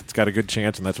Damage. It's got a good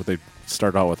chance, and that's what they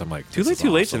start out with. I'm like, Too this late, is too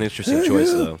late's awesome. an interesting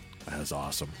choice, though. That is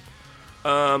awesome.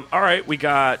 All right, we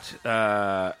got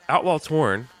Outlaw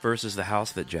Torn versus The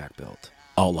House That Jack Built.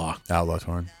 Outlaw. Outlaw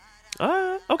Torn.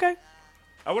 Okay.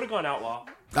 I would have gone Outlaw.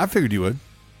 I figured you would.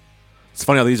 It's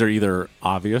funny how these are either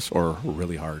obvious or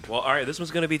really hard. Well, all right, this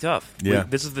one's going to be tough. Yeah.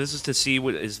 This is to see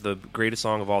what is the greatest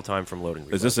song of all time from Load and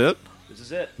Reload. Is this it? This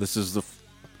is it. This is the.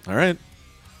 All right.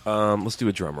 Let's do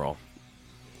a drum roll.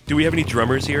 Do we have any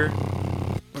drummers here?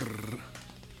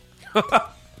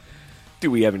 Do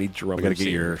we have any drummers I got to get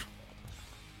here? your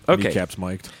Okay. kneecaps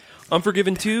mic'd.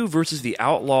 Unforgiven 2 versus The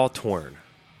Outlaw Torn.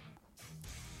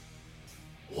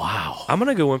 Wow. I'm going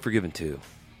to go Unforgiven 2.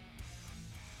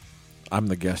 I'm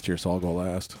the guest here, so I'll go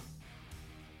last.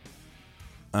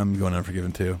 I'm going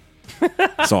Unforgiven too.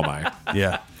 So am I.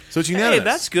 Yeah. So it's unanimous. Hey,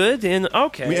 that's good. And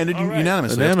okay. We ended all right.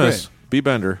 unanimously. That's Unanimous. great.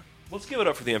 B-Bender. Let's give it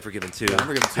up for the Unforgiven 2.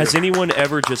 Unforgiven 2. Has anyone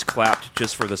ever just clapped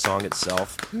just for the song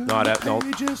itself? Not at no.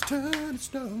 Pages turn to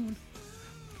stone.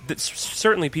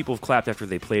 Certainly, people have clapped after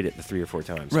they played it the 3 or 4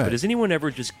 times. Right. But has anyone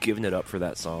ever just given it up for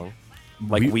that song,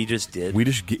 like we just did? We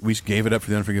just gave it up for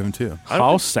the Unforgiven too.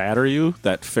 How sad are you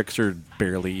that Fixer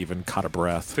barely even caught a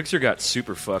breath? Fixer got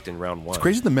super fucked in round 1. It's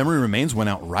crazy. The Memory Remains went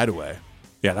out right away.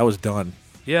 Yeah, that was done.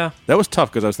 Yeah. That was tough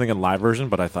because I was thinking live version,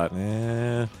 but I thought,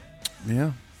 eh.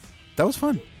 Yeah, that was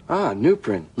fun. Ah, new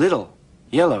print. Little,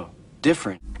 yellow,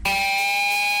 different.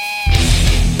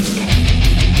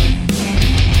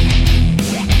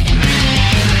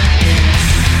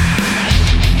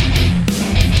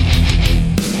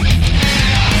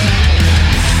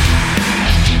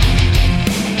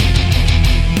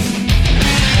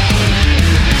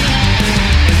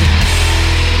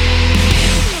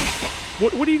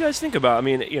 What do you guys think about? I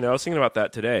mean, I was thinking about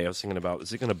that today. I was thinking about,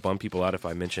 is it going to bum people out if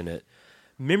I mention it?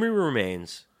 Memory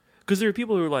Remains, because there are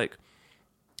people who are like,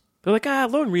 Load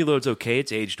and Reload's okay.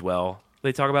 It's aged well.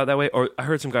 They talk about it that way. Or I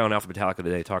heard some guy on Alpha Metallica today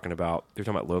they're talking about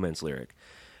Lowman's lyric,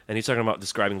 and he's talking about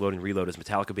describing Load and Reload as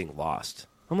Metallica being lost.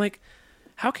 I'm like,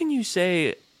 how can you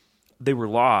say they were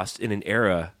lost in an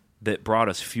era that brought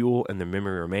us Fuel and The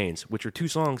Memory Remains, which are 2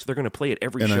 songs they're going to play at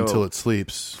every And show. Until It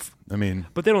Sleeps. I mean,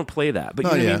 But they don't play that. But Oh,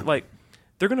 you know what I yeah. mean? Like,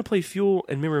 they're going to play Fuel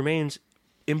and Memory Remains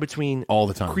in between All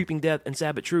the time. Creeping Death and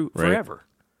Sabbath True Right. forever.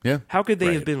 yeah. How could they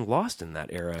Right. have been lost in that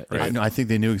era? I think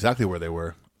they knew exactly where they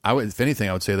were. If anything,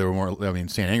 I would say they were more. I mean,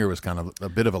 Saint Anger was kind of a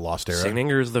bit of a lost era. Saint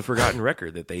Anger is the forgotten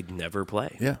record that they'd never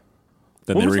play. Yeah,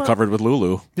 Then What they was that? recovered with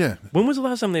Lulu. yeah. When was the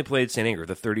last time they played Saint Anger?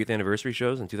 The 30th anniversary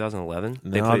shows in 2011?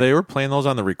 No, they were playing those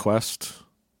on the request,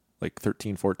 like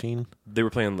 13, 14. They were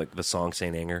playing like the song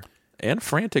Saint Anger. And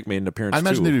Frantic made an appearance I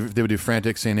imagine too. they would do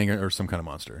Frantic, Saint Anger, or some kind of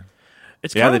monster.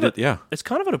 It's Yeah, kind they of did. Yeah. It's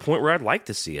kind of at a point where I'd like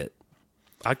to see it.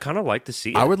 I'd kind of like to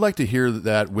see it. I would like to hear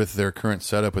that with their current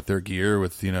setup, with their gear,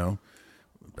 with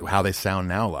how they sound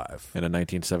now live. In a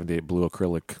 1978 blue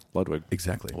acrylic Ludwig.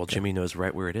 Exactly. Well, Jimmy knows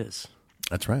right where it is.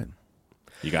 That's right.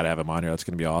 You got to have him on here. That's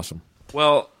going to be awesome.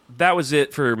 Well, that was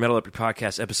it for Metal Up Your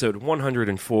Podcast, episode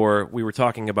 104. We were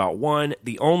talking about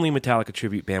the only Metallica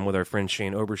tribute band with our friend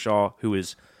Shane Obershaw, who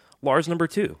is Lars number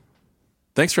 2.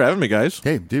 Thanks for having me, guys.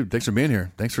 Hey, dude, thanks for being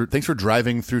here. Thanks for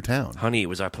driving through town. Honey, it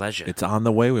was our pleasure. It's on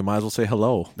the way. We might as well say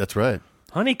hello. That's right.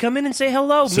 Honey, come in and say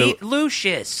hello. So- Meet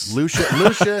Lucius.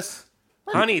 Lucius.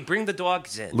 Honey, bring the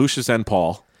dogs in. Lucius and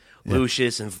Paul.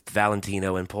 Lucius and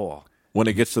Valentino and Paul. When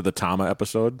it gets to the Tama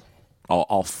episode,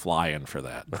 I'll fly in for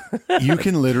that. You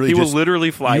can literally He will just,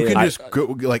 literally fly You in. can just go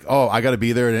like, oh, I got to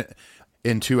be there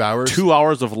in 2 hours. 2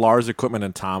 hours of Lars equipment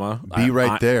in Tama. Be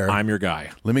right there. I'm your guy.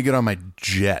 Let me get on my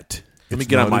jet. Let me It's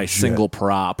get on not a my jet. single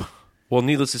prop. Well,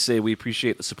 needless to say, we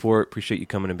appreciate the support. Appreciate you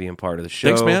coming and being part of the show.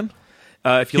 Thanks, man.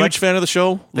 If you Huge like, fan of the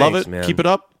show. Love Thanks, it. man. Keep it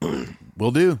up.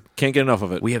 Will do. Can't get enough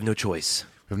of it. we have no choice.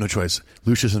 We have no choice.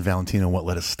 Lucius and Valentino won't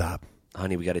let us stop.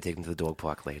 Honey, we got to take them to the dog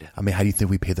park later. I mean, how do you think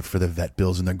we pay for the vet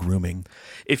bills and the grooming?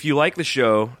 If you like the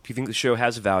show, if you think the show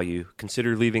has value,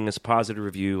 consider leaving us a positive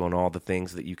review on all the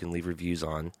things that you can leave reviews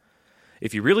on.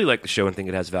 If you really like the show and think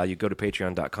it has value, go to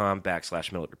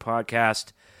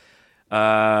patreon.com/MetalUpYourPodcast. You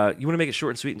want to make it short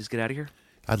and sweet and just get out of here?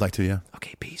 I'd like to, yeah.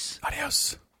 Okay, peace.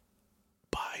 Adios.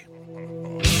 Bye.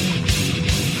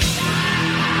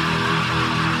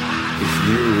 If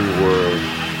you were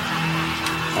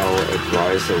our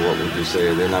advisor, what would you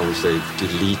say? Then I would say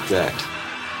delete that.